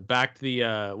backed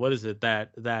the what is it that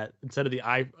instead of the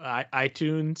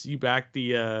iTunes, you backed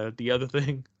the other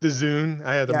thing, the Zune.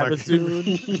 I had the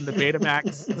Zune and the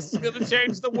Betamax. This is gonna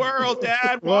change the world,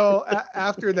 Dad. Well,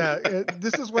 after that,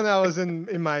 this is when I was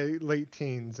in my late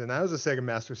teens, and I was a Sega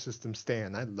Master System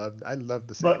stan. I loved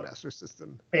the Sega Master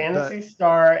System. Phantasy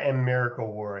Star and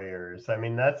Miracle Warriors. I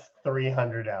mean, that's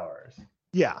 300 hours.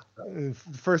 Yeah,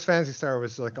 first Phantasy Star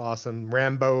was like awesome.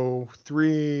 Rambo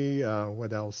 3.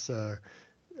 What else?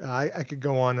 I could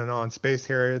go on and on. Space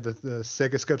Harrier, the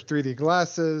Sega Scopes 3D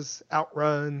glasses,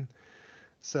 Outrun.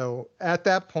 So at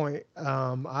that point,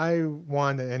 I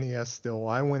wanted an NES still.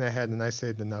 I went ahead and I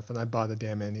saved enough and I bought a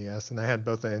damn NES, and I had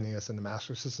both the NES and the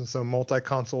Master System. So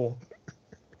multi-console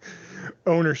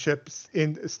ownerships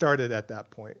started at that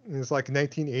point. It was like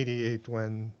 1988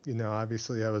 when,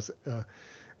 obviously I was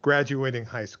graduating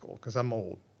high school because I'm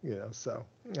old, So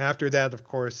after that, of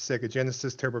course, Sega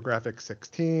Genesis, TurboGrafx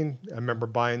 16. I remember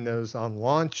buying those on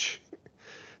launch.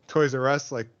 Toys R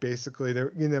Us, like basically, there,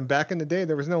 back in the day,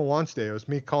 there was no launch day. It was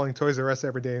me calling Toys R Us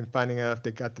every day and finding out if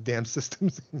they got the damn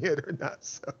systems in yet or not.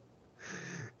 So,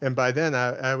 and by then,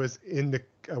 I was in the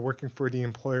working for the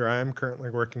employer I am currently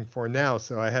working for now,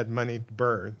 so I had money to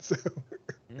burn. So.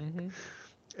 Mm-hmm.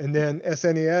 And then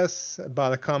SNES, I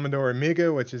bought a Commodore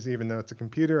Amiga, which is, even though it's a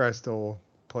computer, I still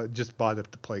just bought it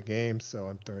to play games, so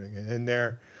I'm throwing it in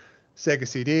there. Sega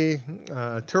CD,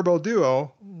 Turbo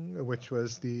Duo, which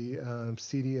was the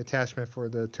CD attachment for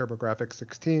the TurboGrafx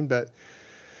 16, but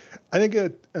I didn't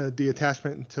get the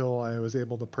attachment until I was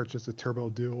able to purchase the Turbo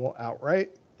Duo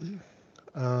outright.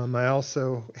 I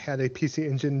also had a PC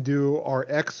Engine Duo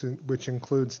RX, which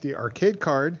includes the arcade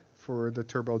card for the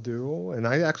Turbo Duo, and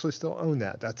I actually still own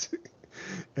that. That's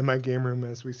in my game room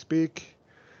as we speak.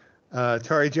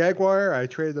 Atari Jaguar, I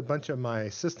traded a bunch of my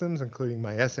systems, including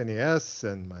my SNES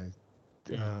and my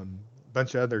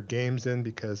bunch of other games in,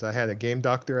 because I had a game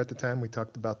doctor at the time. We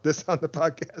talked about this on the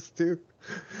podcast too.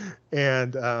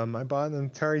 And I bought an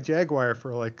Atari Jaguar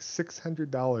for like $600.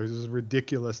 It was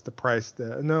ridiculous, the price.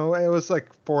 No, it was like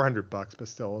 $400, but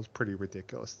still, it was pretty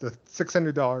ridiculous. The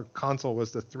 $600 console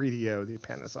was the 3DO, the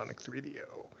Panasonic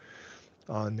 3DO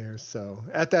on there. So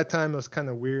at that time, it was kind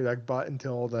of weird. I bought into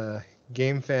all the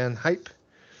Game Fan hype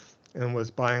and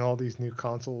was buying all these new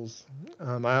consoles.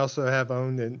 I also have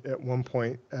owned at one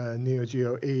point Neo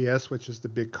Geo AES, which is the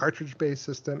big cartridge-based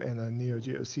system, and a Neo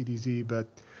Geo CDZ, but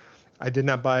I did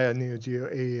not buy a Neo Geo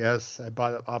AES. I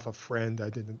bought it off a friend. I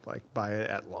didn't buy it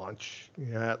at launch.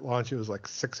 At launch it was like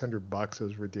 $600. It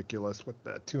was ridiculous with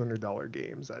the $200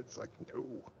 games. I was like, no.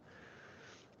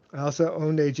 I also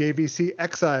owned a JVC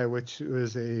XI, which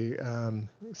was a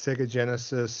Sega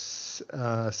Genesis,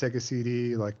 Sega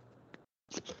CD,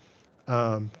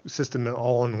 system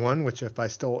all in one, which if I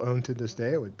still own to this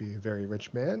day, I would be a very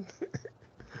rich man.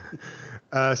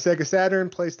 Sega Saturn,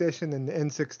 PlayStation, and the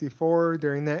N64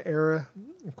 during that era.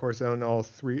 Of course, I own all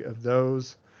three of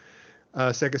those.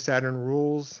 Sega Saturn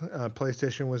rules.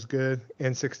 PlayStation was good.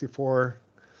 N64.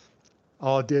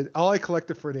 All I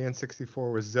collected for the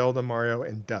N64 was Zelda, Mario,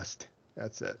 and Dust.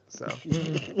 That's it. So,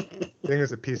 thing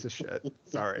is a piece of shit.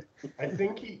 Sorry. I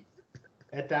think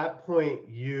at that point,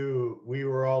 we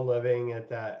were all living at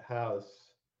that house.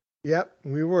 Yep,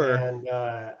 we were. And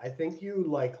I think you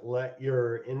let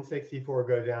your N64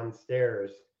 go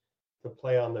downstairs to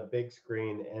play on the big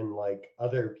screen, and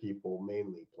other people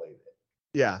mainly played it.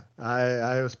 Yeah,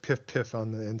 I was piff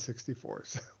on the N64.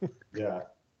 So. Yeah.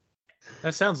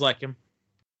 That sounds like him.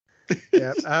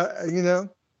 Yeah,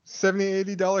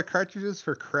 $70-$80 cartridges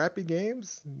for crappy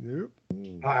games? Nope.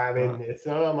 I mean, it's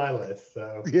not on my list,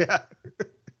 so. Yeah.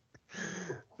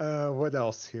 What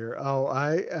else here? Oh,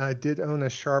 I did own a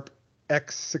Sharp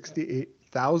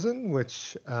X68000,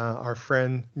 which our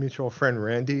mutual friend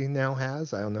Randy now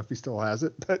has. I don't know if he still has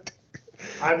it, but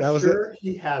I'm sure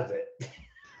he has it.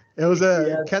 It was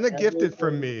kind of gifted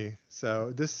from me.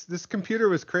 So this computer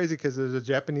was crazy because it was a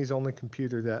Japanese-only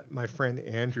computer that my friend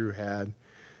Andrew had,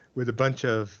 with a bunch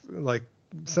of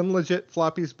some legit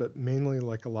floppies, but mainly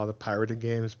a lot of pirated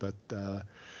games. But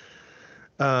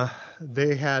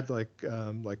they had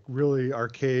really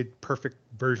arcade perfect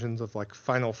versions of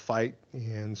Final Fight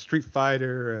and Street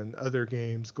Fighter and other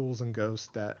games, Ghouls and Ghosts,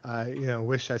 that I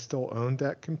wish I still owned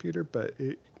that computer, but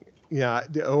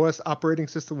the OS operating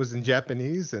system was in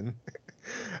Japanese, and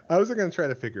I wasn't going to try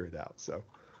to figure it out. So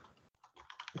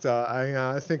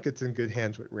I think it's in good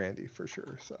hands with Randy for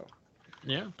sure. So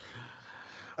yeah.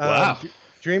 Wow.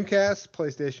 Dreamcast,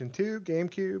 PlayStation 2,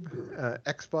 GameCube,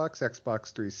 Xbox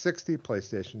 360,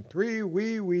 PlayStation 3,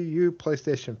 Wii U,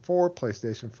 PlayStation 4,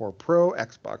 PlayStation 4 Pro,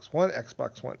 Xbox One,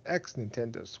 Xbox One X,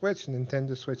 Nintendo Switch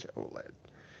OLED,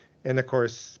 and of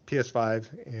course PS5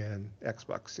 and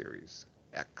Xbox Series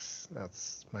X.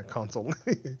 That's my console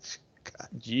lineage. God.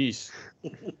 Jeez.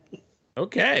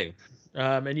 Okay.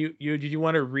 And you did you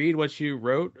want to read what you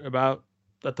wrote about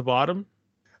at the bottom?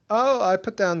 Oh, I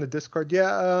put down the Discord.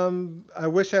 Yeah, I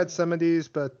wish I had some of these,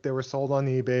 but they were sold on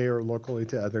eBay or locally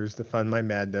to others to fund my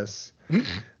madness.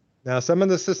 Now, some of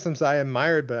the systems I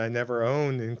admired but I never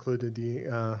owned included the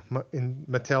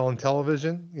Mattel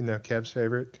Intellivision, Kev's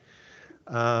favorite.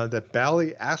 The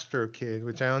Bally Astrocade,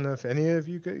 which I don't know if any of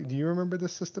you do you remember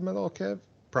this system at all, Kev?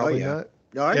 Probably not.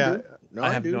 No, I do. No,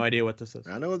 I have no idea what this is.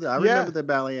 I know that. I remember the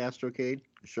Bally Astrocade.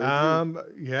 Sure do.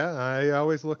 Yeah, I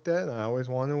always looked at it. I always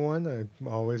wanted one.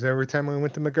 Every time I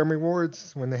went to Montgomery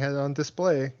Ward's when they had it on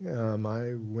display,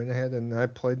 I went ahead and I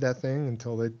played that thing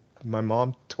until my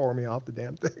mom tore me off the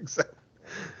damn thing.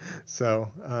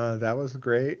 So that was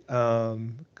great. A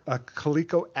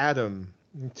Coleco Adam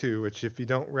too, which if you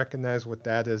don't recognize what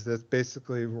that is, that's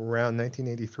basically around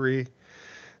 1983.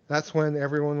 That's when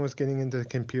everyone was getting into the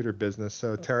computer business.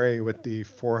 So Atari with the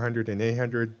 400 and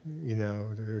 800, they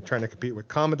were trying to compete with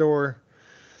Commodore.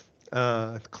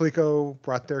 Coleco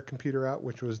brought their computer out,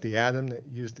 which was the Adam that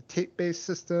used a tape-based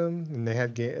system. And they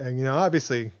had,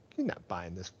 obviously you're not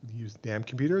buying this used damn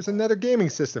computer. It's another gaming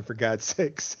system, for God's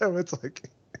sake. So it's like...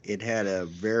 It had a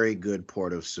very good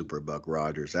port of Super Buck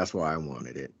Rogers. That's why I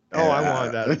wanted it. Oh, I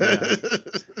wanted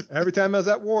that. Yeah. Every time I was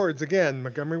at Ward's, again,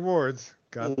 Montgomery Ward's,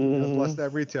 God bless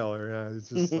that retailer. Yeah, it's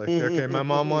just like, okay, my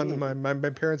mom wanted, my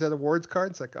parents had a Ward's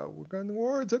card. It's like, oh, we're going to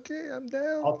Ward's. Okay, I'm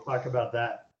down. I'll talk about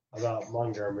that, about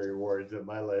Montgomery Ward's at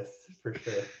my list for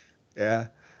sure. Yeah.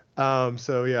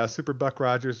 So yeah, Super Buck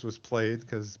Rogers was played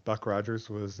because Buck Rogers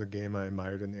was a game I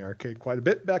admired in the arcade quite a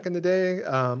bit back in the day.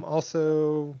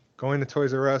 Also going to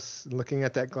Toys R Us, looking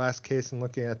at that glass case and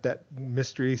looking at that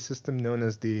mystery system known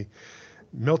as the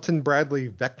Milton Bradley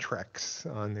Vectrex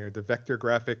on there, the vector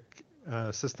graphic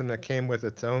system that came with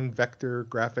its own vector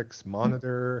graphics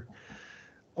monitor.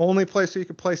 Only place where you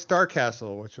could play Star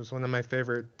Castle, which was one of my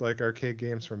favorite arcade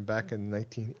games from back in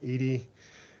 1980.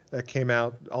 That came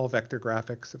out, all vector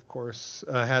graphics, of course.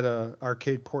 Had a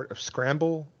arcade port of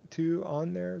Scramble 2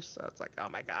 on there, so it's like, oh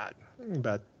my god.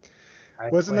 But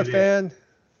wasn't a fan.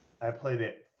 I played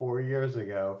it 4 years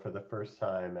ago for the first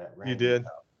time at Randy's. You did?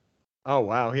 House. Oh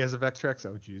wow, he has a Vectrex.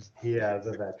 Oh jeez. He has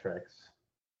a Vectrex.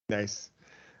 Nice.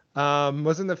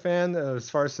 Wasn't a fan as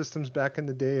far as systems back in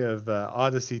the day of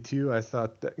Odyssey 2. I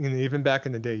thought that, even back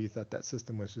in the day, you thought that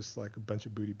system was just like a bunch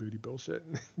of booty bullshit,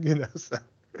 So.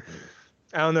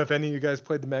 I don't know if any of you guys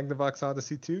played the Magnavox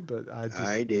Odyssey 2, but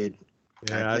I did.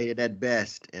 Yeah, I played it at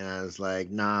best, and I was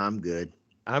like, nah, I'm good.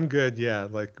 I'm good, yeah.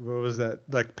 Like, what was that?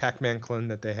 Like Pac-Man clone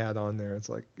that they had on there. It's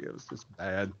like, it was just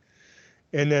bad.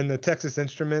 And then the Texas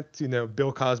Instruments,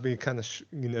 Bill Cosby kind of,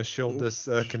 shilled this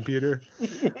computer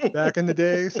back in the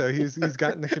day. So he's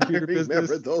gotten the computer business. I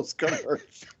remember those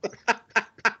commercials.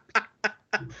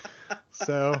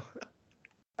 So,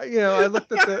 I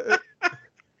looked at the...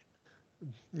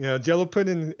 Jello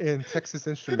pudding in Texas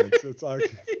Instruments. It's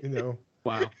like,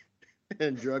 Wow.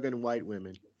 And drugging white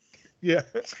women. Yeah.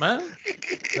 Well,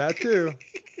 that too.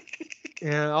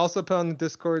 And also put on the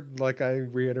Discord, like I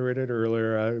reiterated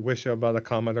earlier, I wish about a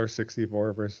Commodore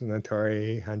 64 versus an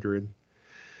Atari 800.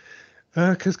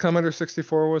 Because Commodore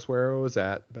 64 was where it was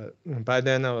at. But by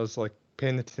then I was like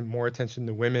paying more attention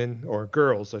to women, or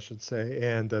girls, I should say,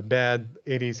 and the bad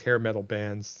 80s hair metal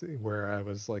bands where I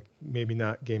was like maybe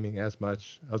not gaming as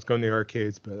much. I was going to the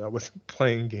arcades, but I wasn't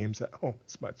playing games at home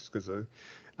as much because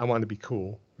I wanted to be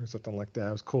cool or something like that.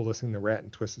 I was cool listening to Rat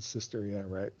and Twisted Sister. Yeah,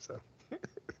 right. So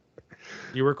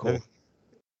you were cool.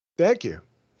 Thank you.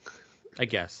 I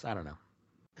guess. I don't know.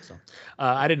 So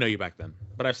I didn't know you back then,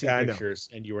 but I've seen pictures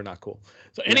and you were not cool.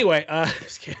 So anyway,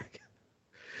 just kidding.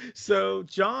 So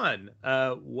John,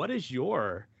 what is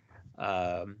your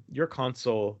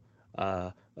console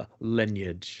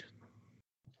lineage?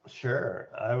 Sure.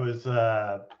 I was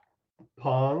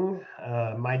Pong.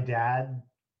 My dad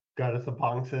got us a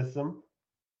Pong system.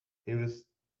 He was,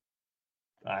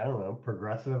 I don't know,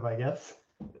 progressive, I guess.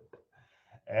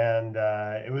 And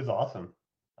it was awesome.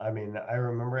 I mean, I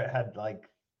remember it had like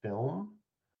film,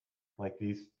 like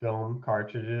these film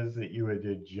cartridges that you would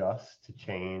adjust to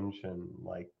change and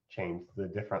like change the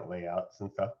different layouts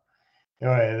and stuff.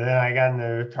 Anyway, then I got into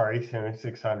Atari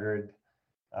 7600.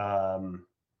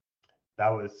 That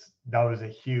was a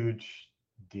huge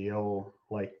deal.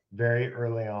 Like very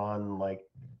early on, like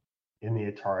in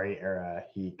the Atari era,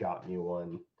 he got me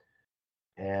one,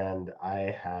 and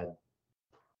I had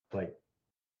like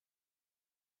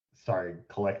started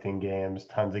collecting games,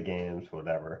 tons of games,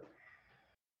 whatever.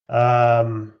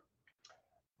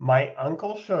 My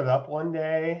uncle showed up one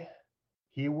day.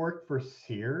 He worked for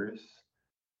Sears,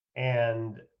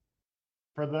 and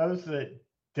for those that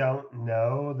don't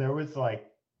know, there was like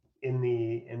in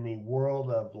the world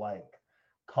of like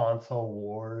console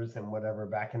wars and whatever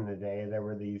back in the day, there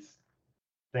were these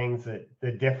things that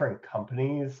the different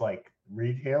companies, like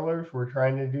retailers, were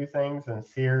trying to do things, and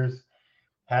Sears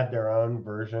had their own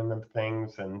version of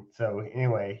things, and so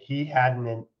anyway,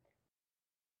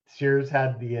 Sears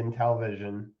had the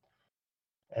Intellivision,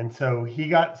 and so he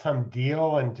got some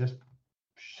deal and just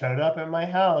showed up at my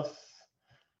house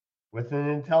with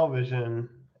an Intellivision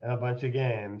and a bunch of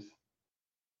games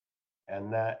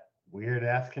and that weird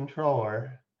ass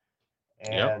controller.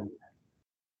 And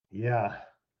yeah,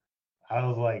 I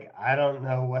was like, I don't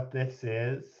know what this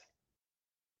is,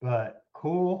 but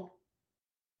cool.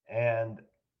 And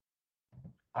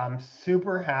I'm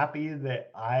super happy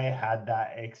that I had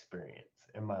that experience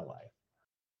in my life.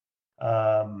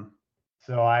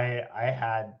 So I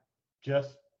had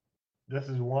just, this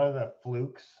is one of the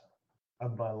flukes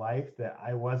of my life that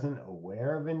I wasn't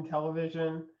aware of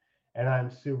Intellivision, and I'm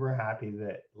super happy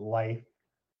that life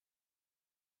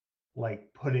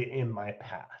like put it in my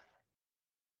path.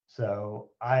 So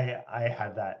I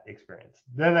had that experience.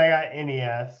 Then I got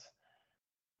NES.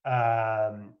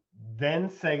 Then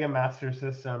Sega Master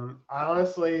System.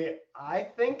 Honestly, I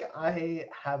think I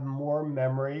have more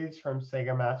memories from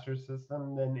Sega Master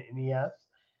System than NES.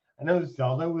 I know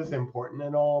Zelda was important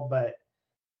and all, but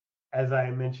as I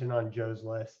mentioned on Joe's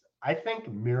list, I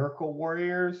think Miracle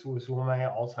Warriors was one of my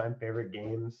all-time favorite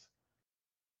games,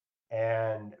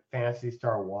 and Phantasy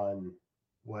Star 1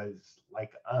 was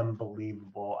like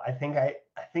unbelievable. I think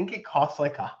it cost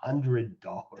like $100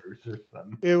 or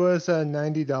something. It was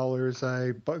 $90.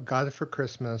 I got it for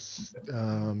Christmas.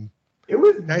 It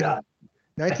was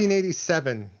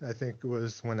 1987, I think,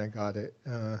 was when I got it.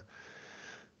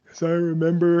 So I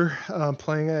remember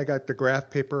playing it. I got the graph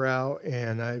paper out,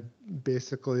 and I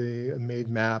basically made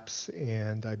maps,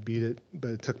 and I beat it.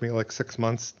 But it took me like 6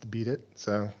 months to beat it.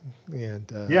 So,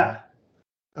 and yeah,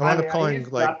 I wound up calling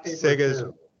like Sega's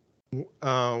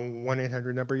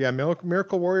 1-800 number. Yeah,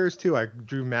 Miracle Warriors too. I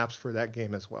drew maps for that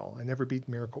game as well. I never beat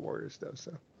Miracle Warriors though.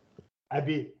 So I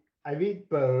beat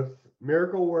both.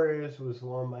 Miracle Warriors was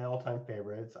one of my all-time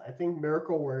favorites. I think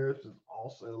Miracle Warriors was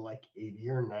also like $80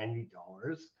 or $90.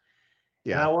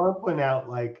 Yeah. And I want to point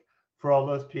out, like, for all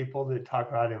those people that talk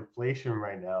about inflation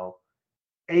right now,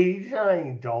 $80 to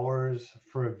 $90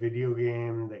 for a video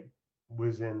game that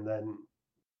was in the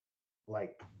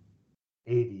like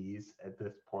 80s at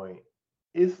this point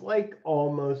is like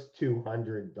almost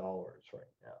 $200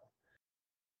 right now.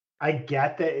 I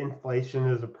get that inflation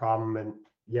is a problem, and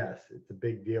yes, it's a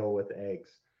big deal with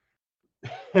eggs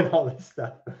and all this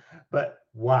stuff. But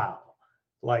wow,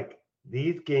 like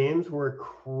these games were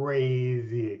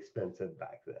crazy expensive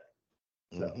back then.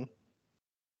 So,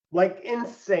 like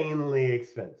insanely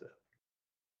expensive.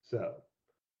 So,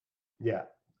 yeah,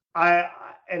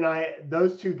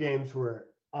 those two games were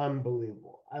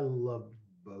unbelievable. I loved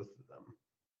both of them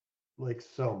like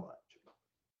so much.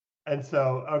 And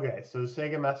so, okay, so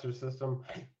Sega Master System.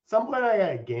 Some point I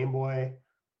got a Game Boy.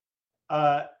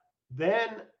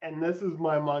 Then, and this is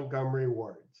my Montgomery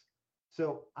Wards.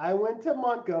 So I went to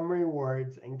Montgomery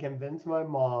Wards and convinced my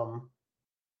mom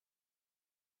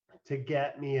to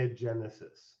get me a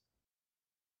Genesis.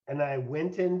 And I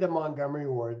went into Montgomery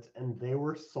Wards and they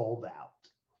were sold out.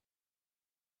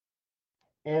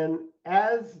 And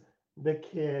as the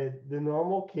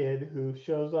normal kid who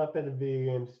shows up at a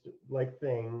video game like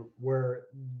thing where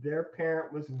their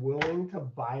parent was willing to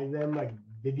buy them a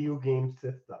video game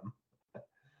system,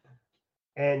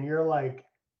 and you're like,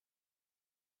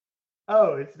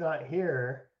 oh, it's not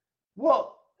here.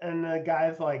 Well, and the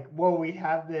guy's like, well, we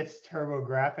have this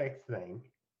TurboGrafx thing.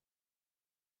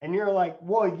 And you're like,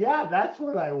 well, yeah, that's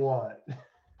what I want.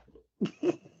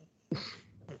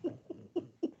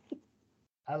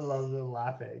 I love the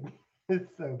laughing.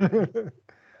 It's so good.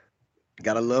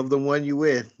 Gotta love the one you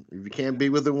with. If you can't be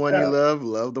with the one you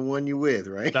love the one you with,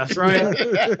 right? That's right.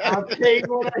 I'll take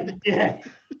what I get.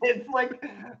 It's like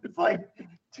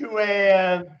 2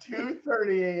 a.m.,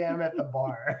 2:30 a.m. at the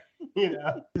bar, you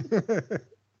know.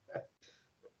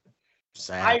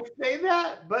 Sad. I say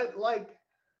that, but like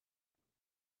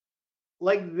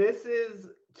this is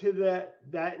to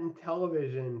that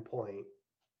Intellivision point.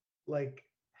 Like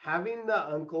having the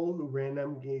uncle who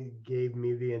randomly gave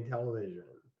me the Intellivision,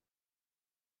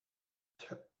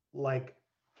 like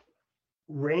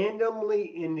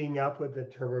randomly ending up with the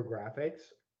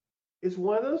TurboGrafx is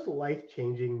one of those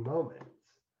life-changing moments.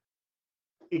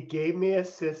 It gave me a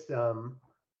system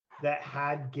that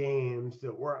had games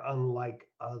that were unlike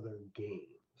other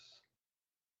games.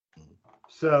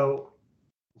 So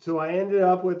I ended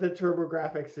up with the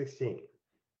TurboGrafx 16.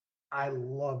 I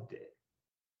loved it.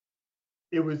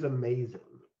 It was amazing.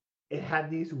 It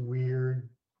had these weird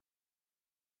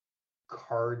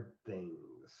card things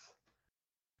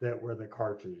that were the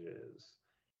cartridges.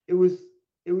 It was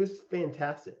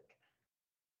fantastic.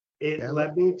 it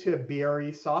led me to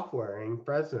BRE Software in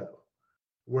Fresno,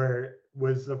 where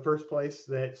was the first place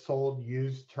that sold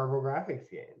used TurboGrafx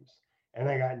games. And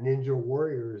I got Ninja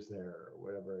Warriors there, or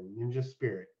whatever, Ninja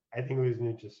Spirit. I think it was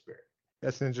Ninja Spirit.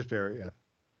 That's Ninja Spirit, yeah.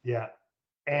 Yeah.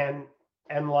 And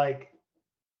like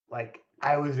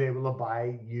I was able to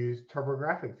buy used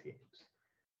TurboGrafx games.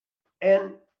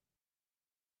 And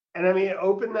I mean, it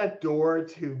opened that door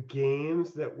to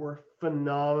games that were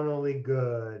phenomenally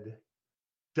good.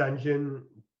 I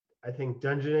think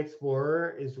Dungeon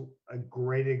Explorer is a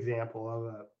great example of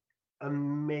an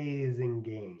amazing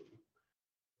game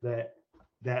that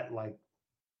like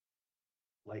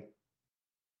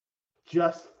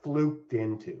just fluked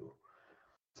into.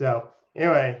 So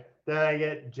anyway, then I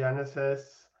get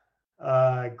Genesis,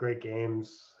 great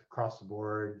games across the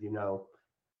board, you know.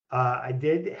 I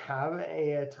did have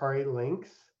a Atari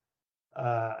Lynx.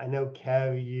 I know,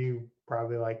 Kev, you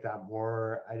probably like that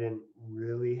more. I didn't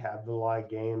really have a lot of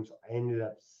games. I ended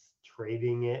up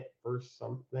trading it for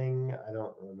something. I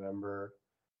don't remember.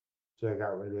 So I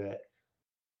got rid of it.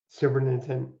 Super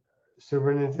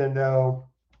Nintendo.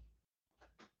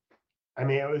 I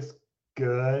mean, it was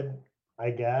good,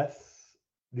 I guess.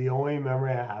 The only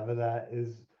memory I have of that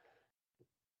is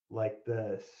like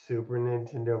the Super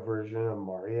Nintendo version of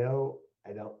Mario.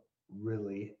 I don't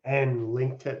really, and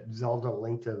Zelda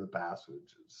Link to the Past,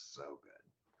 which is so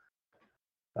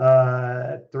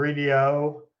good.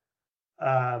 3DO.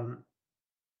 I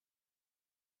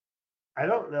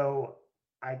don't know.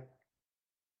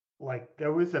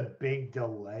 There was a big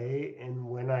delay in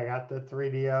when I got the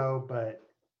 3DO, but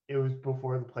it was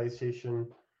before the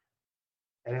PlayStation,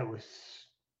 and it was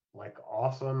like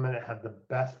awesome, and it had the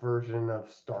best version of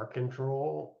Star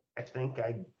Control. I think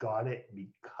I got it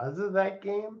because of that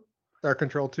game. Star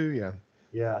Control 2, yeah.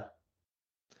 Yeah.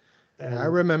 And I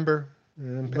remember.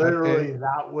 Literally,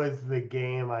 that was the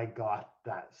game I got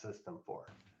that system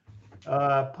for.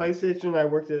 PlayStation, I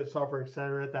worked at Software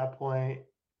Center at that point.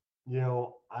 You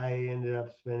know, I ended up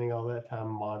spending all that time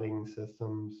modding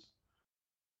systems.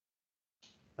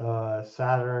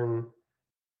 Saturn,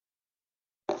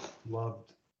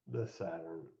 loved the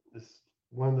Saturn. It's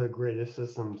one of the greatest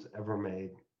systems ever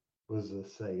made was the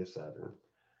Sega Saturn.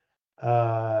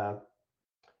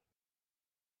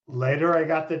 Later, I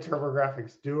got the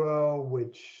TurboGrafx Duo,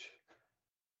 which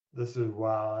this is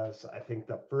I think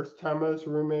the first time I was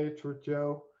roommates with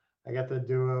Joe. I got the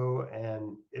Duo,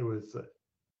 and it was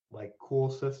like cool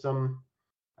system.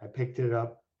 I picked it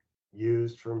up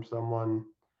used from someone.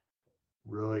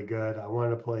 Really good. I wanted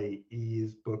to play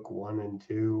Ys Book 1 and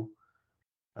 2.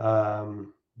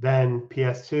 Then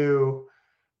PS2,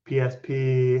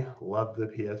 PSP, loved the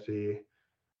PSP.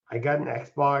 I got an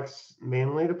Xbox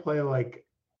mainly to play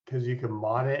because you can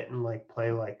mod it and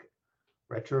play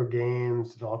retro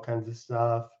games and all kinds of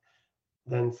stuff.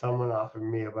 Then someone offered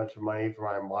me a bunch of money for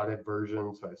my modded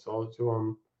version, so I sold it to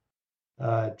them.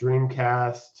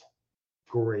 Dreamcast,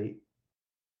 great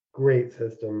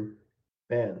system.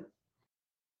 Man,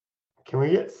 can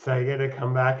we get Sega to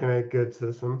come back and make good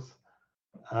systems?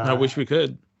 I wish we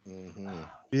could. Mm-hmm.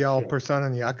 Be all Persona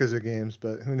and Yakuza games,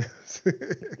 but who knows?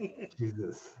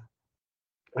 Jesus.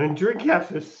 I mean,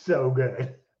 Dreamcast is so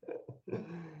good.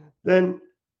 This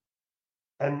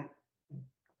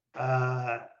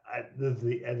is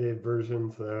the edited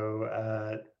version,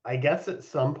 so I guess at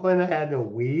some point I had a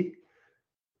Wii.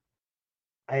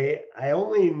 I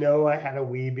only know I had a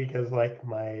Wii because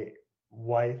my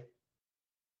wife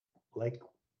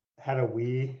had a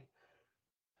Wii,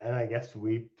 and I guess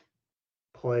we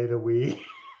played a Wii.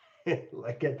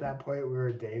 At that point we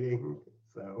were dating,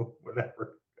 so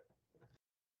whatever.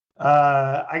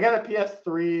 I got a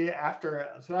PS3 after,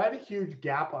 so I had a huge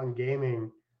gap on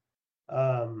gaming.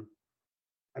 I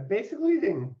basically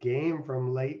didn't game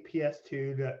from late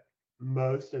PS2 to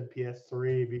most of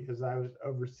PS3 because I was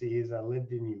overseas. I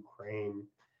lived in Ukraine,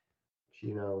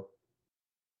 which,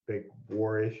 big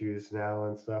war issues now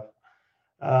and stuff.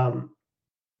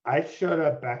 I showed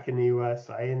up back in the US.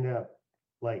 I ended up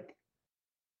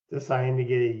deciding to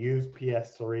get a used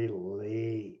PS3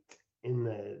 late in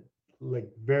the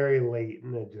very late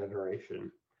in the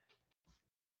generation.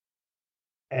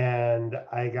 And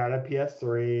I got a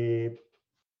PS3,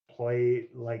 played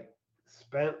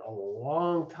spent a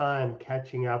long time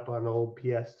catching up on old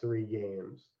PS3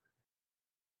 games.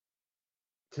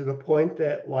 To the point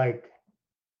that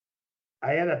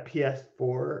I had a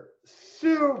PS4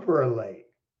 super late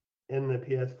in the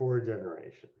PS4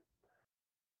 generation.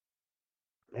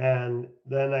 And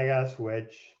then I got a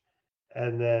Switch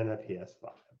and then a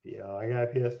PS5. I got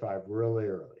a PS5 really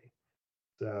early.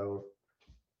 So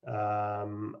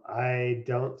I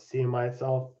don't see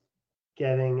myself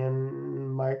getting a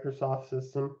Microsoft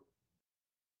system.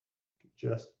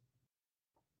 Just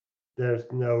there's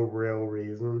no real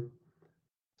reason.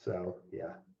 So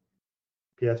yeah,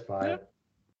 PS5. Yeah.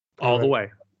 All the way.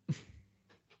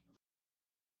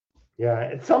 Yeah,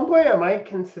 at some point I might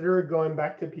consider going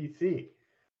back to PC.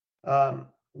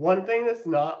 One thing that's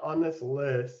not on this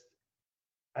list,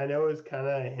 I know it was kind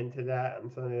of hinted at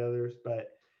on some of the others, but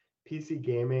PC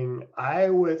gaming.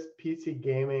 I was PC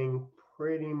gaming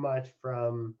pretty much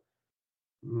from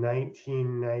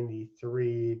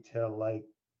 1993 to like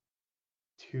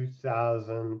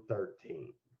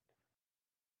 2013.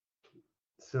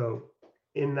 So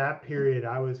in that period,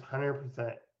 I was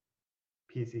 100%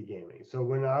 PC gaming. So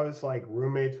when I was like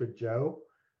roommates with Joe,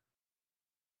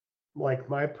 like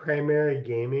my primary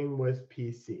gaming was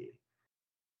PC.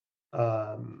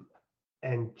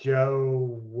 And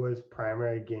Joe was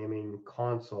primary gaming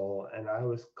console, and I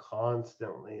was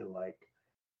constantly like,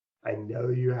 I know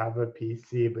you have a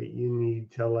PC, but you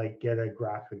need to like get a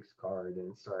graphics card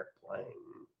and start playing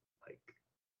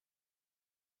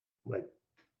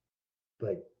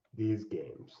like these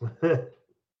games.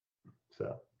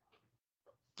 So.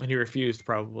 And he refused,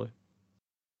 probably.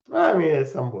 I mean, at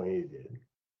some point he did.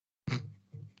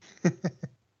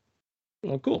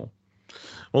 Well, cool.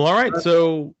 Well, all right.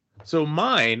 So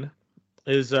mine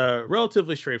is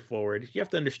relatively straightforward. You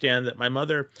have to understand that my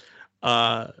mother,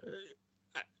 I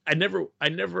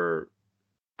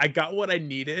got what I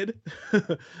needed,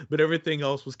 but everything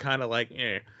else was kind of like,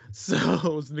 so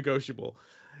it was negotiable.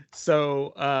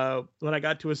 So when I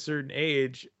got to a certain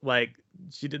age, like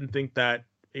she didn't think that,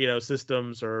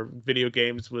 systems or video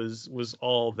games was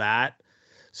all that.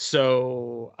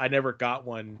 So I never got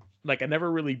one. Like I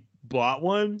never really bought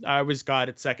one. I always got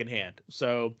it secondhand.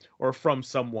 So, or from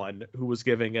someone who was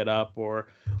giving it up or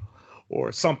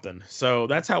something. So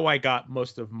that's how I got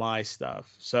most of my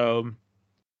stuff. So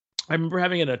I remember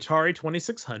having an Atari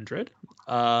 2600.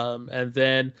 And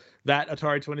then that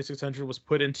Atari 2600 was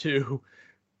put into,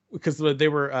 because they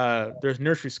were there's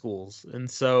nursery schools, and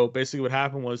so basically what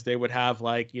happened was they would have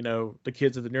like the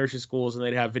kids at the nursery schools, and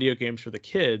they'd have video games for the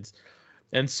kids,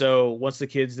 and so once the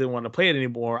kids didn't want to play it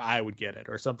anymore, I would get it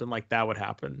or something like that would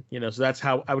happen. So that's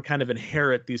how I would kind of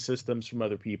inherit these systems from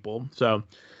other people. So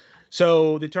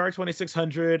the Atari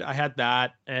 2600, I had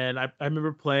that, and I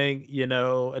remember playing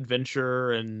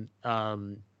Adventure and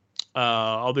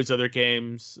all these other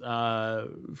games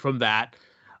from that.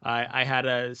 I had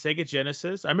a Sega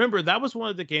Genesis. I remember that was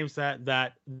one of the games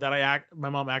that my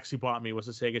mom actually bought me, was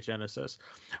a Sega Genesis.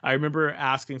 I remember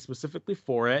asking specifically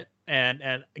for it and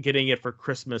getting it for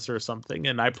Christmas or something,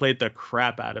 and I played the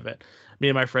crap out of it. Me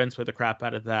and my friends played the crap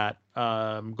out of that.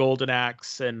 Golden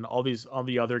Axe and all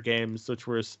the other games, which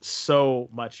were so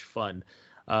much fun.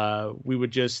 We would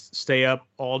just stay up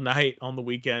all night on the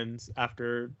weekends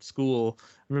after school. I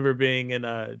remember being in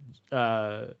a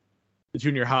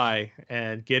junior high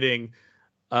and getting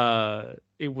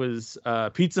it was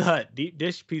Pizza Hut deep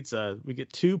dish pizza. We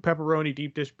get 2 pepperoni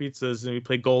deep dish pizzas, and we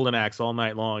play Golden Axe all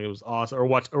night long. It was awesome. Or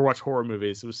watch horror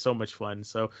movies. It was so much fun.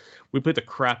 So we played the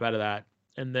crap out of that.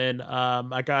 And then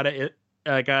I got an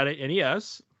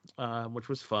NES, which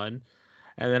was fun.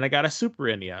 And then I got a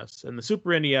Super NES, and the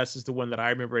Super NES is the one that I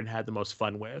remember and had the most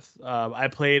fun with. I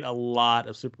played a lot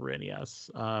of Super NES.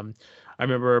 I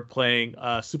remember playing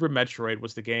Super Metroid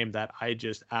was the game that I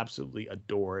just absolutely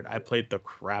adored. I played the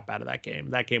crap out of that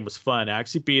game. That game was fun. I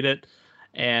actually beat it,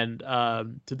 and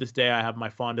to this day, I have my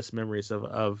fondest memories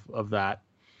of that.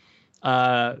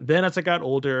 Then as I got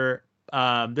older,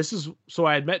 so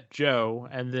I had met Joe,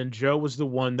 and then Joe was the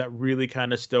one that really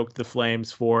kind of stoked the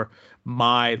flames for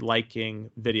my liking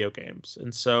video games.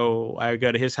 And so I would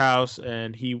go to his house,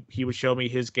 and he would show me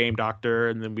his Game Doctor,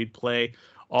 and then we'd play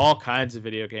all kinds of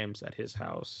video games at his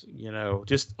house.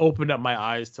 Just opened up my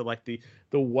eyes to like the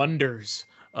wonders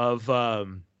of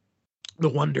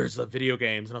video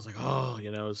games. And I was like, oh,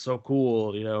 it's so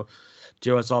cool.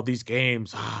 Joe has all these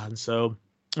games. And so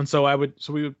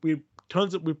we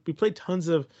played tons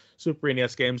of Super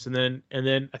NES games, and then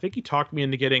I think he talked me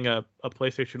into getting a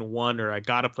PlayStation 1, or I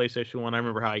got a PlayStation 1. I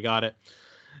remember how I got it.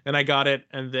 And I got it,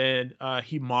 and then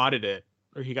he modded it,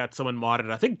 or he got someone modded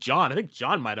it. I think John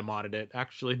might have modded it,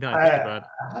 actually. Now I think about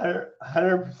it.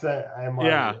 100% I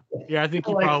modded it. Yeah, I think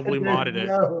he probably modded it.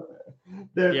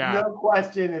 There's no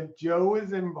question. If Joe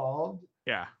was involved,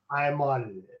 yeah, I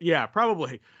modded it. Yeah,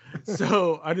 probably.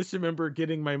 So I just remember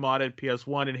getting my modded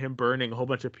PS1 and him burning a whole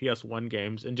bunch of PS1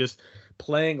 games and just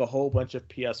playing a whole bunch of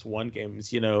PS1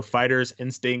 games, Fighters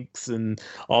Instincts and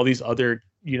all these other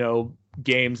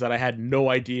games that I had no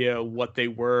idea what they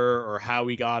were or how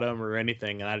we got them or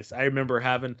anything. And I remember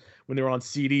having, when they were on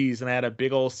CDs, and I had a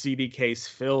big old CD case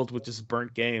filled with just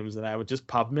burnt games, and I would just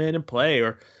pop them in and play.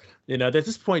 Or, at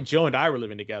this point, Joe and I were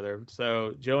living together.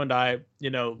 So Joe and I,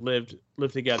 lived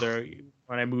together.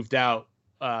 When I moved out,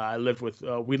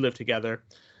 we lived together,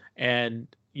 and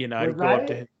I'd go up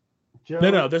to him. Joe,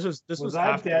 no, this was I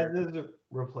after. Dez's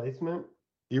replacement?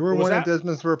 You were one of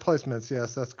Desmond's replacements.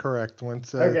 Yes, that's correct.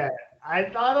 Once. Okay, I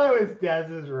thought I was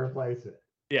Dez's replacement.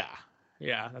 Yeah,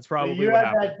 that's probably you what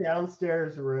had happened. that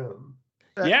downstairs room.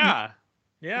 Yeah,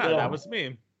 that was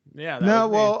me. Yeah.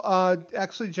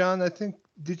 Actually, John, I think,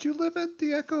 did you live at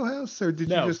the Echo House, or did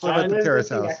you just live at the Terrace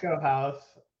House? Echo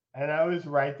House, and I was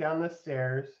right down the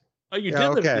stairs. Oh, you did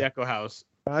live at the Echo House.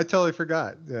 I totally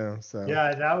forgot. Yeah, so.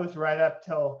 Yeah, that was right up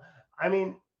till. I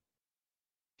mean,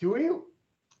 do we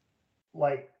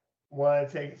want to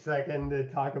take a second to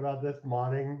talk about this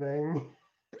modding thing?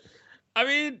 I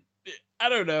mean, I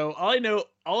don't know.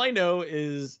 All I know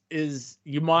is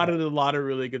you modded a lot of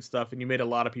really good stuff, and you made a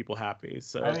lot of people happy.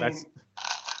 So that's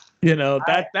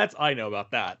that's I know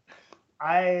about that.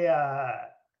 I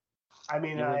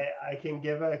can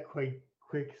give a quick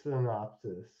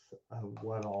synopsis of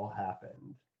what all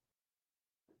happened.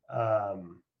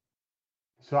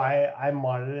 So I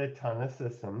modded a ton of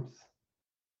systems,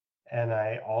 and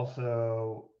I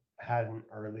also had an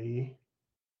early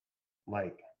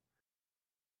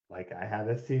I had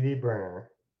a CD burner,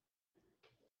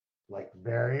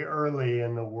 very early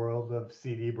in the world of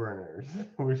CD burners,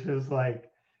 which was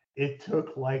it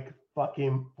took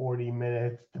fucking 40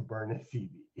 minutes to burn a CD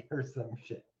or some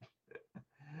shit,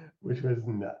 which was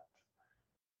nuts.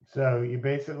 So you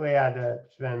basically had to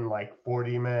spend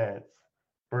 40 minutes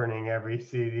burning every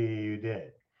CD you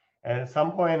did. And at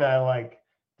some point I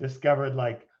discovered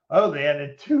they had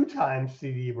a 2x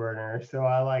CD burner. So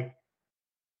I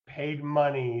paid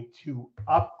money to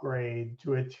upgrade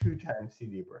to a 2x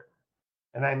CD burner.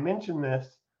 And I mention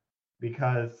this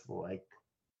because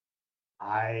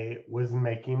I was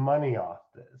making money off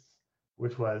this,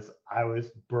 which was I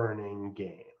was burning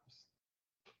games.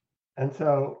 And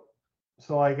so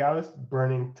I was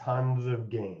burning tons of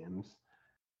games.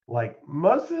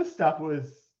 Most of the stuff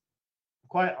was,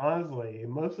 quite honestly,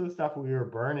 most of the stuff we were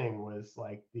burning was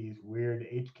these weird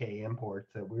HK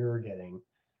imports that we were getting.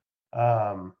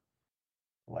 Joe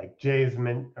has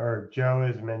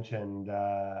mentioned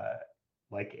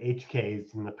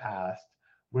HKs in the past,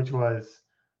 which was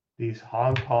these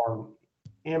Hong Kong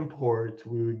imports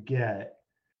we would get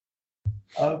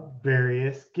of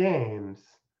various games,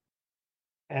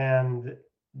 and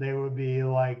they would be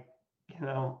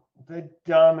the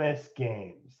dumbest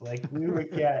games. We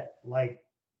would get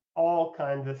all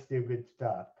kinds of stupid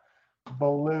stuff.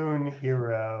 Balloon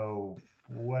Hero,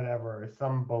 whatever,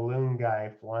 some balloon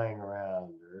guy flying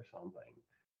around or something.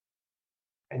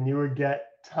 And you would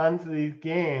get tons of these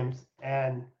games,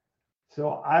 and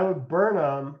so I would burn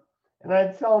them and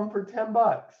I'd sell them for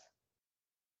 $10.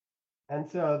 And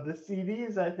so the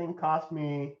CDs, I think, cost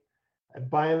me, I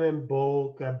buy them in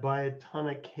bulk, I buy a ton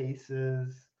of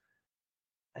cases.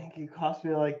 I think it cost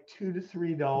me $2 to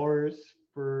 $3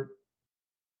 for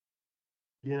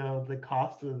the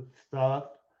cost of stuff,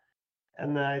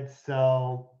 and then I'd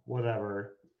sell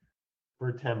whatever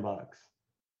for $10.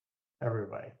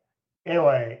 Everybody.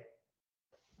 Anyway,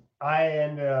 I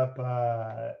ended up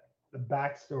the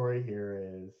backstory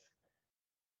here is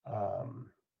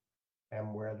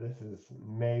and where this is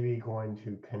maybe going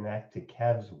to connect to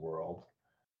Kev's world.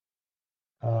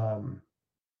 I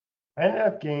ended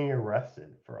up getting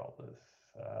arrested for all this.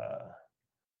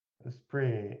 It was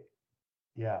pretty,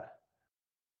 yeah.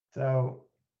 So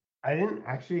I didn't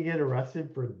actually get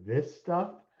arrested for this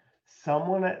stuff.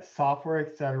 Someone at Software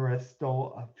Etc.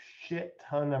 stole a shit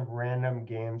ton of random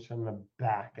games from the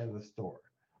back of the store.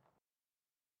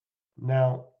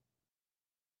 Now,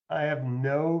 I have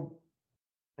no,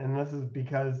 and this is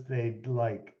because they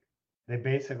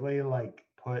basically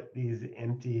put these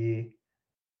empty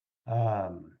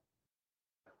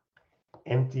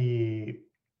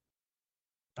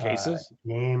cases,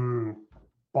 game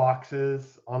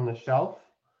boxes on the shelf,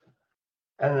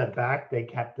 and in the back they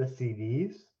kept the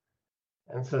CDs,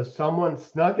 and so someone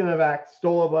snuck in the back,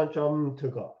 stole a bunch of them, and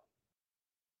took off.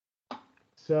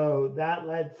 So that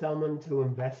led someone to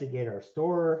investigate our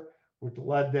store, which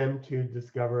led them to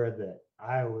discover that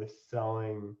I was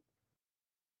selling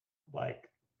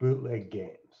bootleg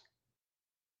games.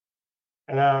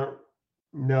 And I don't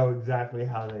know exactly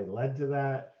how they led to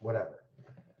that, whatever.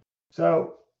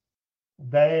 So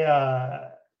they,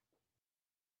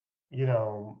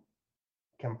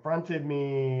 confronted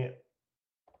me.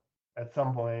 at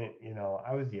some point,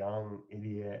 I was young,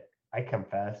 idiot. I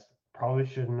confessed, probably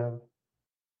shouldn't have,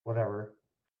 whatever.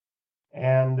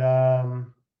 And I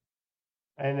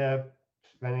ended up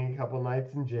spending a couple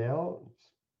nights in jail.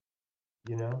 It's,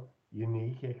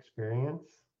 unique experience.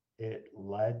 It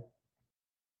led,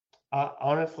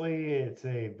 honestly, it's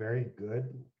a very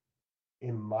good,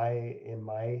 in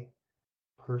my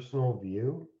personal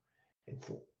view, it's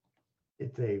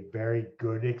a very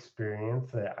good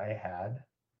experience that I had.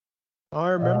 I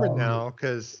remember now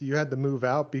because you had to move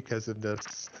out because of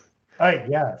this.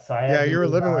 Yes, Yeah, you were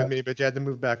living with me, but you had to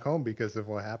move back home because of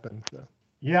what happened. So.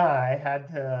 Yeah, I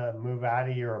had to move out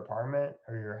of your apartment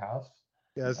or your house.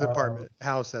 Yeah, it was apartment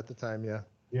house at the time. Yeah.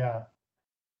 Yeah.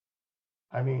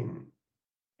 I mean,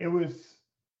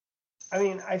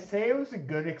 I say it was a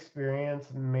good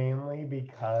experience mainly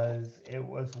because it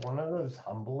was one of those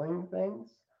humbling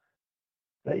things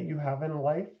that you have in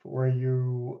life where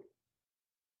you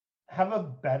have a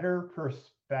better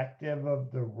perspective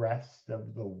of the rest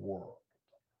of the world.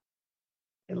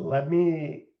 It led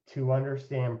me to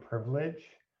understand privilege,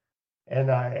 and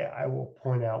I will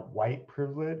point out white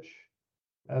privilege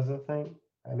as a thing.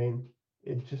 I mean,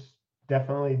 it just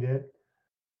definitely did.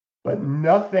 But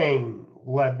nothing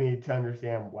led me to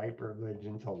understand white privilege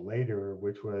until later,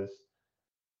 which was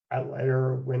I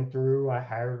later went through, I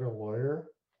hired a lawyer.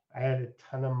 I had a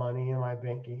ton of money in my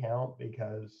bank account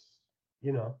because,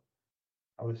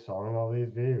 I was selling all these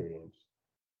video games.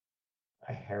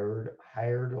 I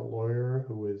hired a lawyer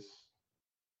who was,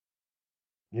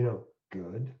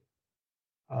 good.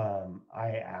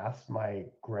 I asked my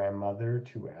grandmother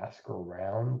to ask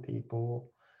around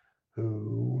people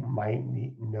who might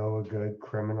know a good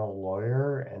criminal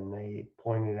lawyer, and they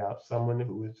pointed out someone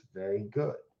who was very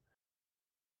good.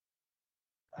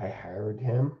 I hired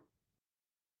him.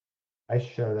 I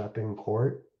showed up in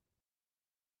court.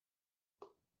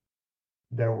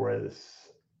 There was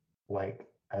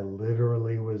I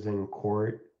literally was in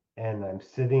court, and I'm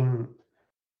sitting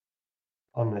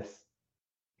on this,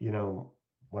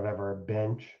 whatever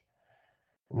bench,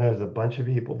 and there's a bunch of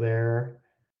people there.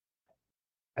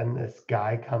 And this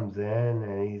guy comes in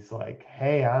and he's like,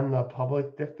 "Hey, I'm the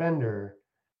public defender,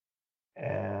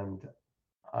 and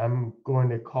I'm going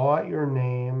to call out your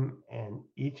name, and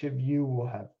each of you will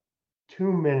have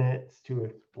 2 minutes to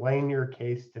explain your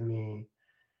case to me,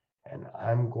 and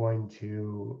I'm going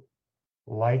to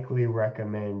likely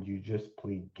recommend you just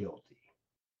plead guilty."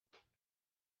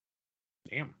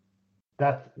 Damn.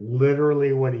 That's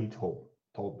literally what he told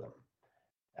them.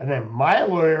 And then my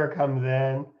lawyer comes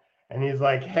in and he's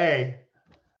like, "Hey,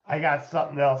 I got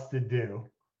something else to do.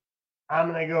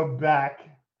 I'm going to go back,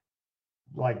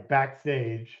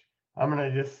 backstage. I'm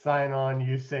going to just sign on.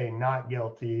 You say not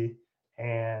guilty,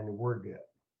 and we're good."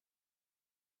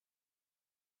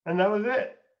 And that was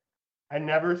it. I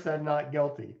never said not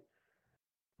guilty.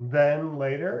 Then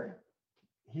later,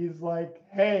 he's like,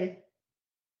 "Hey,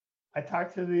 I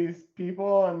talked to these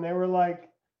people, and they were like,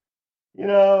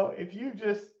 if you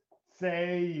just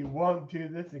say you won't do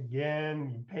this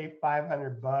again, you pay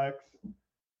 $500,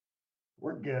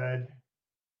 we're good.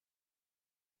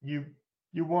 You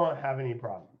won't have any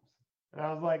problems." And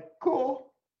I was like,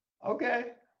 "Cool,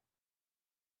 okay."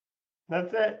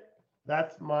 That's it.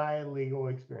 That's my legal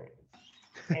experience.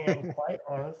 And quite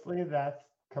honestly, that's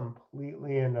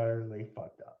completely and utterly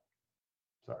fucked up.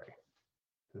 Sorry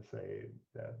to say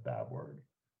that bad word.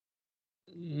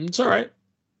 It's all right.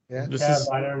 Yeah,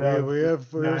 I don't know. We have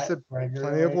said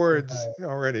plenty of words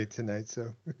already tonight,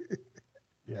 so.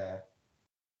 Yeah.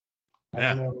 I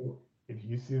don't know if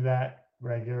you see that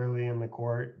regularly in the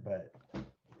court, but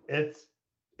it's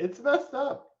messed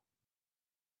up.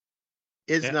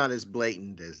 It's not as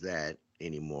blatant as that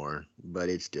anymore, but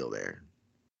it's still there.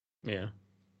 Yeah.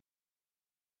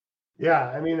 Yeah,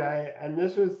 I mean, and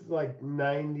this was like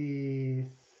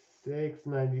 96,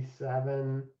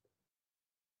 97.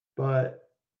 But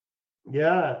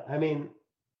yeah, I mean,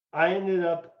 I ended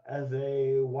up as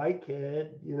a white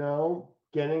kid,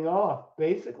 getting off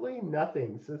basically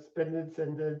nothing, suspended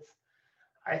sentence.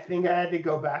 I think I had to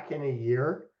go back in a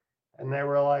year, and they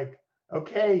were like,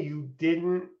 "Okay, you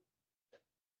didn't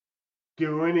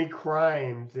do any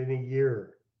crimes in a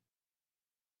year."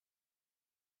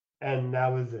 And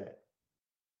that was it.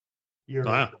 You're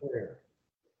clear.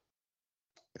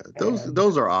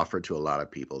 Those are offered to a lot of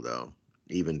people, though,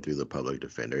 even through the public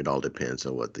defender. It all depends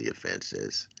on what the offense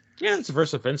is. Yeah, it's a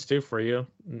first offense too for you.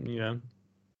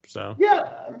 So.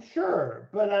 Yeah, I'm sure.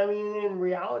 But I mean, in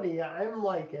reality, I'm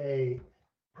like a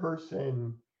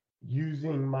person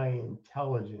using my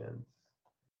intelligence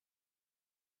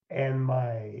and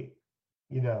my,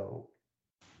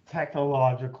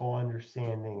 technological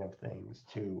understanding of things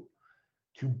to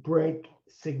break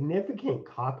significant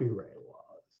copyright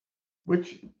laws,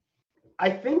 which I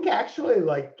think actually,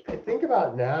 like, I think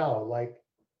about now, like,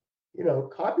 you know,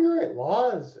 copyright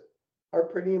laws are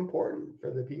pretty important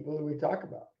for the people that we talk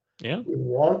about. Yeah. We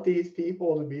want these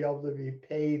people to be able to be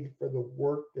paid for the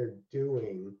work they're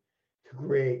doing to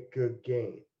create good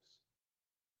games.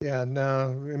 Yeah, no,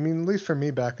 I mean, at least for me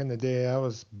back in the day, I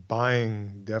was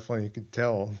buying, definitely, you could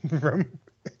tell from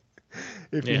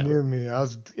if you knew me, I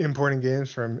was importing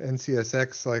games from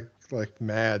NCSX like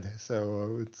mad.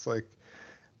 So it's like,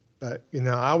 but you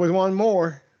know, I always want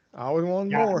more. I always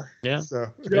want more. Yeah.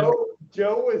 So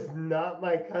Joe was not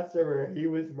my customer. He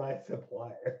was my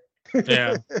supplier.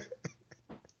 Yeah.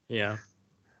 Yeah.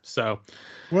 So,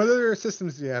 what other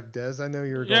systems do you have, Des? I know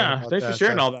you were going about thanks that, for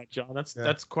sharing all that, John.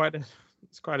 That's quite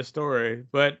a story.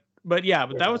 But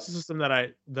that was the system that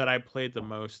I played the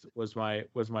most was my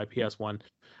PS1.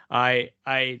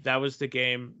 That was the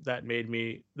game that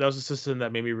that was the system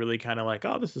that made me really kind of like,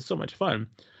 oh, this is so much fun.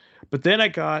 But then I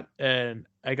got an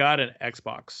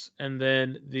Xbox, and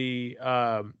then the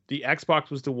Xbox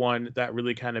was the one that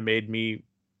really kind of made me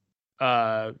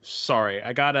sorry.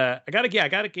 I got a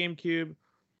GameCube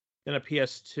and a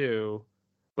PS2,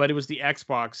 but it was the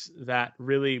Xbox that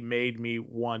really made me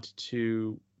want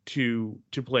to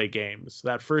play games.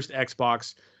 That first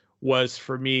Xbox was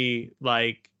for me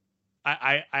like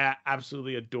I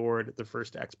absolutely adored the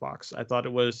first Xbox. I thought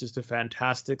it was just a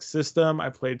fantastic system. I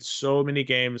played so many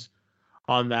games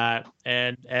on that,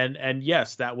 and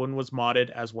yes, that one was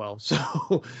modded as well.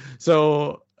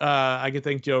 So I could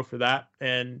thank Joe for that,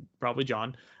 and probably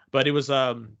John. But it was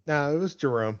no, it was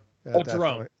Jerome.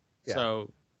 Jerome.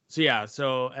 Yeah.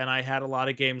 So and I had a lot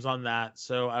of games on that,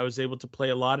 so I was able to play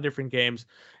a lot of different games,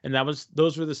 and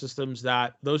those were the systems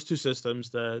those two systems,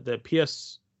 the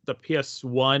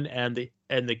PS1 and the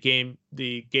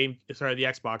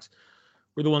Xbox,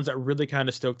 were the ones that really kind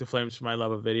of stoked the flames for my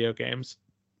love of video games.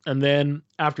 And then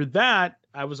after that,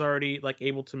 I was already like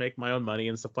able to make my own money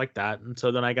and stuff like that, and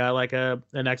so then I got like an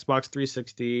Xbox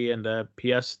 360 and a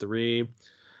PS3,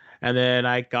 and then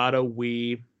I got a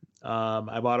Wii.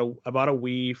 I bought a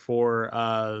Wii for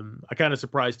I kind of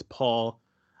surprised Paul,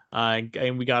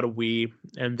 and we got a Wii.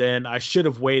 And then I should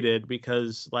have waited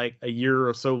because like a year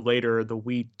or so later, the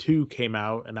Wii 2 came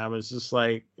out, and I was just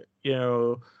like,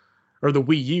 or the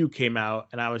Wii U came out,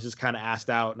 and I was just kind of asked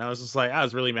out, and I was just like, I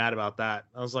was really mad about that.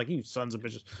 I was like, you sons of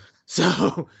bitches.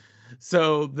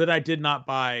 So then I did not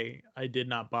buy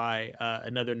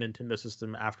another Nintendo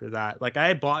system after that. Like I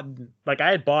had bought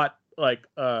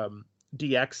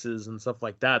DXs and stuff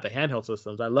like that, the handheld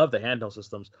systems. I love the handheld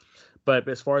systems, but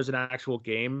as far as an actual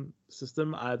game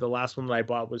system, the last one that I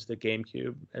bought was the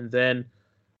GameCube, and then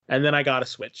I got a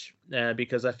Switch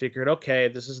because I figured, okay,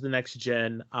 this is the next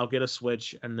gen. I'll get a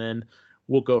Switch, and then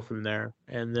we'll go from there.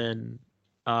 And then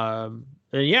I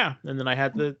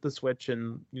had the Switch,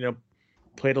 and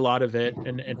played a lot of it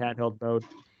in handheld mode.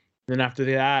 And then after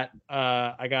that,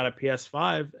 I got a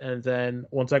PS5, and then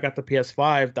once I got the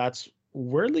PS5, that's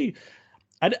really,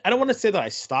 I don't want to say that I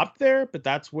stopped there, but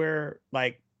that's where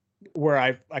I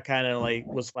kind of like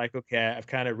was like, okay, I've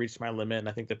kind of reached my limit, and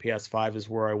I think the PS5 is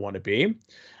where I want to be.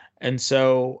 And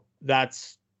so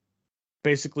that's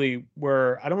basically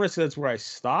where, I don't want to say that's where I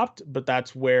stopped, but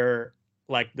that's where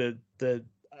like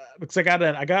because I got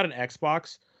an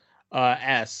Xbox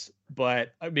S,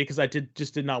 but because I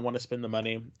did not want to spend the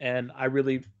money, and I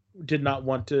really did not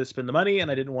want to spend the money, and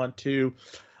I didn't want to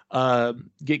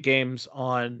get games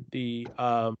on the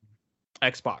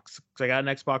Xbox, because I got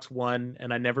an Xbox One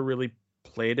and I never really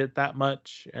played it that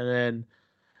much. And then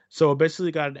so I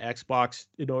basically got an Xbox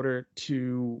in order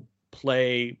to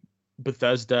play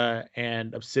Bethesda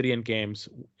and Obsidian games,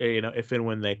 if and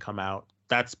when they come out.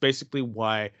 That's basically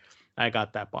why I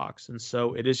got that box. And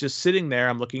so it is just sitting there.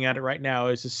 I'm looking at it right now.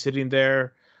 It's just sitting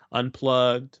there,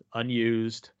 unplugged,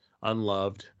 unused,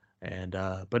 unloved, and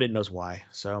but it knows why.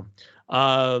 So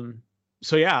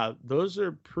yeah, those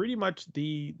are pretty much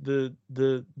the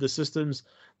systems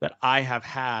that I have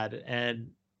had,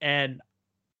 and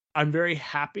I'm very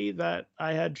happy that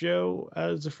I had Joe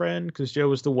as a friend, because Joe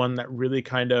was the one that really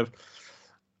kind of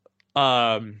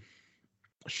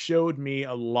showed me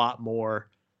a lot more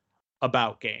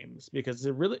about games, because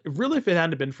it really, if it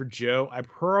hadn't been for Joe, I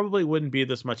probably wouldn't be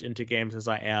this much into games as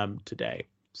I am today.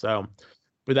 So,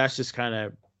 but that's just kind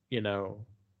of,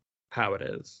 how it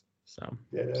is. So,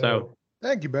 So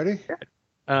thank you, buddy.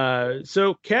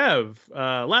 So Kev,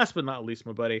 last but not least,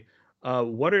 my buddy,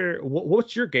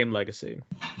 what's your game legacy?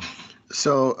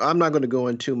 So I'm not going to go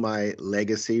into my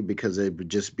legacy because it would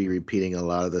just be repeating a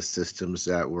lot of the systems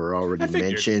that were already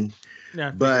mentioned.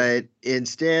 Yeah, but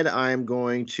instead, I'm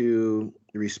going to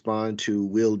respond to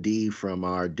Will D from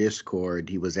our Discord.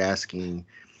 He was asking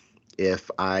if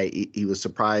he was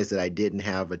surprised that I didn't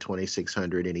have a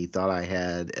 2600 and he thought I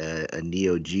had a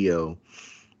Neo Geo.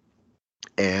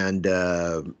 And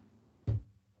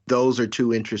those are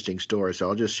two interesting stories. So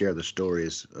I'll just share the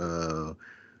stories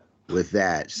with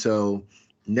that. So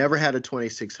never had a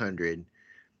 2600.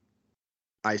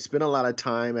 I spent a lot of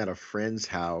time at a friend's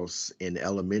house in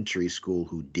elementary school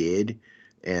who did,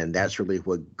 and that's really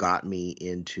what got me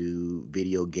into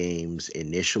video games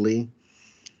initially.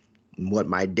 What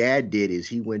my dad did is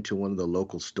he went to one of the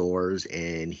local stores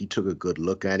and he took a good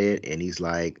look at it, and he's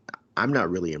like, I'm not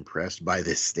really impressed by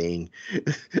this thing.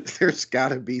 There's got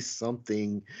to be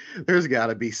something better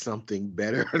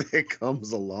that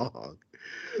comes along.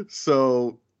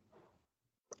 So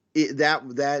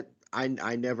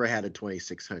I never had a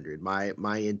 2600.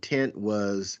 My intent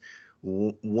was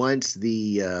once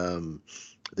the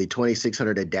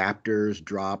 2600 adapters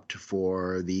dropped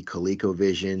for the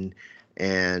ColecoVision,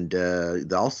 and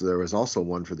there was also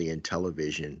one for the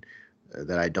Intellivision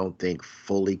that I don't think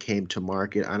fully came to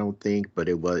market. I don't think, but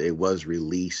it was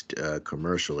released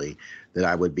commercially. That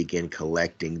I would begin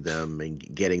collecting them and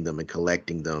getting them and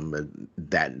collecting them, and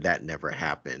that never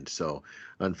happened. So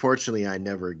unfortunately, I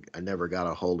never got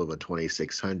a hold of a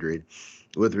 2600.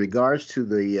 With regards to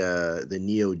the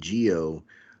Neo Geo,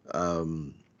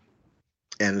 and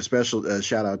a special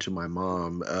shout out to my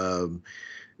mom.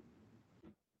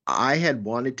 I had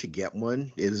wanted to get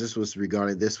one. This was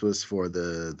for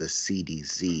the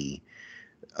CDZ.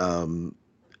 I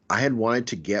had wanted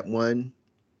to get one,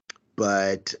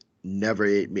 but never.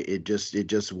 It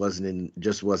just wasn't in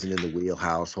the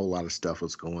wheelhouse. A whole lot of stuff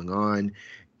was going on,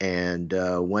 and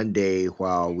one day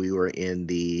while we were in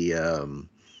the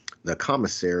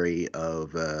commissary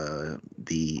of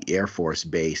the Air Force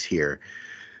base here,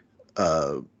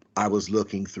 I was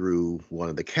looking through one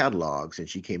of the catalogs, and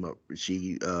she came up.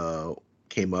 She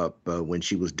came up when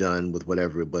she was done with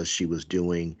whatever it was she was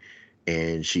doing,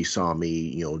 and she saw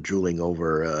me, drooling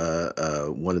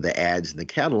over one of the ads in the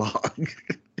catalog,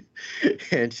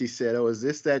 and she said, "Oh, is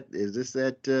this that?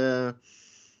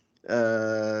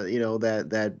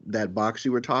 That box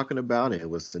you were talking about?" And it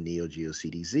was the Neo Geo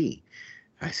CDZ.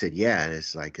 I said, "Yeah," and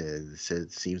it's like,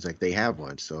 it seems like they have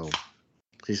one, so.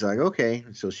 She's like, okay.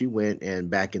 So she went, and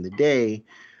back in the day,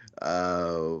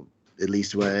 at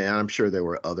least when, I'm sure there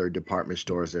were other department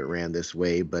stores that ran this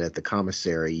way, but at the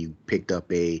commissary, you picked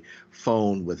up a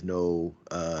phone with no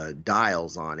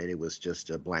dials on it. It was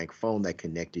just a blank phone that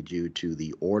connected you to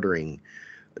the ordering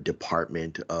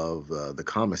department of the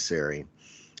commissary.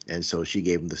 And so she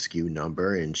gave them the SKU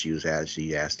number, and she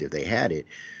asked if they had it.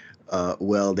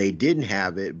 Well, they didn't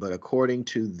have it, but according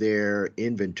to their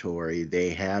inventory, they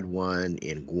had one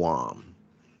in Guam,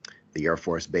 the Air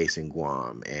Force Base in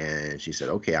Guam. And she said,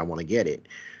 okay, I want to get it.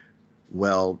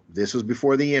 Well, this was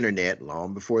before the internet,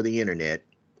 long before the internet,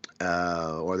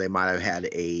 or they might have had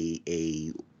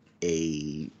a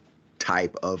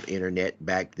type of internet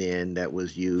back then that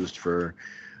was used for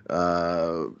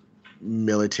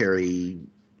military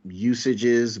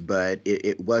usages, but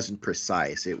it wasn't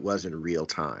precise. It wasn't real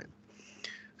time.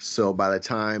 So by the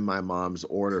time my mom's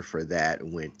order for that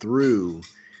went through,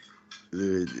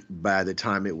 by the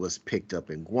time it was picked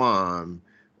up in Guam,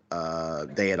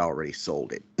 they had already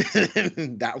sold it.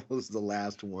 That was the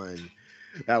last one.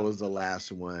 That was the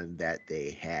last one that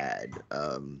they had.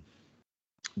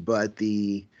 But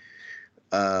the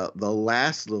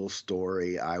last little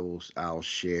story I'll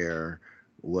share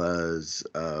was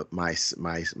my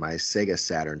Sega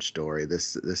Saturn story. The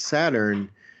Saturn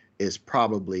is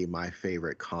probably my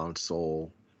favorite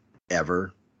console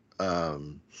ever. I've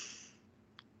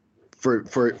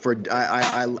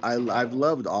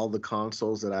loved all the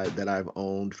consoles that I've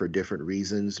owned for different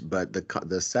reasons, but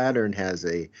the Saturn has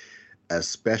a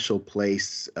special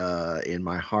place in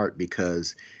my heart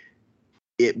because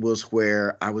it was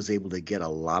where I was able to get a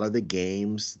lot of the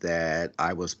games that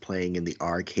I was playing in the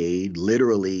arcade,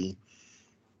 literally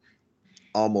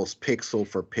almost pixel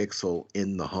for pixel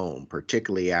in the home,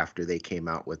 particularly after they came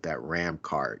out with that RAM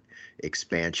card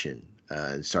expansion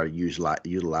and started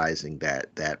utilizing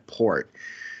that port.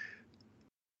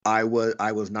 I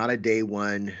was not a day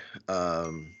one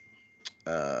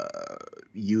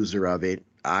user of it.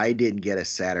 I didn't get a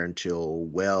Saturn until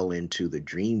well into the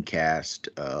Dreamcast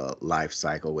life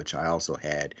cycle, which I also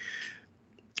had.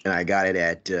 And I got it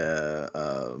at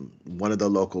one of the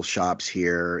local shops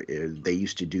here. They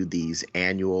used to do these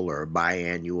annual or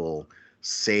biannual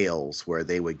sales where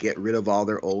they would get rid of all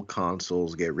their old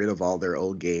consoles, get rid of all their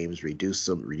old games, reduce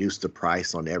the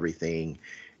price on everything,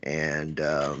 and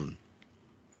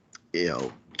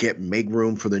make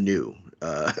room for the new,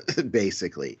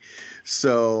 basically.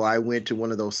 So I went to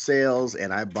one of those sales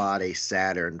and I bought a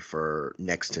Saturn for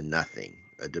next to nothing,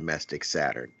 a domestic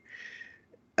Saturn.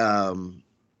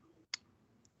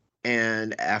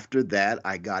 And after that,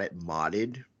 I got it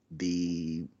modded.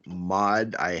 The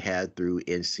mod I had through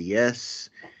NCS,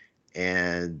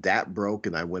 and that broke,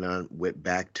 and I went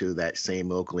back to that same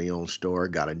locally owned store,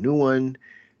 got a new one,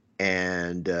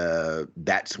 and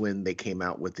that's when they came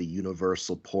out with the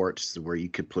universal ports where you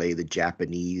could play the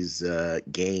Japanese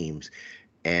games.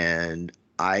 And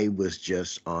I was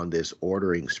just on this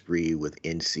ordering spree with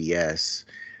NCS,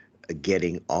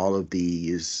 getting all of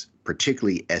these,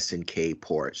 particularly SNK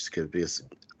ports, because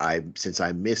since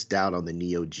I missed out on the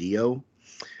Neo Geo,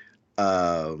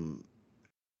 the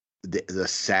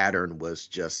Saturn was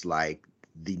just like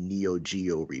the Neo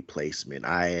Geo replacement.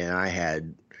 I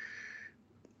had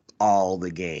all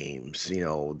the games,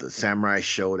 the Samurai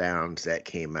Showdowns that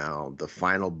came out, the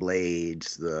Final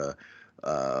Blades, the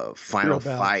Final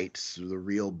Fights, the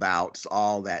Real Bouts,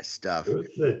 all that stuff.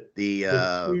 The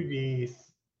 2D.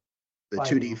 The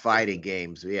 2D fighting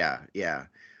games, yeah.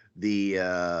 The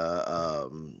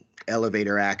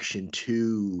Elevator Action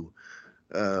 2,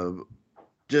 it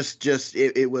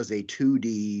was a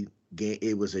 2D game.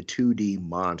 It was a 2D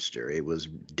monster. It was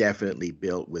definitely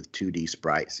built with 2D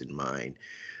sprites in mind.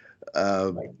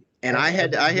 And I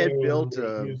had built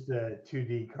used a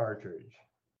 2D cartridge,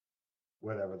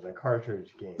 whatever the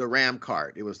cartridge game. The RAM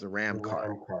card. It was the RAM card.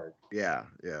 RAM card. Yeah,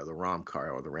 the ROM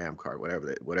card or the RAM card,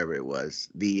 whatever it was.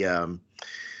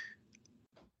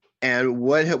 And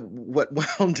what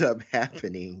wound up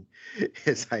happening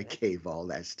is I gave all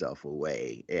that stuff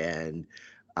away, and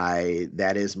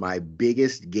that is my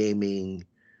biggest gaming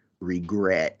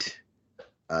regret.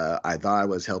 I thought I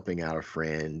was helping out a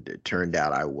friend. It turned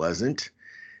out I wasn't,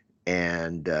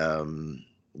 and so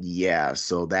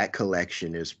that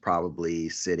collection is probably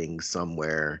sitting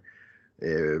somewhere.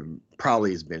 It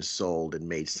probably has been sold and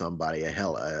made somebody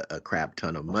a crap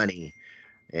ton of money.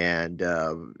 And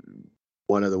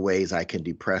one of the ways I can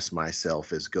depress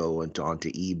myself is go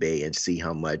onto eBay and see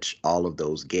how much all of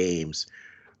those games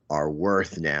are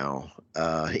worth now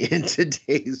in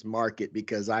today's market,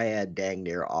 because I had dang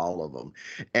near all of them.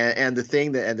 And the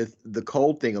thing the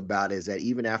cold thing about it is that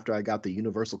even after I got the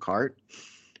universal cart,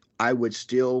 I would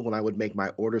still, when I would make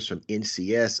my orders from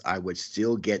NCS, I would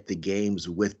still get the games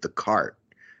with the cart,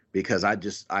 because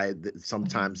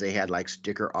sometimes they had like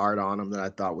sticker art on them that I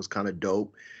thought was kind of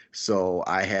dope. So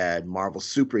I had Marvel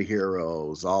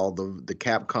Superheroes, all the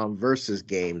Capcom Versus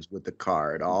games with the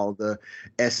card, all the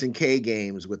SNK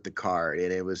games with the card.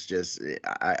 And it was just,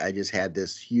 I just had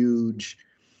this huge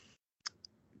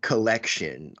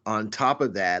collection. On top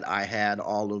of that, I had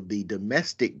all of the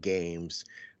domestic games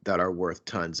that are worth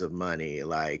tons of money,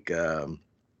 like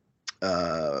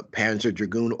Panzer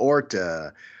Dragoon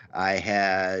Orta. I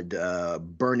had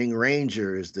Burning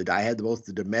Rangers, that I had both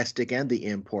the domestic and the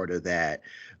import of that.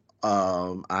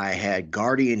 I had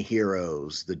Guardian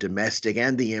Heroes, the domestic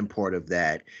and the import of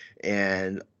that,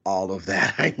 and all of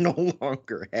that I no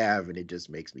longer have, and it just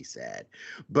makes me sad.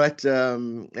 But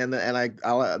the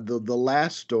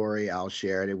last story I'll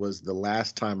share, it was the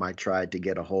last time I tried to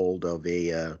get a hold of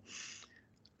a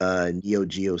Neo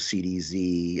Geo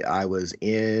CDZ. I was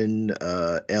in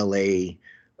LA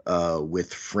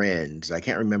with friends. I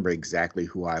can't remember exactly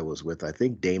who I was with. I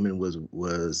think Damon was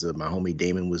my homie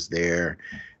Damon was there,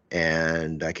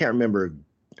 and I can't remember.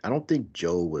 I don't think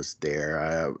Joe was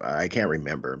there. I can't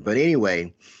remember. But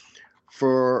anyway,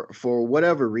 for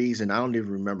whatever reason, I don't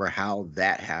even remember how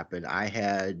that happened. I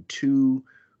had 2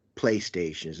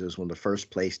 PlayStations. It was when the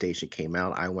first PlayStation came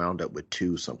out. I wound up with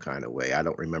 2 some kind of way. I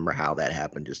don't remember how that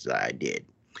happened, just that I did.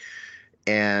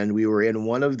 And we were in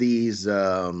one of these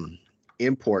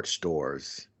import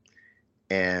stores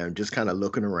and just kind of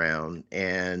looking around,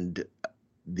 and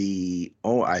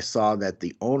I saw that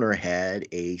the owner had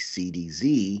a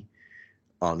CDZ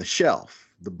on the shelf.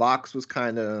 The box was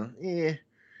kind of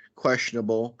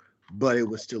questionable, but it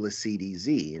was still a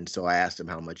CDZ. And so I asked him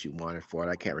how much he wanted for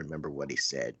it. I can't remember what he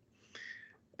said.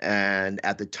 And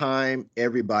at the time,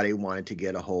 everybody wanted to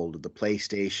get a hold of the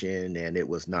PlayStation, and it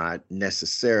was not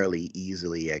necessarily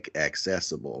easily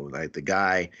accessible. Like the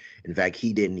guy, in fact,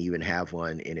 he didn't even have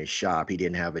one in his shop. He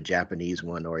didn't have a Japanese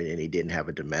one, and he didn't have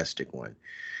a domestic one.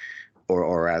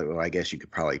 Or I guess you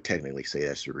could probably technically say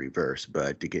that's the reverse,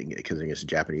 but because it's a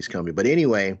Japanese company. But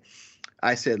anyway,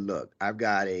 I said, look, I've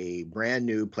got a brand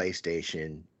new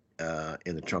PlayStation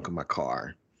in the trunk of my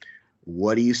car.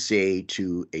 what do you say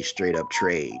to a straight up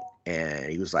trade? And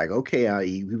he was like, okay,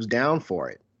 he was down for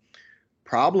it.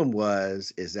 Problem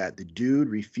is that the dude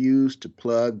refused to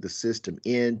plug the system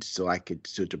in so I could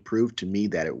to prove to me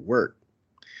that it worked.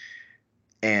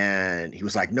 And he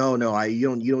was like, no,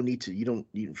 you don't need to,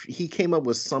 he came up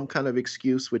with some kind of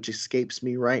excuse which escapes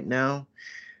me right now.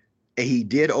 And he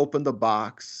did open the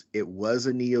box. It was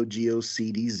a Neo Geo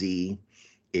CDZ.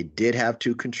 It did have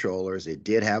 2 controllers. It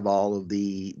did have all of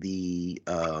the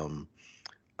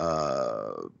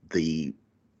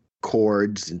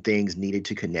cords and things needed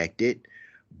to connect it.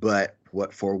 But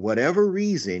for whatever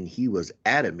reason, he was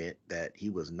adamant that he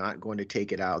was not going to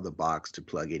take it out of the box to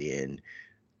plug it in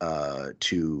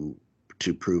to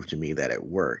prove to me that it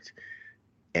worked.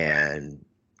 And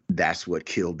that's what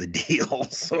killed the deal.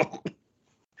 So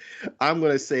I'm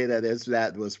going to say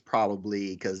that was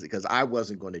probably because I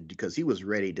wasn't going to, because he was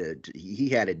ready he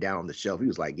had it down on the shelf. He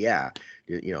was like, yeah,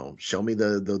 show me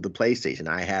the PlayStation.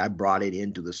 I brought it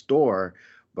into the store,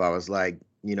 but I was like,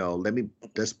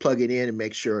 let's plug it in and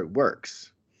make sure it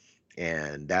works.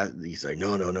 And that he's like,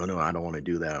 no, I don't want to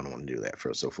do that. I don't want to do that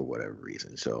for whatever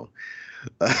reason. So,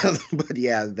 but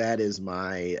yeah, that is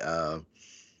my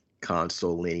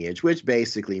console lineage, which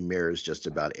basically mirrors just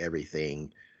about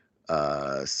everything,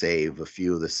 save a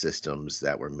few of the systems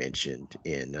that were mentioned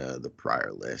in the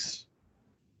prior list.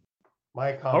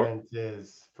 My comment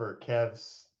is for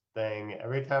Kev's thing.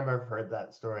 Every time I've heard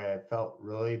that story, I felt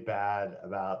really bad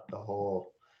about the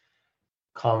whole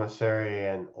commissary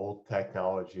and old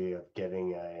technology of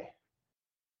getting a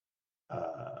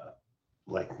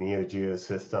like Neo Geo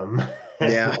system.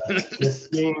 Yeah. Just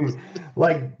being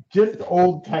like just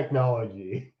old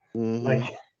technology. Mm-hmm.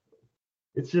 Like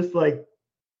it's just like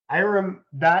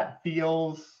that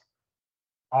feels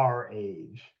our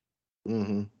age.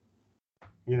 Mm-hmm.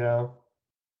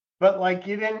 But like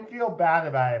you didn't feel bad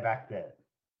about it back then.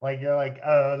 Like you're like,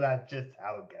 oh, that's just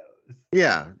how it goes.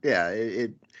 Yeah.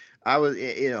 I was,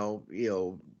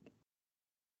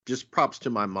 just props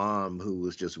to my mom who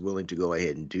was just willing to go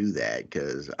ahead and do that,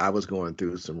 because I was going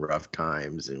through some rough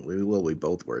times, and we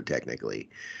both were technically,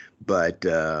 but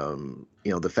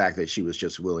the fact that she was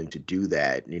just willing to do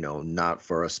that, not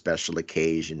for a special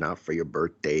occasion, not for your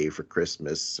birthday, for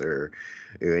Christmas or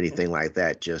anything like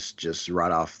that, just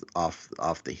right off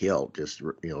the hilt, just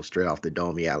straight off the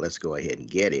dome. Yeah, let's go ahead and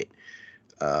get it.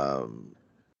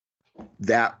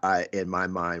 That in my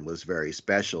mind was very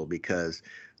special because,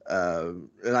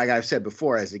 like I've said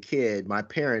before, as a kid, my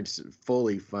parents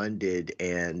fully funded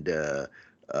and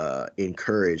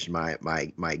encouraged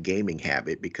my gaming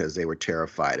habit because they were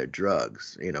terrified of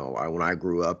drugs. When I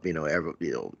grew up,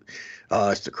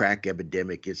 it's the crack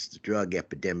epidemic, it's the drug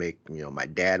epidemic. My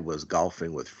dad was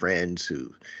golfing with friends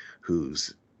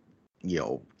whose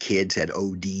kids had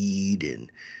OD'd,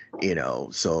 and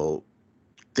so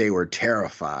they were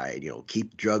terrified,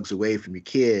 keep drugs away from your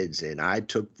kids. And I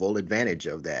took full advantage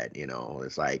of that.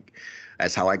 It's like,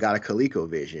 that's how I got a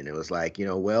ColecoVision. It was like,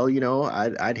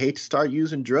 I'd hate to start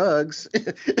using drugs.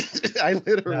 I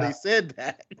literally said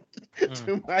that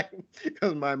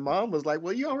because my mom was like,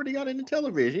 well, you already got into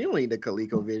television. You don't need a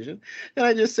ColecoVision. And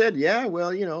I just said, yeah, well,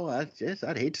 I'd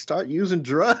hate to start using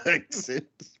drugs.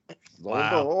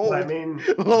 Wow. Lo and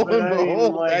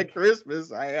behold, that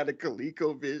Christmas I had a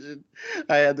ColecoVision.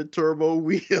 I had the turbo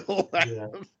wheel. Yeah.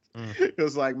 It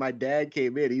was like my dad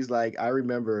came in. He's like, I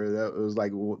remember that it was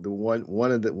like the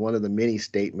one of the many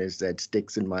statements that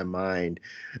sticks in my mind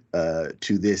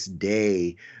to this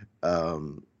day.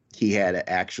 He had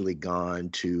actually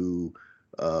gone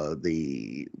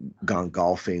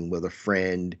golfing with a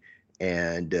friend,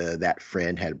 and that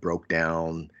friend had broke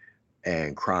down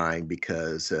and crying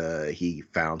because he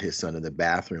found his son in the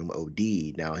bathroom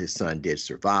OD'd. Now his son did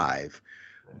survive,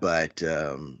 but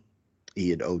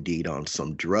he had OD'd on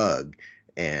some drug.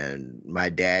 And my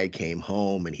dad came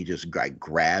home and he just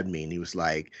grabbed me and he was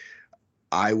like,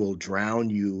 I will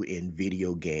drown you in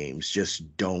video games,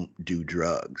 just don't do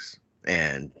drugs.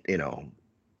 And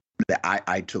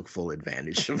I took full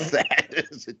advantage of that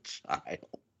as a child.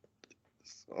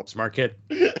 So. Smart kid.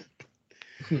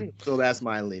 So that's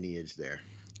my lineage there.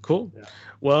 Cool. Yeah.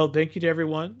 Well, thank you to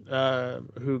everyone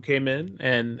who came in,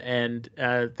 and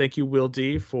thank you, Will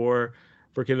D, for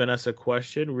giving us a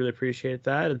question. Really appreciate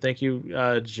that, and thank you,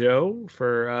 Joe,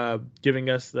 for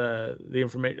giving us the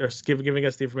information, or giving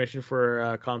us the information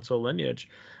for console lineage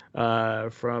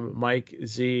from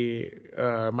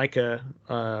Mika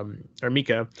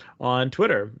on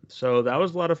Twitter. So that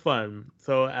was a lot of fun.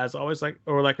 So as always, like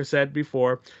I said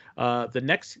before, the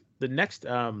next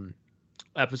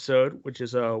episode, which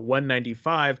is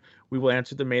 195, we will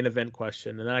answer the main event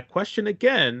question. And that question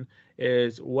again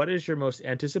is, what is your most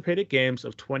anticipated games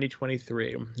of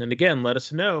 2023? And again, let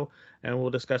us know, and we'll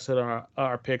discuss it on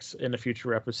our picks in a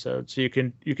future episode. So you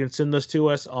can send this to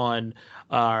us on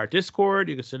our Discord.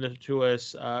 You can send it to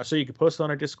us. So you can post it on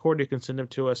our Discord. You can send them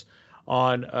to us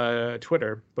on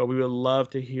Twitter. But we would love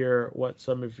to hear what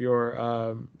some of your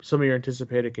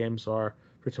anticipated games are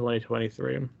for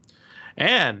 2023.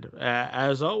 And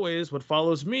as always, what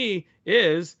follows me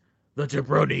is the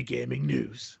Jabroni Gaming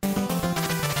News.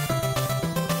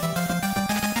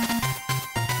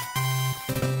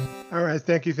 All right,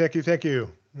 thank you.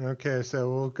 Okay, so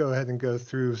we'll go ahead and go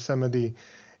through some of the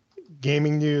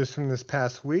gaming news from this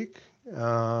past week.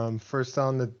 First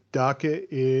on the docket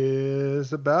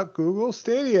is about Google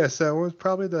Stadia. So it was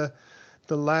probably the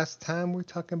last time we're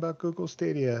talking about Google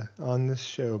Stadia on this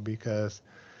show, because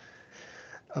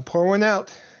pour one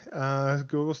out.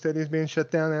 Google Stadia is being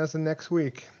shut down as of next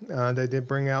week. They did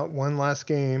bring out one last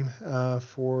game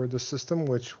for the system,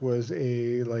 which was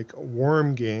a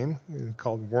worm game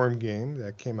called Worm Game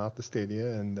that came out the Stadia,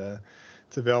 and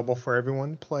it's available for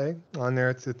everyone to play. On there,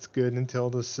 it's good until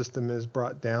the system is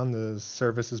brought down. The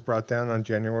service is brought down on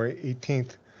January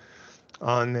 18th.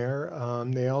 On there,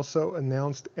 they also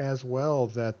announced as well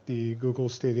that the Google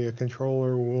Stadia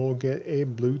controller will get a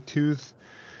Bluetooth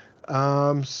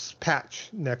patch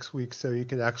next week, so you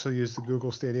could actually use the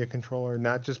Google Stadia controller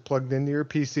not just plugged into your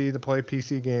PC to play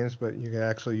PC games, but you can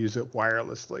actually use it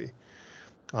wirelessly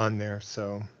on there.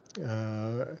 So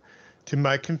to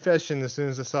my confession, as soon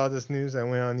as I saw this news, I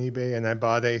went on eBay and I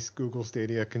bought a Google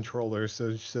Stadia controller,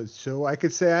 so I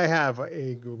could say I have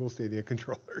a Google Stadia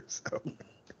controller. So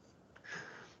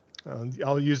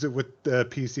I'll use it with the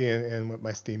PC and with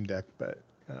my Steam Deck, but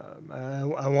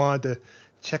I wanted to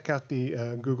check out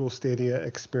the Google Stadia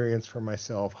experience for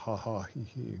myself. Ha ha, hee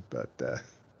hee. But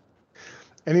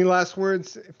any last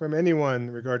words from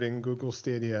anyone regarding Google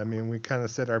Stadia? I mean, we kind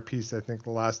of said our piece, I think, the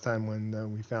last time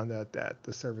when we found out that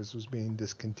the service was being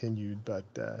discontinued. But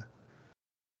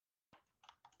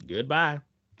goodbye.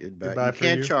 You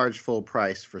can't charge full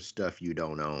price for stuff you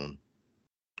don't own.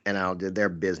 And their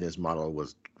business model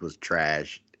was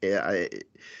trash. It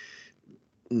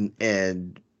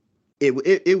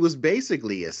was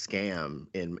basically a scam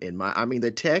in my. I mean, the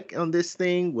tech on this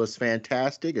thing was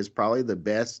fantastic. It's probably the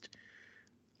best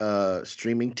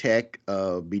streaming tech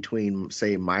between,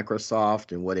 say,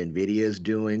 Microsoft and what NVIDIA is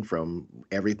doing. From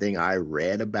everything I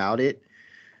read about it,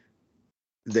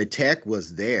 the tech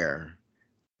was there,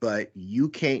 but you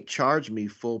can't charge me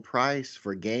full price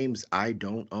for games I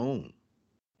don't own.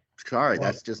 Sorry,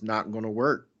 that's just not going to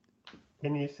work.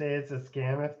 Can you say it's a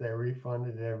scam if they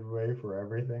refunded everybody for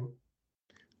everything?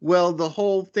 Well, the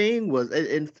whole thing was,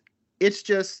 and it's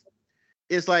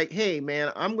like, hey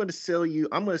man, I'm going to sell you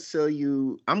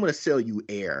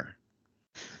air,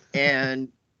 and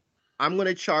I'm going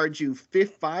to charge you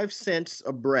 5 cents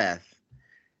a breath.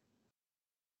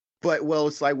 But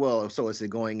it's like, so is it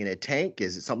going in a tank?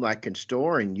 Is it something I can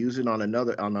store and use it on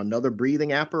another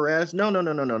breathing apparatus?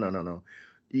 No.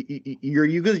 You're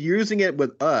using it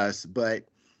with us, but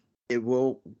it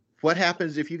will. What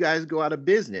happens if you guys go out of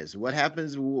business? What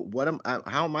happens?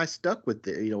 How am I stuck with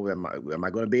it? Am I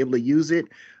going to be able to use it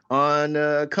on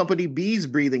Company B's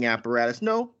breathing apparatus?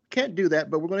 No, can't do that.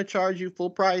 But we're going to charge you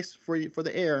full price for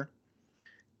the air.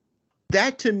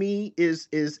 That to me is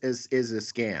a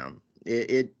scam.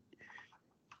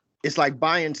 It's like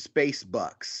buying space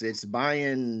bucks. It's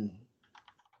buying.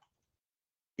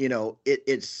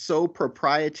 It's so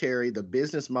proprietary. The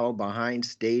business model behind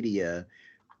Stadia.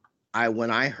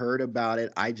 When I heard about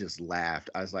it, I just laughed.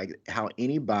 I was like, how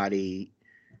anybody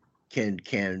can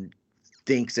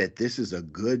thinks that this is a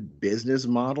good business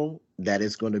model, that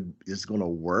is going to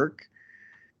work,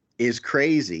 is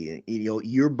crazy.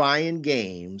 You're buying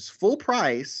games full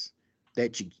price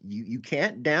that you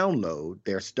can't download.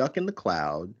 They're stuck in the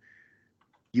cloud.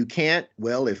 You can't,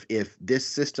 if this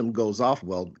system goes off,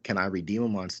 can I redeem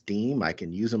them on Steam? I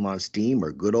can use them on Steam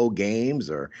or Good Old Games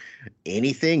or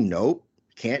anything. Nope,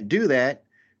 can't do that.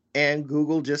 And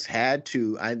Google just had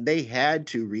to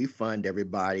refund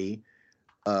everybody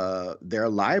their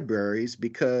libraries,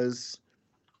 because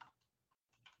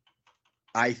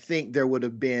I think there would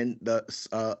have been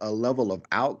a level of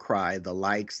outcry, the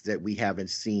likes that we haven't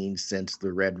seen since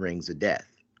the Red Rings of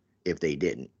Death, if they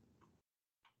didn't.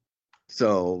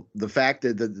 So the fact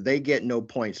that they get no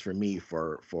points for me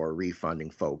for refunding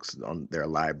folks on their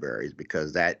libraries,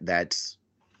 because that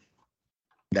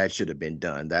should have been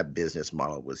done. That business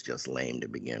model was just lame to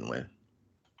begin with.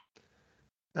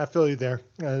 I feel you there.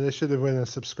 This should have been a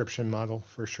subscription model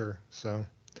for sure. So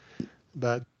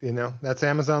But that's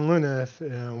Amazon Luna. If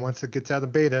once it gets out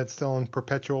of beta, it's still in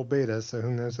perpetual beta. So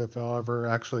who knows if it'll ever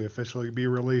actually officially be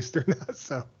released or not.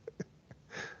 So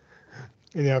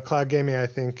cloud gaming, I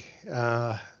think, we're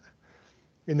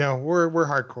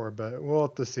hardcore, but we'll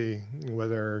have to see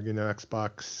whether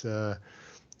Xbox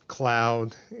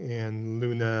Cloud and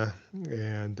Luna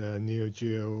and not Neo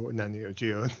Geo,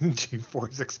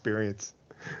 GeForce Experience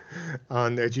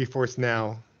on their GeForce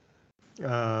Now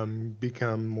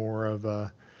become more of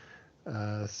a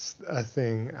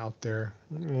thing out there.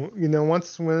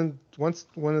 Once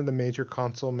one of the major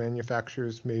console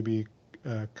manufacturers maybe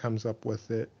comes up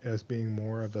with it as being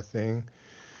more of a thing,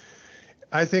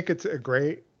 I think it's a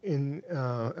great in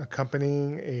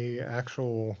accompanying a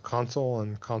actual console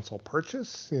and console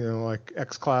purchase. Like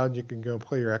xCloud, you can go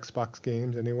play your Xbox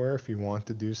games anywhere if you want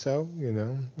to do so.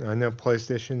 I know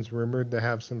PlayStation's rumored to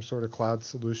have some sort of cloud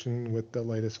solution with the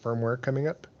latest firmware coming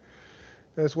up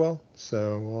as well.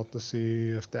 So we'll have to see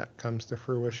if that comes to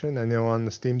fruition. I know on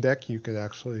the Steam Deck, you could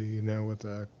actually, with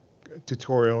a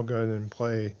tutorial, go ahead and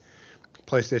play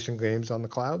PlayStation games on the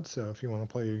cloud. So if you want to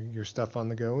play your stuff on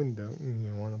the go and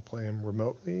you want to play them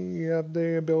remotely, you have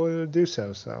the ability to do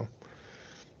so. So,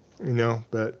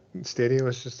 but Stadia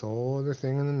was just a whole other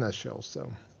thing in a nutshell.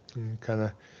 So kind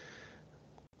of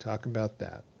talk about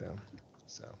that though.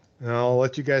 So and I'll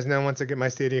let you guys know once I get my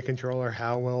Stadia controller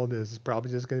how well it is. It's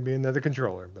probably just going to be another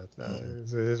controller, but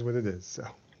it is what it is. So.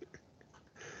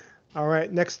 All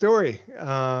right, next story.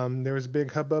 There was a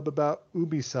big hubbub about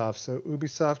Ubisoft. So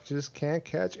Ubisoft just can't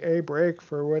catch a break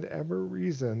for whatever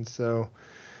reason. So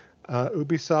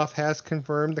Ubisoft has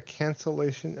confirmed the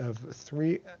cancellation of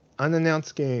 3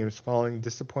 unannounced games following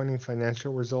disappointing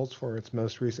financial results for its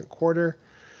most recent quarter.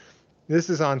 This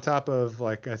is on top of,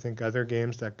 I think other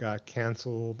games that got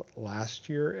canceled last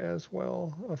year as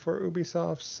well for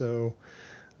Ubisoft. So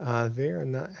they are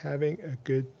not having a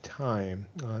good time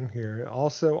on here.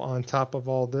 Also, on top of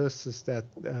all this is that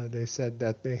they said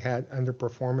that they had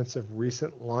underperformance of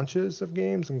recent launches of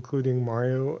games, including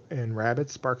Mario and Rabbids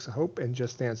Sparks of Hope and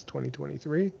Just Dance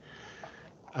 2023.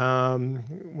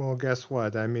 Well, guess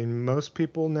what? I mean, most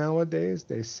people nowadays,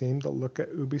 they seem to look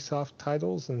at Ubisoft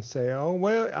titles and say, oh,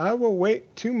 well, I will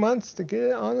wait 2 months to get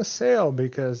it on a sale,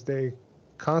 because they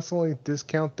constantly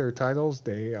discount their titles.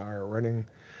 They are running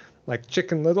like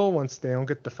Chicken Little once they don't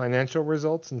get the financial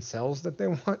results and sales that they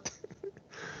want.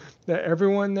 That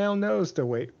everyone now knows to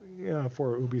wait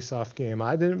for a Ubisoft game.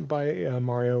 I didn't buy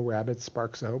Mario Rabbids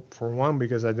Sparks of Hope, for one,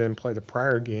 because I didn't play the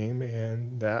prior game,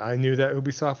 and I knew that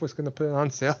Ubisoft was going to put it on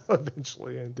sale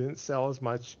eventually, and it didn't sell as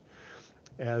much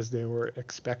as they were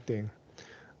expecting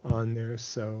on there.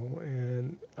 So,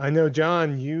 and I know,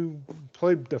 John, you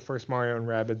played the first Mario and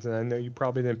Rabbids, and I know you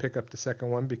probably didn't pick up the second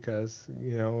one because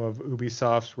of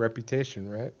Ubisoft's reputation,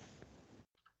 right?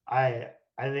 I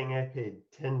think I paid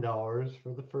 $10 for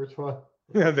the first one.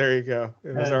 Yeah, there you go.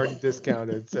 It was already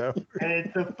discounted, so. And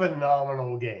it's a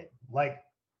phenomenal game. Like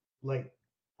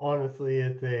honestly,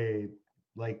 it's a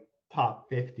top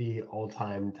 50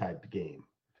 all-time type game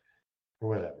or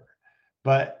whatever.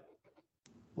 But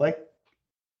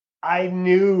I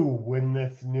knew when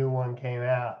this new one came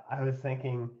out, I was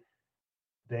thinking,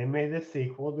 they made a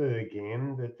sequel to the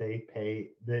game that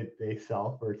they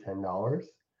sell for $10.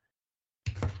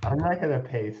 I'm not gonna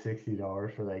pay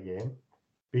 $60 for that game,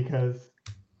 because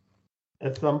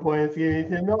at some point it's gonna be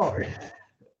 $10,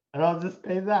 and I'll just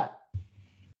pay that.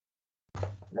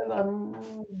 And I'm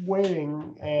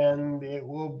waiting, and it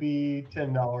will be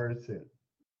 $10 soon.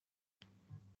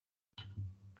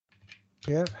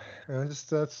 Yeah,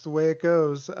 that's the way it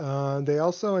goes. They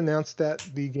also announced that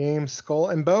the game Skull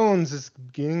and Bones is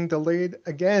getting delayed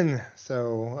again.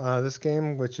 So this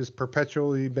game, which has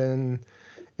perpetually been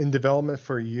in development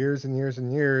for years and years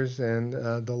and years, and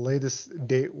the latest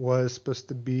date was supposed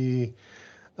to be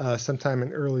sometime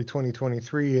in early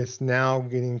 2023. It's now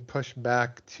getting pushed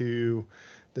back to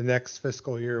the next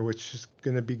fiscal year, which is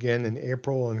going to begin in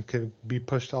April and could be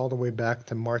pushed all the way back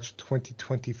to March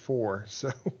 2024.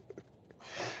 So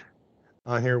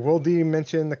on here, Will D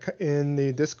mentioned in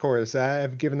the Discord,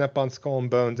 I've given up on Skull and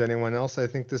Bones. Anyone else? I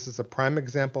think this is a prime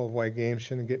example of why games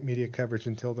shouldn't get media coverage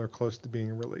until they're close to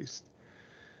being released.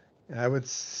 I would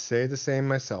say the same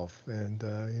myself. And,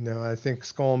 I think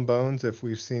Skull and Bones, if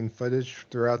we've seen footage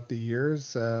throughout the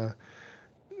years,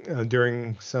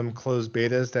 during some closed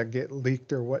betas that get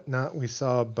leaked or whatnot, we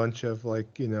saw a bunch of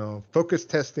focus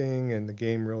testing and the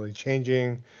game really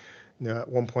changing. At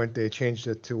one point they changed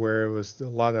it to where it was a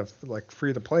lot of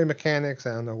free to play mechanics.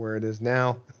 I don't know where it is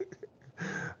now,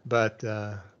 but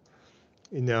no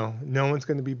one's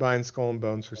going to be buying Skull and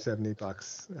Bones for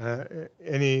 $70.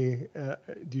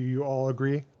 Do you all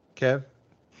agree, Kev?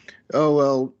 Oh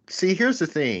well, see, here's the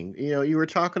thing. We were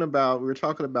talking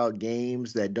about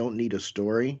games that don't need a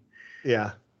story.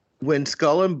 Yeah. When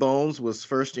Skull and Bones was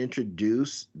first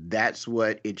introduced, that's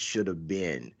what it should have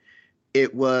been.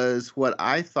 It was what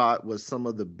I thought was some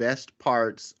of the best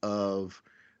parts of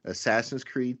Assassin's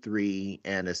Creed 3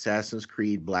 and Assassin's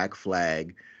Creed Black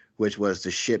Flag, which was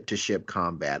the ship to ship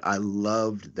combat. I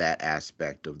loved that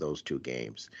aspect of those two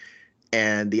games.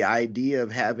 And the idea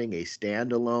of having a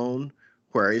standalone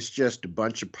where it's just a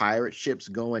bunch of pirate ships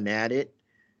going at it,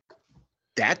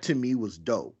 that to me was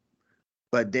dope.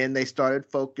 But then they started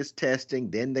focus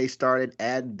testing. Then they started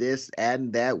adding this,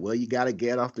 adding that. Well, you got to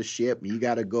get off the ship. You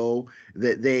got to go.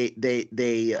 What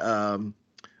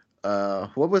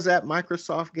was that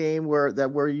Microsoft game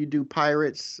where you do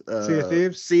pirates? Sea of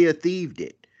Thieves. Sea of Thieved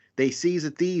it. They Seas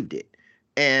of Thieved it,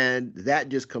 and that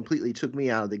just completely took me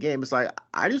out of the game. It's like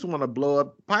I just want to blow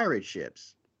up pirate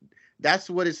ships. That's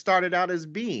what it started out as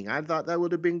being. I thought that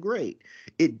would have been great.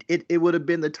 It would have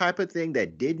been the type of thing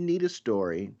that didn't need a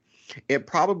story. It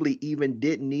probably even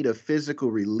didn't need a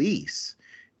physical release.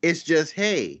 It's just,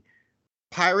 hey,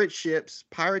 pirate ships,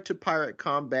 pirate to pirate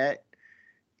combat.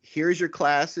 Here's your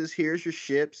classes, here's your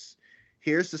ships,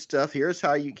 here's the stuff, here's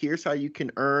how you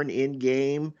can earn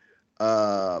in-game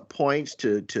points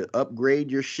to upgrade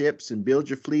your ships and build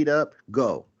your fleet up.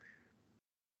 Go.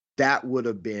 That would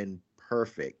have been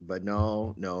perfect. But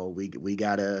no, we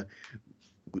gotta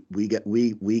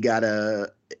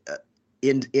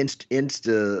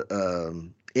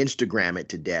Instagram it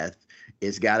to death.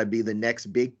 It's got to be the next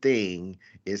big thing.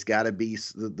 It's got to be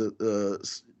the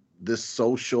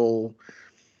social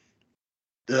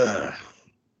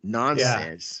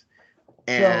nonsense,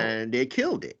 and they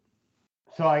killed it.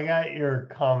 So I got your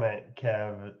comment,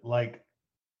 Kev. Like,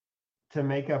 to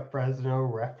make a Fresno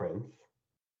reference,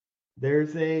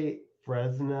 there's a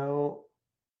Fresno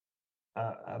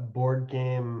a board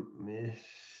game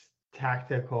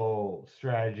tactical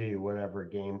strategy, whatever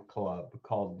game club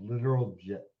called Little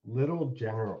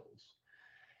Generals,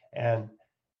 and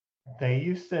they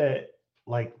used to,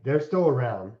 like, they're still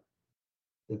around.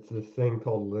 It's this thing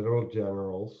called Little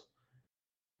Generals,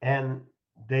 and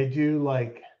they do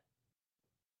like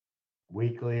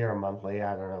weekly or monthly.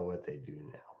 I don't know what they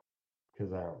do now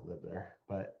because I don't live there,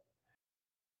 but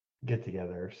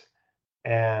get-togethers.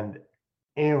 And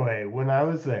anyway, when I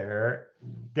was there,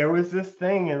 there was this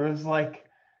thing. It was like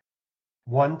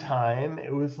one time,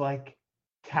 it was like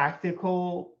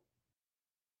tactical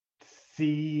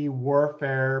sea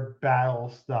warfare battle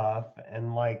stuff,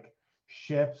 and like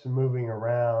ships moving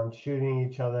around, shooting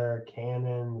each other,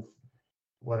 cannons,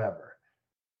 whatever.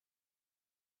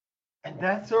 And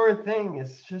that sort of thing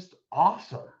is just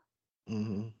awesome.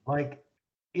 Mm-hmm. Like,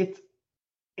 it's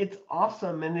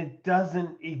awesome, and it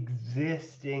doesn't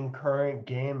exist in current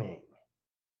gaming.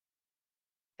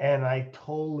 And I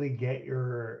totally get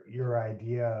your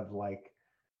idea of like,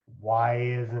 why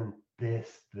isn't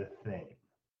this the thing?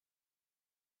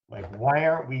 Like, why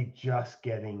aren't we just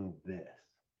getting this?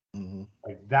 Mm-hmm.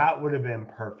 Like, that would have been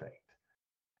perfect.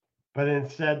 But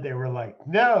instead they were like,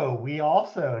 no, we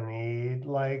also need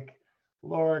like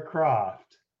Lara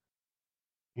Croft,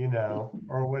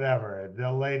 or whatever,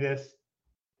 the latest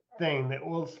thing that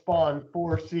will spawn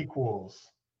 4 sequels.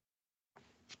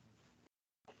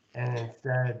 And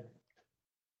instead,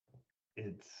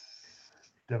 it's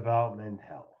development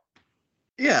hell.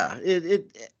 Yeah,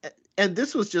 and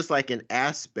this was just like an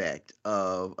aspect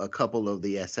of a couple of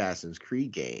the Assassin's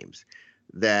Creed games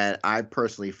that I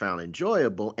personally found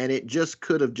enjoyable, and it just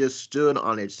could have just stood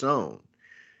on its own.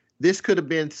 This could have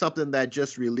been something that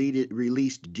just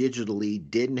released digitally,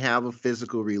 didn't have a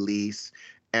physical release,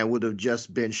 and would have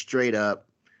just been straight up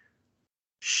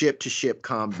ship-to-ship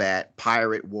combat,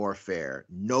 pirate warfare.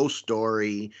 No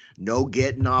story, no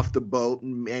getting off the boat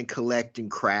and collecting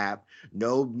crap,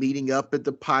 no meeting up at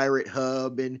the pirate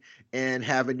hub and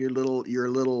having your little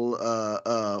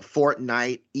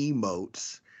Fortnite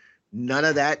emotes. None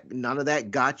of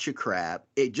that gotcha crap.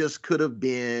 It just could have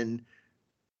been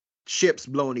ships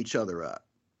blowing each other up,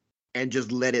 and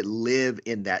just let it live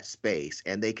in that space.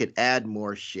 And they could add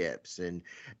more ships and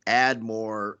add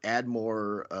more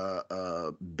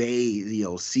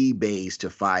bays, sea bays to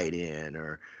fight in,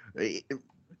 or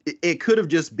it could have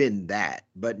just been that.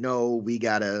 But no, we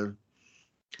gotta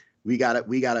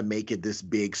make it this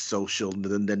big social,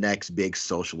 the next big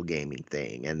social gaming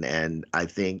thing. And I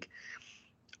think,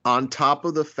 on top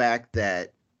of the fact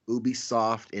that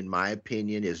Ubisoft, in my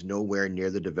opinion, is nowhere near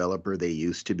the developer they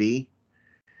used to be,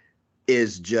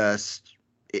 it's just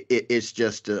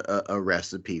a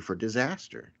recipe for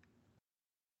disaster.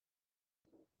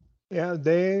 Yeah,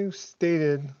 they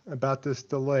stated about this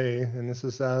delay, and this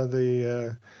is out of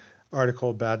the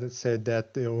article about it, said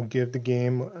that they will give the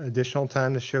game additional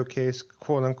time to showcase,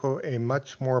 quote unquote, a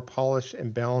much more polished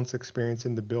and balanced experience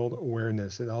in the build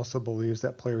awareness. It also believes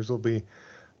that players will be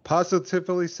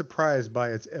positively surprised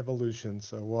by its evolution.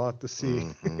 So we'll have to see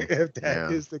if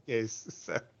that is the case.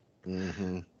 So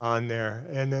on there.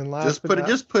 And then just put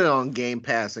it on Game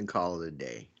Pass and call it a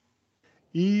day.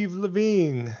 Yves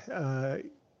Levine,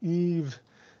 Yves,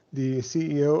 the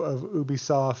CEO of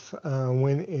Ubisoft,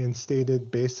 went and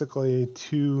stated basically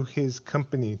to his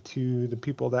company, to the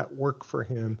people that work for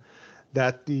him,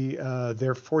 that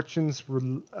their fortunes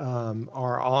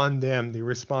are on them. The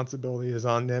responsibility is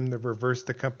on them to reverse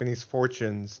the company's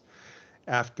fortunes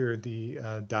after the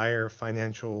dire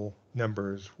financial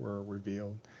numbers were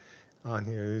revealed on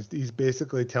here. He's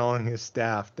basically telling his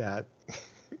staff that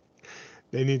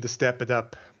they need to step it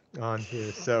up on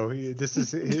here. So this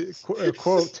is a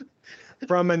quote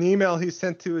from an email he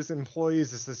sent to his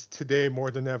employees. This is, today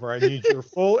more than ever, I need your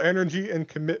full energy and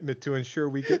commitment to ensure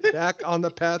we get back on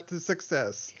the path to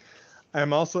success.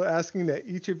 I'm also asking that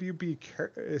each of you be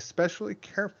especially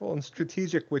careful and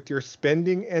strategic with your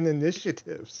spending and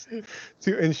initiatives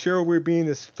to ensure we're being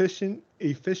as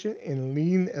efficient and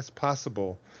lean as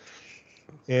possible.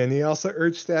 And he also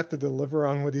urged staff to deliver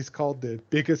on what he's called the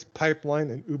biggest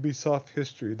pipeline in Ubisoft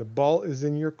history. The ball is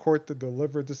in your court to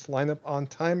deliver this lineup on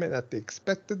time and at the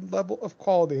expected level of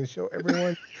quality and show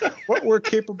everyone what we're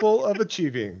capable of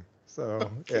achieving.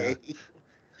 So, okay.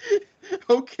 Yeah.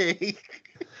 Okay.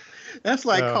 That's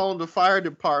like calling the fire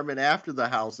department after the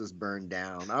house is burned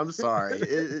down. I'm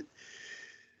sorry.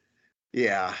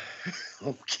 Yeah.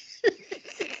 Okay.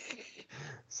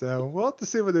 So we'll have to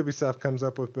see what Ubisoft comes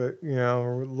up with. But,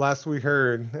 last we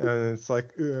heard, it's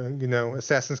like,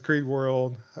 Assassin's Creed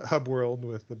World, Hub World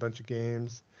with a bunch of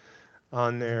games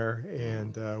on there.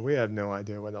 And we have no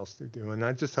idea what else they're doing.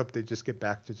 I just hope they just get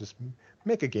back to just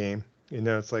make a game.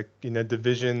 It's like,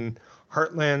 Division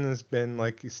Heartland has been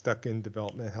like stuck in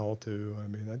development hell too. I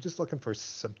mean, I'm just looking for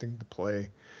something to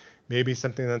play. Maybe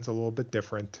something that's a little bit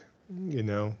different.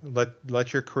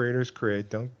 Let your creators create.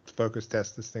 Don't focus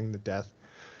test this thing to death.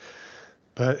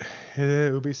 But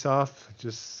Ubisoft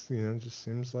just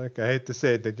seems like, I hate to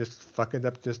say it, they just fuck it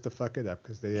up just to fuck it up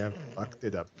because they have fucked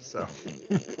it up. So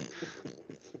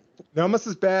they're almost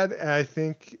as bad, I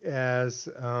think, as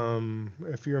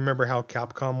if you remember how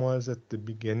Capcom was at the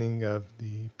beginning of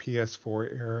the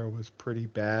PS4 era, was pretty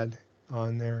bad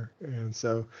on there. And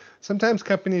so sometimes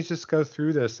companies just go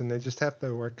through this and they just have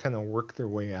to work their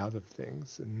way out of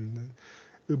things. And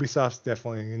Ubisoft's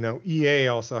definitely, EA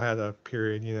also had a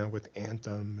period, with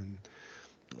Anthem and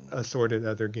assorted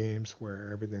other games where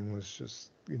everything was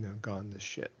just, gone to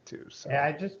shit too. So. Yeah,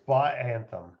 I just bought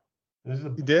Anthem. This is a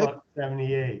Buck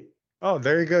 78. Oh,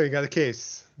 there you go. You got a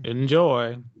case.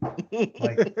 Enjoy.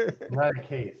 Not a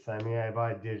case. I mean, I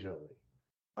buy it digitally.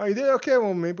 Oh, you did? Okay,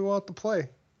 well, maybe we'll have to play.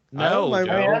 No, I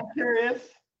mean, I'm curious.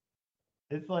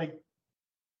 It's like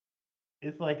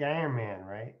Iron Man,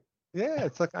 right? Yeah,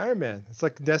 it's like Iron Man. It's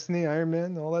like Destiny, Iron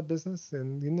Man, all that business,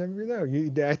 and you never know.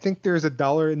 I think there's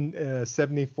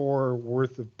 $1.74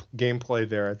 worth of gameplay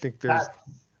there. I think there's.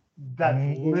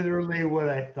 That's literally what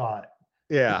I thought.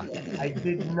 Yeah. I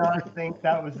did not think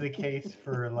that was the case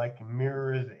for like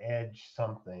Mirror's Edge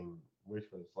something,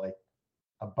 which was like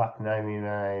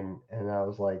 $1.99, and I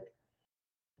was like,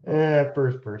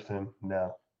 first person,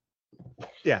 no.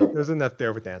 Yeah, there's enough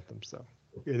there with Anthem, so.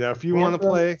 If you want to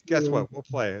play, guess what? We'll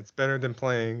play. It's better than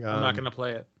playing. I'm not going to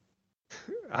play it.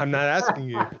 I'm not asking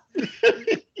you.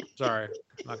 Sorry.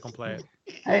 I'm not going to play it.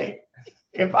 Hey,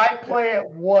 if I play it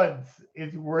once,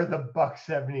 it's worth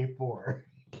 $1.74.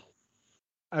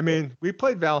 I mean, we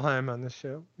played Valheim on this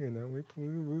show.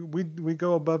 We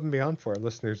go above and beyond for our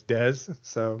listeners, Des.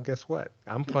 So guess what?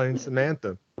 I'm playing some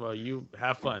Anthem. Well, you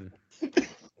have fun.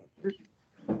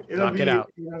 It'll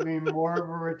be more of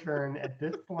a return. At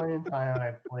this point in time,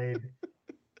 I've played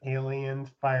Aliens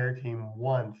Fireteam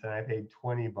once, and I paid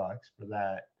 $20 for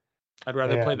that. I'd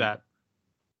rather play that.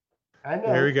 I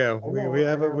know. There we go.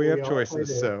 We have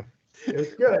choices. So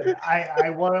it's good. I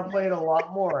want to play it a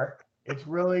lot more. It's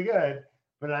really good,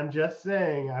 but I'm just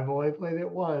saying I've only played it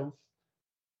once.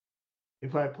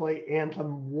 If I play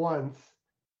Anthem once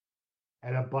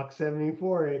at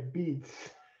 $1.74, it beats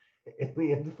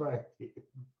Aliens Fireteam.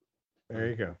 There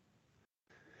you go.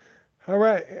 All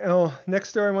right. Next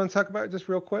story I want to talk about just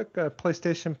real quick.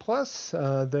 PlayStation Plus.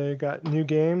 They got new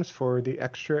games for the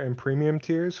extra and premium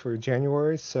tiers for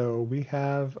January. So we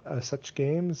have such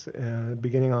games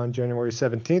beginning on January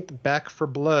 17th. Back 4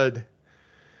 Blood.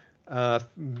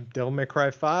 Devil May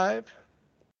Cry 5.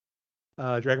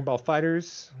 Dragon Ball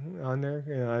Fighters on there.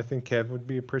 You know, I think Kev would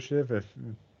be appreciative if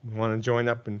you want to join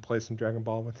up and play some Dragon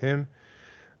Ball with him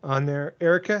on there.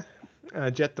 Erica,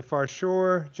 Jet the Far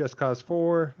Shore, Just Cause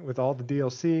 4 with all the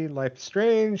DLC, Life is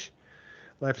Strange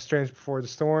Before the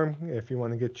Storm. If you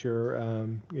want to get your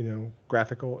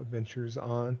graphical adventures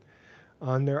on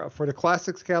there for the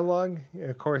classics catalog,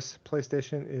 of course,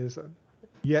 PlayStation is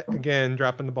yet again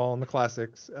dropping the ball on the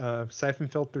classics. Siphon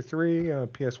Filter 3,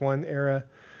 PS1 era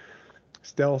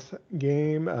stealth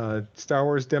game, Star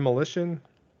Wars Demolition,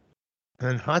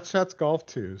 and Hot Shots Golf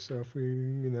 2. So if we,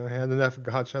 had enough of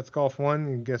Hot Shots Golf 1,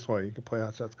 and guess what? You can play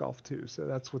Hot Shots Golf 2. So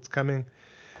that's what's coming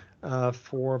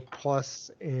for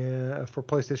Plus and for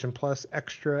PlayStation Plus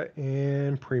Extra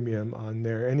and Premium on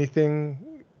there.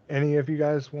 Anything any of you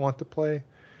guys want to play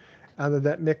out of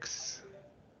that mix?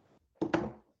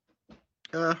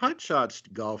 Hot Shots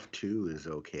Golf 2 is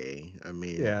okay. I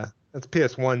mean, yeah, that's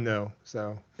PS1 though,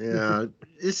 so yeah,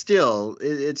 it's still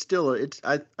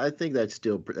I think that's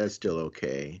still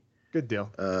okay. Good deal.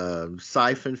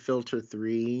 Siphon Filter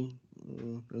 3,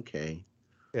 okay.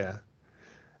 Yeah.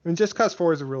 I mean, Just Cause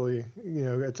 4 is a really,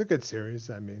 it's a good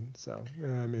series. I mean, so,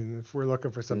 if we're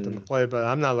looking for something to play, but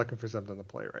I'm not looking for something to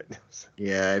play right now. So.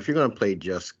 Yeah, if you're gonna play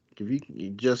Just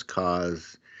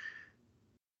Cause,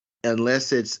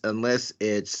 unless it's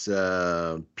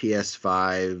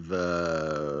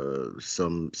PS5,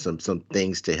 some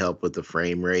things to help with the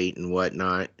frame rate and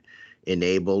whatnot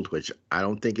enabled, which I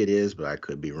don't think it is, but I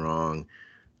could be wrong.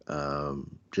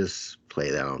 Just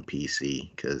play that on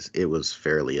PC because it was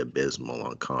fairly abysmal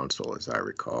on console, as I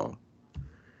recall,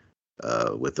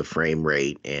 with the frame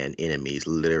rate and enemies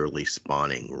literally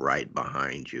spawning right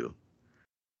behind you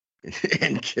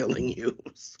and killing you.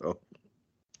 So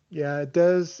yeah, it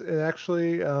does. It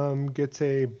actually gets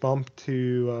a bump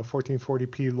to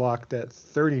 1440p locked at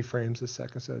 30 frames a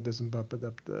second, so it doesn't bump it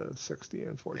up to 60,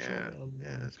 unfortunately.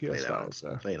 Yeah,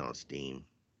 play it on Steam.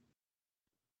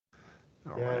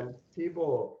 And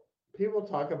people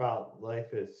talk about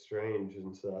Life is Strange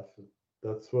and stuff.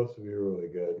 That's supposed to be really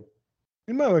good.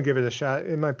 You might want to give it a shot.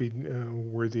 It might be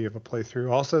worthy of a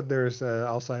playthrough. Also, there's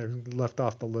also I left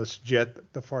off the list Jet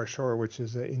the Far Shore, which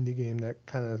is an indie game that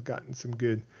kind of gotten some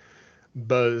good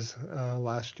buzz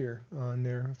last year on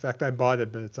there. In fact, I bought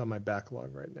it, but it's on my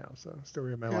backlog right now. So,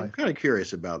 story of my life. I'm kind of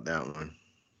curious about that one.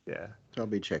 Yeah. So I'll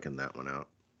be checking that one out.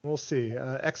 We'll see.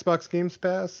 Xbox Games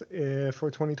Pass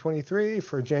for 2023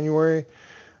 for January.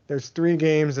 There's 3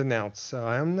 games announced, so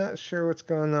I'm not sure what's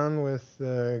going on with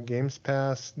Games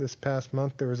Pass this past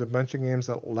month. There was a bunch of games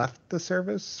that left the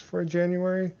service for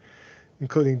January,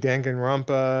 including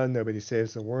Danganronpa, Nobody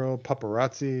Saves the World,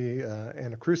 Paparazzi,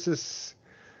 Anacrusis,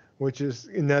 which is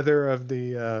another of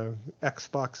the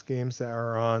Xbox games that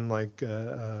are on like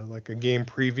a game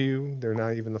preview. They're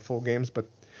not even the full games, but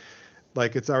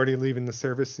like it's already leaving the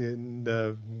service. And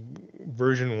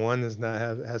version 1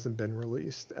 hasn't been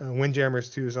released. Windjammers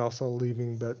 2 is also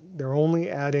leaving, but they're only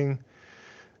adding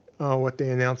what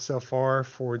they announced so far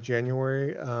for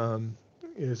January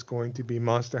is going to be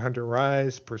Monster Hunter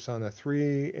Rise, Persona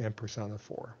 3, and Persona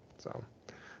 4.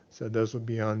 So those will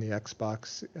be on the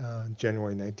Xbox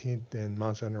January 19th, and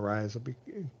Monster Hunter Rise will be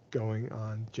going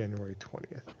on January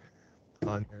 20th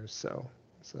on there. So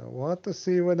we'll have to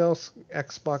see what else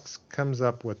Xbox comes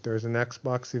up with. There's an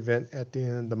Xbox event at the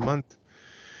end of the month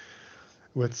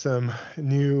with some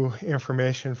new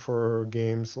information for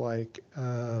games like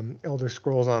Elder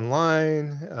Scrolls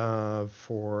Online,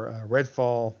 for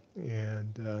Redfall,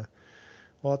 and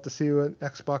we'll have to see what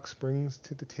Xbox brings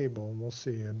to the table, and we'll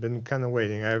see. I've been kind of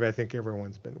waiting. I think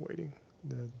everyone's been waiting,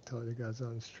 to tell you guys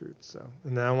honest truth. So,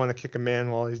 and I want to kick a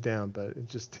man while he's down, but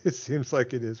it seems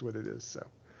like it is what it is. So.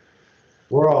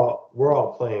 We're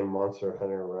all playing Monster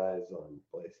Hunter Rise on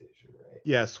PlayStation, right?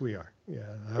 Yes, we are.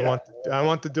 Yeah, I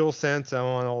want the DualSense. I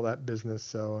want all that business.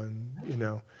 So,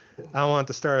 and I want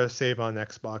to start a save on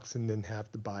Xbox and then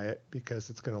have to buy it because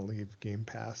it's going to leave Game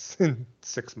Pass in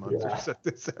 6 months or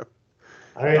something. So,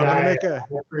 I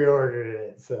pre-ordered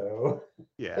it. So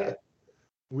yeah,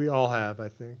 we all have. I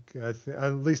think.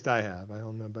 At least I have. I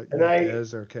don't know, but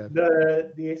Des or Kev.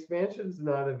 The expansion's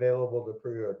not available to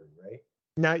pre-order, right?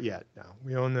 Not yet. No,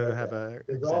 we don't have a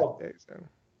exact date. So.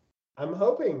 I'm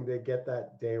hoping to get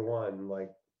that day one.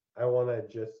 Like, I want to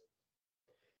just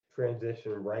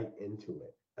transition right into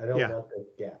it. I don't want this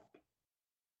gap.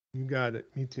 You got it.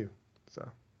 Me too. So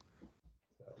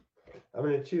I'm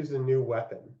going to choose a new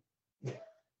weapon.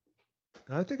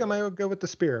 I think I might go with the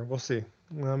spear. We'll see.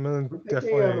 I'm going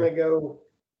to go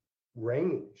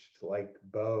ranged, like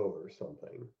bow or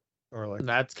something. Or like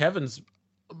that's Kevin's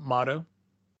motto.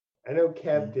 I know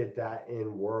Kev did that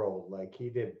in World. Like, he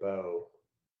did bow.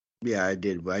 Yeah, I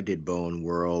did Bone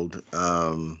World.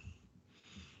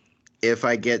 If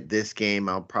I get this game,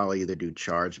 I'll probably either do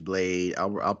Charge Blade.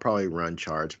 I'll probably run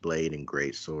Charge Blade and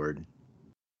Great Sword.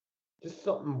 Just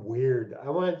something weird. I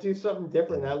want to do something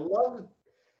different. I love,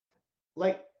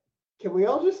 like, can we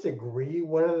all just agree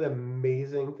one of the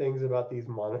amazing things about these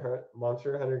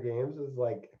Monster Hunter games is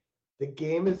like the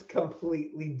game is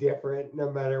completely different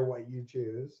no matter what you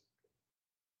choose.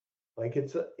 Like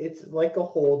it's like a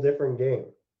whole different game.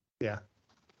 Yeah.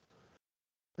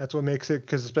 That's what makes it,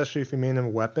 because especially if you main a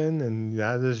weapon and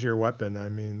that is your weapon. I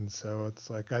mean, so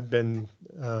it's like I've been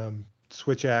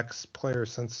Switch Axe player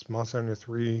since Monster Hunter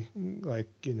 3, like,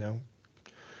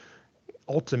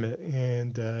 Ultimate,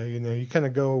 and you kind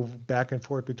of go back and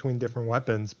forth between different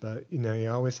weapons, but you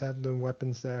always have the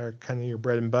weapons that are kind of your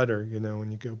bread and butter,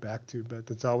 when you go back to. But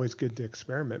it's always good to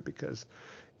experiment because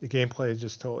the gameplay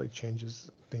just totally changes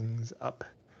things up.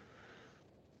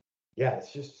 Yeah,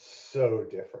 it's just so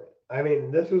different. I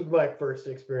mean, this was my first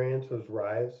experience was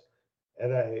Rise,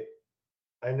 and I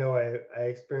know I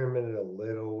experimented a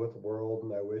little with World,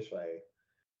 and I wish I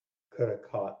could have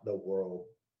caught the World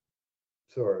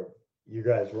sort of. You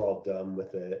guys were all done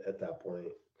with it at that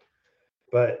point,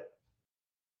 but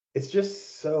it's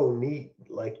just so neat,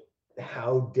 like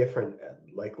how different.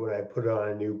 Like when I put on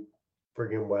a new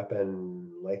friggin'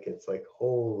 weapon, like it's like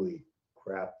holy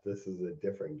crap, this is a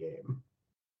different game.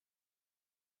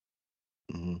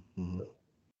 Mm-hmm.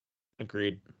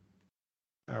 Agreed.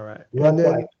 All right. And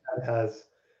then has,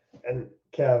 and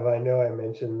Kev, I know I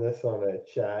mentioned this on a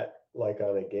chat, like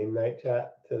on a game night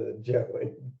chat to Joe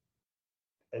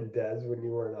and Des when you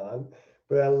weren't on,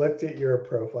 but I looked at your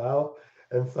profile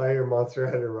and saw your Monster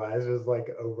Hunter Rise was like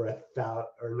over 1,000,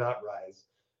 or not Rise,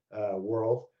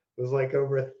 World was like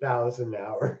over 1,000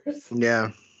 hours.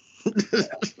 Yeah.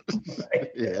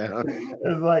 Right? Yeah. It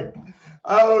was like,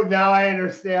 oh, now I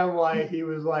understand why he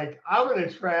was like, I'm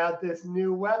gonna try out this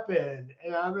new weapon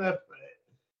and I'm gonna put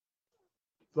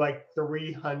like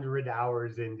 300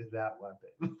 hours into that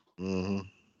weapon. Mm-hmm.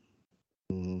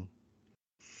 Mm-hmm.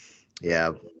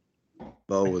 Yeah.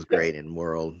 Bo was great in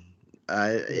World.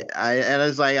 And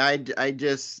it's like I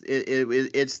just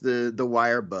it's the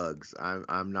wire bugs.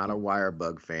 I'm not a wire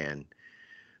bug fan,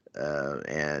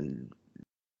 and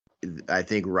I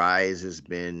think Rise has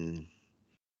been.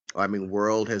 I mean,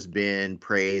 World has been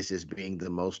praised as being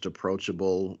the most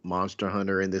approachable Monster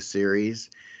Hunter in the series.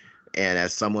 And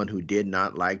as someone who did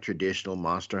not like traditional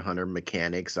Monster Hunter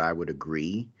mechanics, I would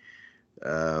agree.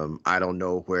 I don't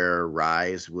know where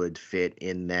Rise would fit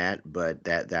in that, but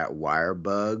that wire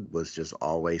bug was just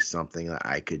always something that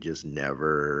I could just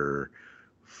never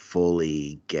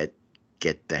fully get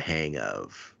the hang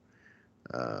of.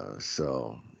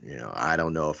 So I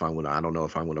don't know if I don't know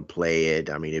if I'm gonna play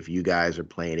it. I mean, if you guys are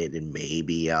playing it, then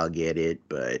maybe I'll get it,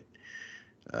 but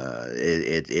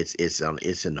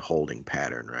it's in holding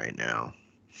pattern right now.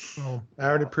 Well, I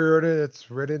already pre-ordered it. It's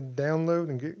ready to download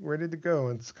and get ready to go.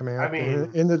 It's coming out the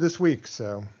end of this week,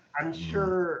 so I'm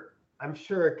sure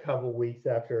a couple weeks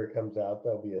after it comes out,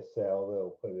 there'll be a sale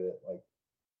that'll put it at like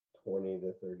 20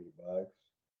 to 30 bucks.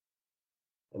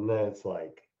 And then it's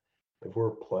like, if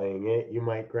we're playing it, you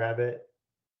might grab it.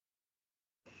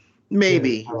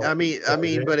 Maybe. I mean,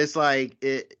 but it's like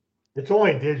it's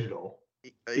only digital.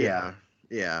 Yeah.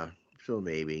 So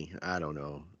maybe. I don't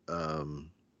know.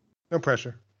 No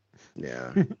pressure.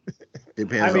 Yeah.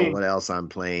 Depends on what else I'm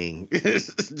playing.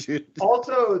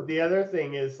 Also, the other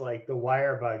thing is like the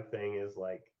wire bug thing is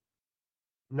like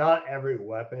not every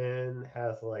weapon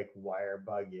has like wire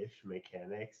bug-ish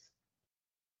mechanics.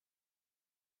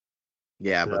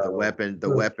 Yeah, but the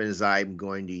weapons I'm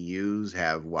going to use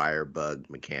have wire bug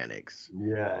mechanics.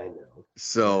 Yeah, I know.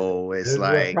 So it's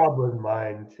like a problem with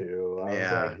mine too.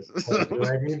 Yeah. Was like, do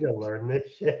I need to learn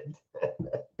this shit?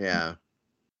 Yeah.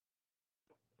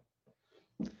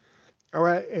 All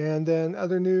right, and then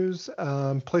other news,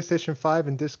 PlayStation 5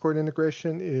 and Discord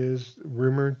integration is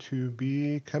rumored to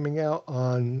be coming out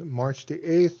on March the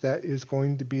 8th. That is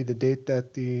going to be the date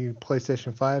that the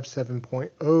PlayStation 5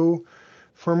 7.0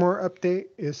 firmware update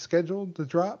is scheduled to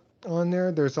drop on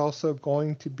there. There's also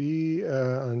going to be,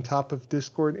 on top of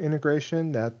Discord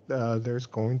integration, that there's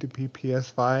going to be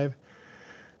PS5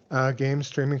 games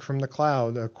streaming from the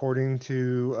cloud, according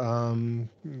to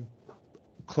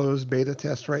closed beta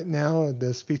test right now.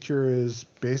 This feature is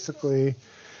basically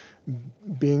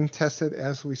being tested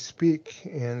as we speak,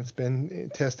 and it's been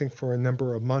testing for a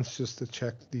number of months just to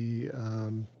check the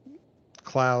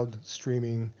cloud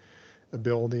streaming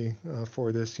ability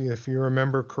for this. If you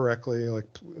remember correctly,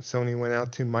 like Sony went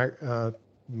out to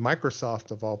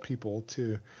Microsoft of all people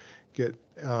to get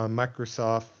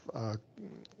Microsoft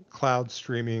cloud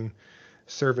streaming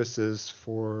services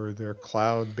for their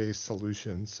cloud-based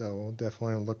solutions. So we'll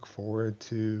definitely look forward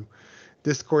to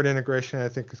Discord integration. I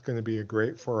think is going to be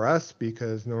great for us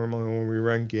because normally when we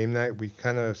run game night, we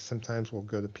kind of sometimes will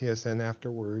go to PSN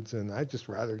afterwards, and I just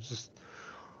rather just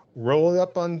roll it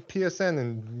up on PSN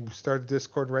and start a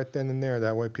Discord right then and there.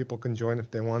 That way people can join if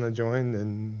they want to join,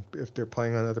 and if they're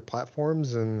playing on other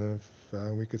platforms, and if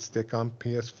we could stick on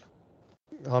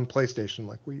PlayStation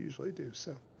like we usually do.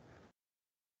 So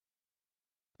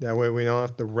that way we don't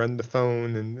have to run the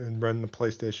phone and run the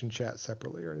PlayStation chat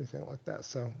separately or anything like that.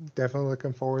 So definitely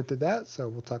looking forward to that. So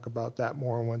we'll talk about that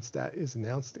more once that is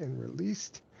announced and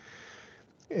released.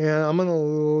 And I'm going to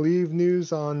leave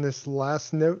news on this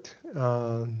last note.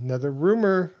 Another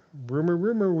rumor.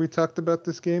 We talked about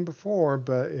this game before,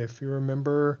 but if you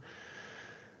remember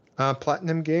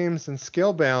Platinum Games and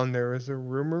Scalebound, there is a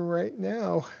rumor right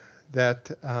now that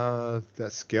that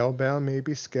Scalebound may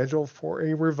be scheduled for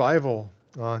a revival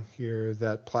on here.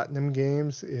 That Platinum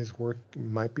Games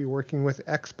might be working with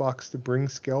Xbox to bring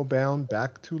Scalebound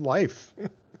back to life.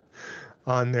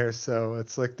 On there, so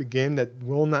it's like the game that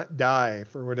will not die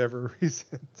for whatever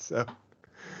reason. So,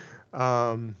 a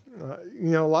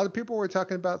lot of people were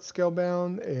talking about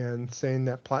Scalebound and saying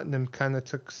that Platinum kind of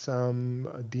took some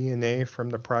DNA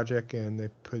from the project and they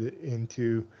put it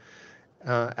into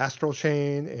Astral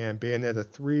Chain and Bayonetta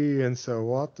 3, and so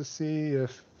we'll have to see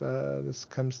if this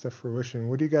comes to fruition.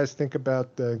 What do you guys think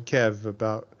about Kev,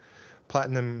 about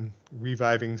Platinum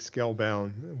reviving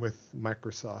Scalebound with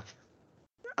Microsoft?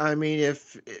 I mean,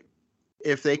 if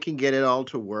they can get it all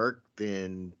to work,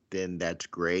 then that's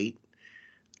great.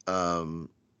 I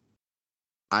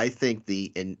think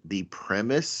the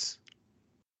premise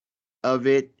of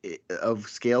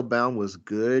Scalebound was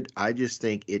good. I just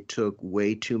think it took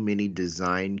way too many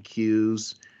design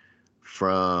cues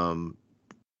from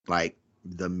like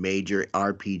the major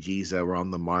RPGs that were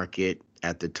on the market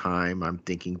at the time. I'm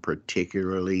thinking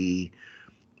particularly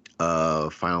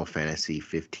Final Fantasy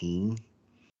 15.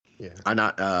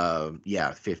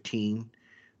 Yeah. 15.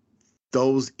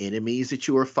 Those enemies that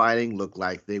you were fighting looked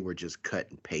like they were just cut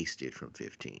and pasted from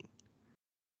 15.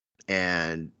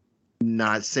 And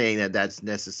not saying that that's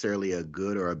necessarily a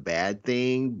good or a bad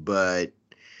thing, but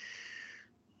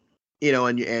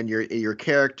and your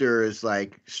character is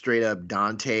like straight up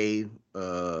Dante,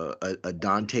 a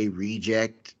Dante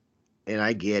reject. And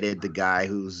I get it. The guy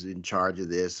who's in charge of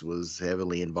this was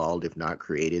heavily involved, if not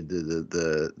created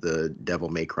the Devil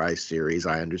May Cry series.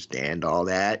 I understand all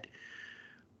that,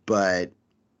 but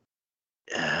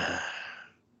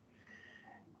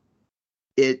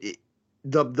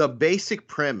the basic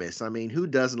premise. I mean, who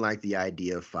doesn't like the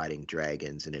idea of fighting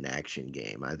dragons in an action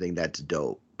game? I think that's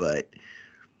dope. But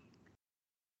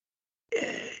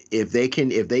if they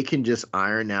can just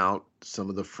iron out some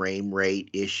of the frame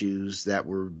rate issues that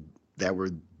were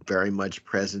very much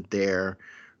present there,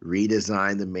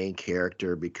 redesign the main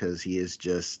character because he is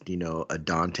just, a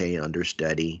Dante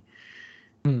understudy.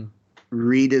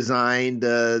 Redesign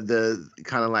the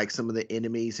kind of like some of the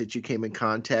enemies that you came in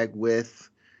contact with,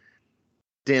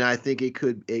 then I think it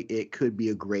could be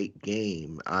a great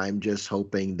game. I'm just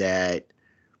hoping that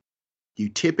you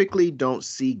typically don't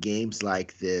see games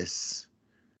like this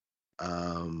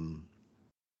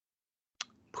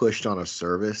pushed on a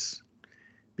service,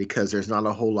 because there's not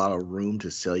a whole lot of room to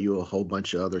sell you a whole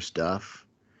bunch of other stuff.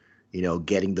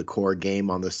 Getting the core game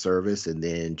on the service and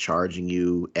then charging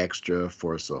you extra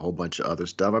for a whole bunch of other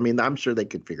stuff. I mean, I'm sure they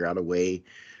could figure out a way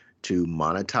to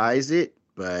monetize it,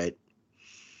 but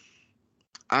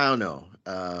I don't know.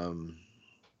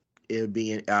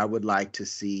 I would like to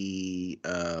see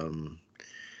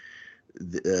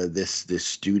this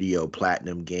studio,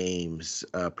 Platinum Games,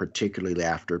 particularly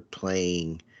after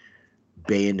playing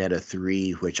Bayonetta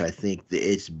 3, which I think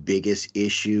its biggest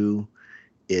issue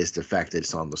is the fact that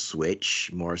it's on the Switch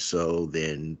more so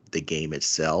than the game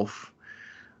itself.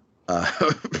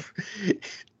 I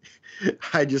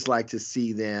just like to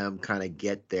see them kind of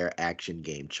get their action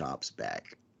game chops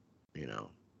back,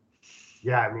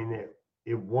 Yeah, I mean,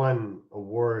 it won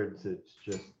awards. It's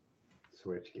just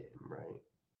Switch game, right?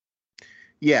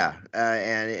 Yeah,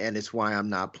 and it's why I'm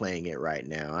not playing it right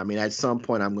now. I mean, at some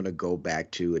point I'm going to go back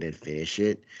to it and finish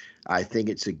it. I think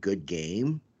it's a good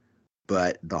game,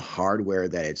 but the hardware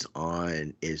that it's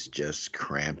on is just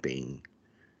cramping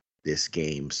this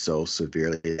game so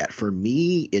severely that for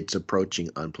me, it's approaching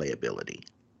unplayability.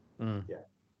 Yeah.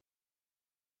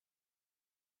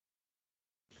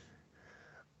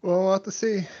 Well, we'll have to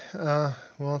see. We'll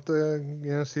have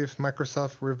to, see if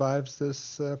Microsoft revives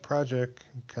this project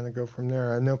and kind of go from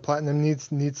there. I know Platinum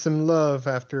needs some love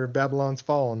after Babylon's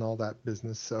Fall and all that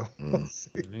business. So we'll see.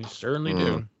 They certainly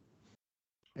do.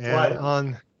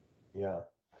 And yeah,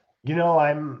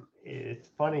 it's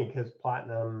funny because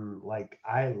Platinum, like,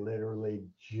 I literally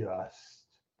just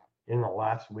in the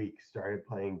last week started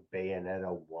playing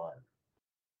Bayonetta 1.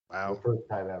 Wow. The first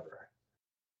time ever.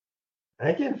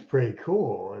 That game's pretty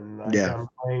cool, and I'm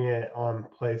playing it on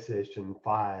PlayStation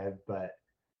 5, but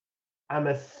I'm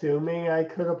assuming I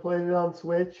could have played it on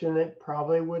Switch, and it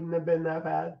probably wouldn't have been that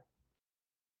bad.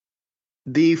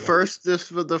 The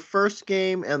first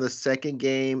game and the second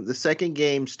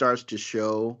game starts to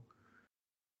show.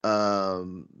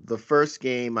 The first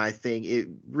game, I think it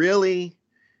really,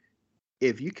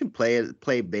 if you can play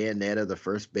Bayonetta, the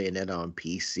first Bayonetta on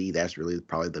PC, that's really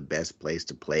probably the best place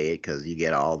to play it because you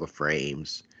get all the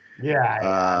frames.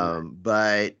 Yeah.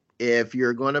 But if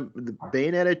you're going to,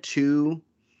 Bayonetta 2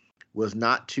 was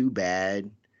not too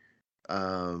bad.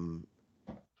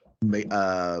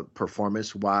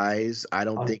 Performance wise, I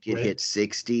don't think it hit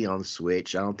 60 on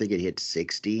Switch. I don't think it hit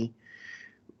 60,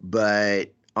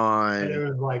 but it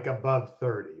was like above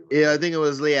 30. Right? Yeah, I think it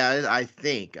was. Yeah, I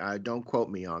think. Don't quote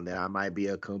me on that. I might be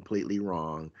completely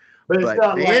wrong. But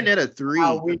Bayonetta 3,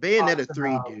 Bayonetta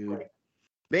 3, dude.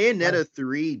 Bayonetta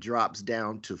 3 drops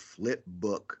down to flip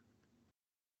book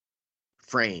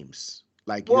frames.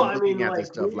 Like you're looking at this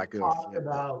stuff like talked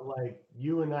about, like,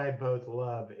 you and I both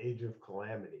love Age of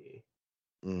Calamity,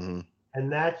 and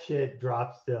that shit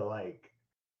drops to like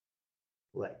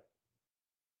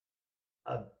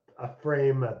a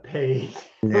frame a page.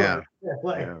 Yeah,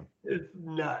 it's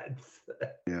nuts.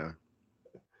 Yeah,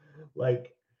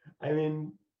 like, I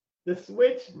mean, the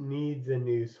Switch needs a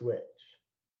new Switch.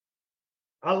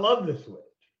 I love the Switch,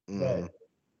 but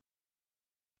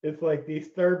it's like these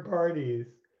third parties.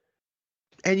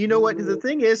 And you know what? The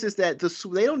thing is that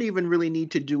they don't even really need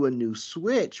to do a new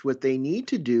Switch. What they need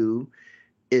to do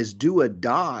is do a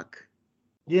dock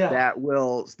that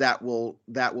will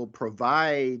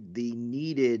provide the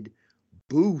needed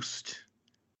boost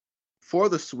for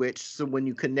the Switch. So when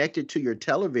you connect it to your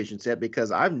television set,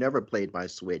 because I've never played my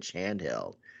Switch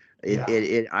handheld,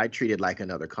 I treat it like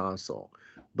another console.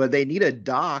 But they need a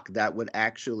dock that would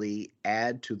actually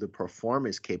add to the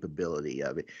performance capability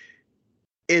of it.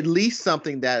 At least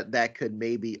something that could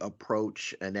maybe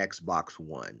approach an Xbox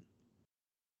One.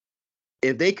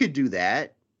 If they could do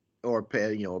that, or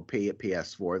pay a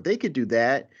PS4, if they could do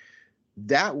that,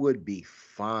 that would be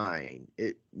fine.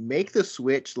 Make the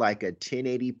Switch like a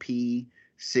 1080p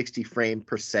 60 frame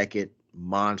per second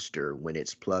monster when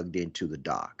it's plugged into the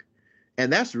dock.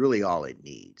 And that's really all it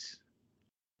needs.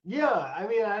 Yeah, I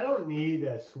mean, I don't need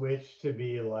a Switch to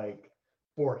be like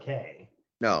 4K.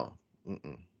 No.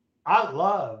 I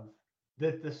love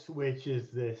that the Switch is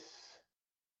this,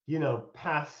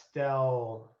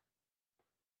 pastel,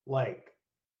 like,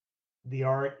 the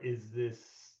art is this,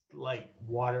 like,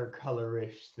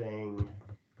 watercolorish thing.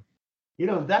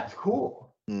 That's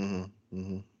cool.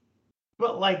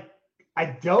 But, like, I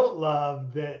don't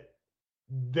love that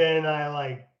then I,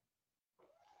 like,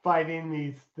 fighting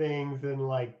these things and,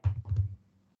 like,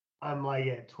 I'm, like,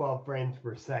 at 12 frames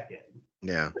per second.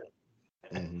 Yeah.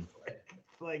 It's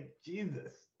like,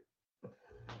 Jesus.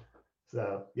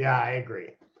 So, yeah, I agree.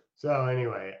 So,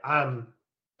 anyway, I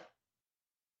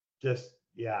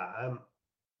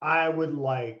would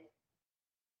like,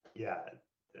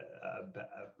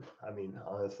 I mean,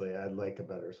 honestly, I'd like a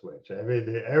better Switch.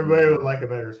 Everybody would like a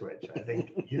better Switch. I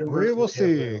think we will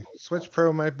see. Switch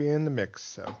Pro might be in the mix.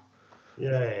 So,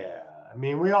 yeah. I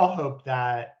mean, we all hope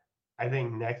that. I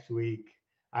think next week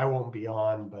I won't be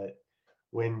on, but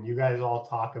when you guys all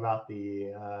talk about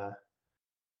the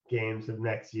games of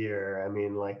next year, I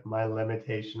mean, like, my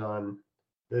limitation on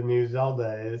the new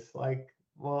Zelda is like,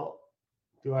 well,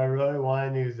 do I really want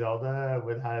a new Zelda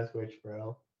without a Switch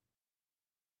Pro?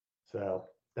 So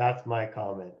that's my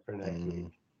comment for next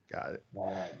week. Got it.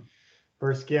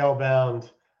 For Scalebound,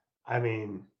 I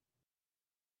mean,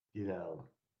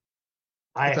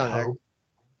 I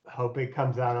hope it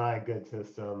comes out on a good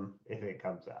system if it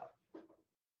comes out.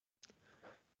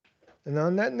 And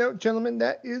on that note, gentlemen,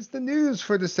 that is the news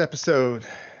for this episode.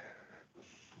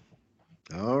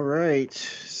 All right.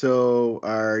 So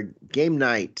our game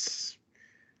nights,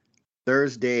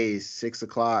 Thursdays, 6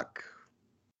 o'clock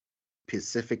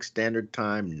Pacific Standard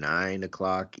Time, 9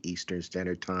 o'clock Eastern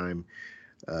Standard Time.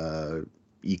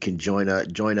 You can join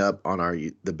up on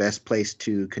the best place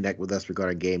to connect with us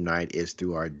regarding game night is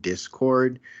through our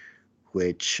Discord,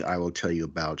 which I will tell you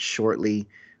about shortly.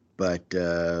 But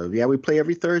we play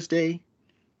every Thursday.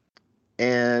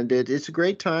 And it's a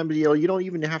great time. You know, you don't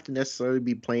even have to necessarily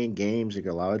be playing games. Like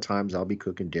a lot of times I'll be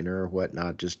cooking dinner or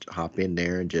whatnot. Just hop in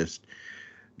there and just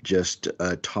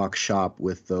talk shop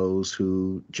with those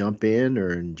who jump in,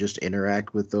 or just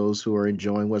interact with those who are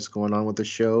enjoying what's going on with the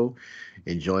show,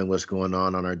 enjoying what's going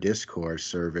on our Discord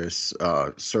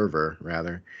server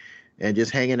rather, and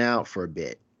just hanging out for a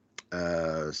bit.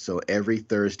 So every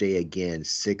Thursday, again,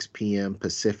 6 p.m.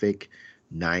 Pacific,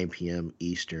 9 p.m.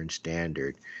 Eastern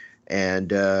Standard. And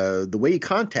the way you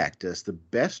contact us, the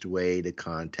best way to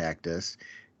contact us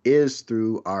is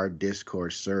through our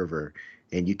Discord server.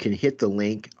 And you can hit the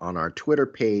link on our Twitter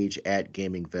page at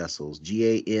Gaming Vessels,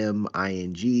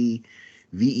 GamingVessels.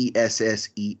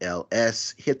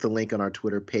 Hit the link on our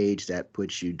Twitter page. That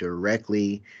puts you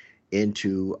directly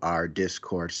into our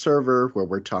Discord server, where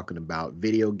we're talking about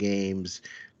video games,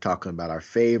 talking about our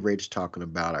favorites, talking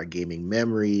about our gaming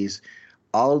memories,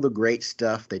 all the great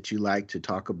stuff that you like to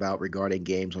talk about regarding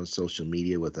games on social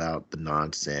media without the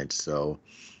nonsense. So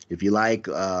if you like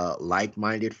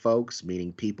like-minded folks,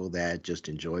 meaning people that just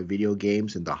enjoy video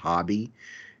games and the hobby,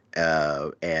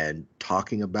 and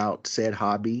talking about said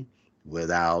hobby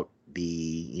without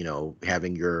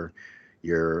having your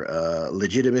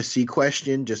legitimacy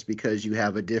questioned just because you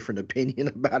have a different opinion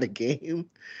about a game,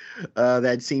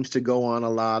 that seems to go on a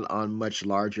lot on much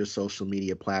larger social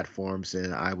media platforms.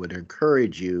 And I would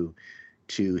encourage you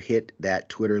to hit that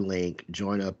Twitter link,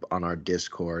 join up on our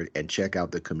Discord, and check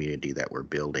out the community that we're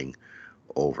building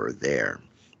over there.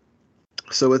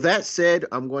 So with that said,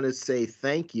 I'm going to say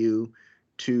thank you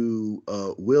to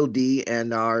Will D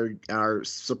and our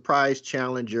surprise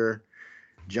challenger,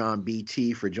 John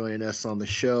BT, for joining us on the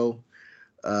show.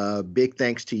 Big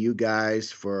thanks to you guys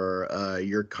for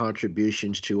your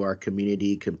contributions to our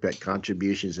community,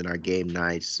 contributions in our game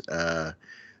nights.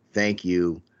 Thank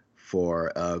you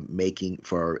for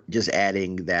just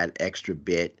adding that extra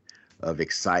bit of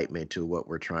excitement to what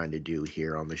we're trying to do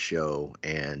here on the show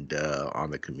and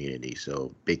on the community.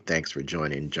 So big thanks for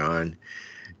joining, John.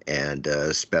 And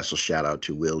special shout out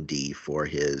to Will D for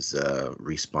his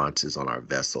responses on our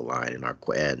vessel line and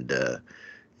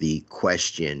the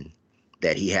question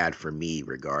that he had for me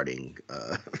regarding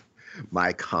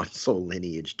my console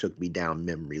lineage took me down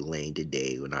memory lane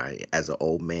today. When as an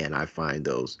old man, I find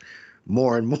those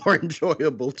more and more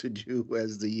enjoyable to do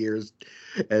as the years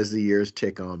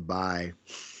tick on by.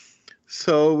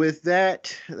 So with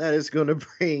that is going to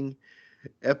bring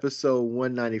episode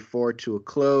 194 to a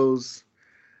close.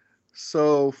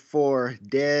 So for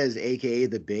Dez, aka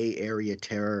the Bay Area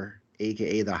Terror,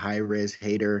 aka the High Res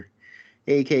Hater,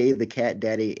 aka the Cat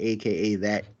Daddy, aka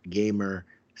that gamer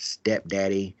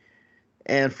stepdaddy,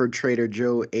 and for Trader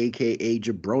Joe, aka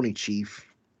Jabroni Chief.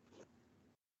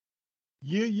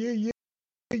 Yeah.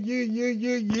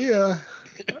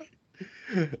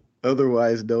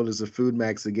 Otherwise known as the Food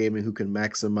Max of Gaming, who can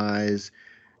maximize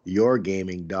your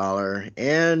gaming dollar.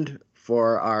 And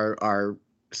for our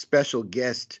special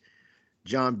guest,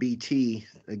 John BT,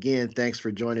 again, thanks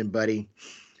for joining, buddy.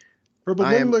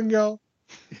 Y'all.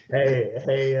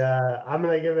 Hey, I'm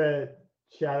gonna give a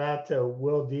shout out to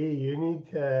Will D. You need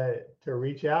to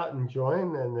reach out and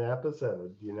join in the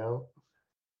episode.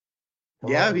 Come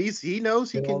yeah, on. he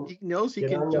knows he can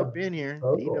jump in here.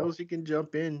 Vocal. He knows he can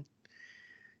jump in.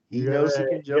 He knows he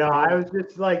can jump in. I was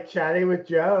just like chatting with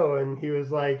Joe, and he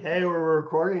was like, "Hey, we're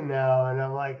recording now," and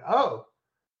I'm like, "Oh,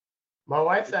 my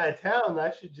wife's out of town.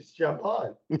 I should just jump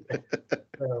on."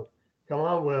 So, come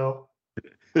on, Will.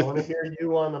 I want to hear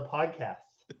you on the podcast.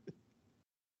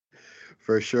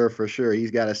 For sure.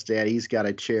 He's got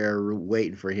a chair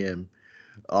waiting for him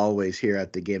always here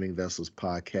at the Gaming Vessels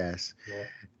podcast. Yeah.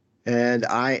 And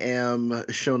I am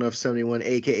Shonuff71,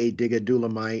 aka Digga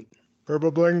Dulamite. Purple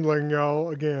bling bling,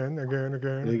 y'all. Again. And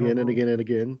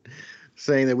again.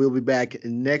 Saying that we'll be back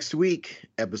next week,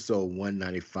 episode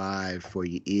 195 for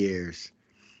your ears.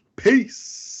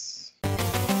 Peace.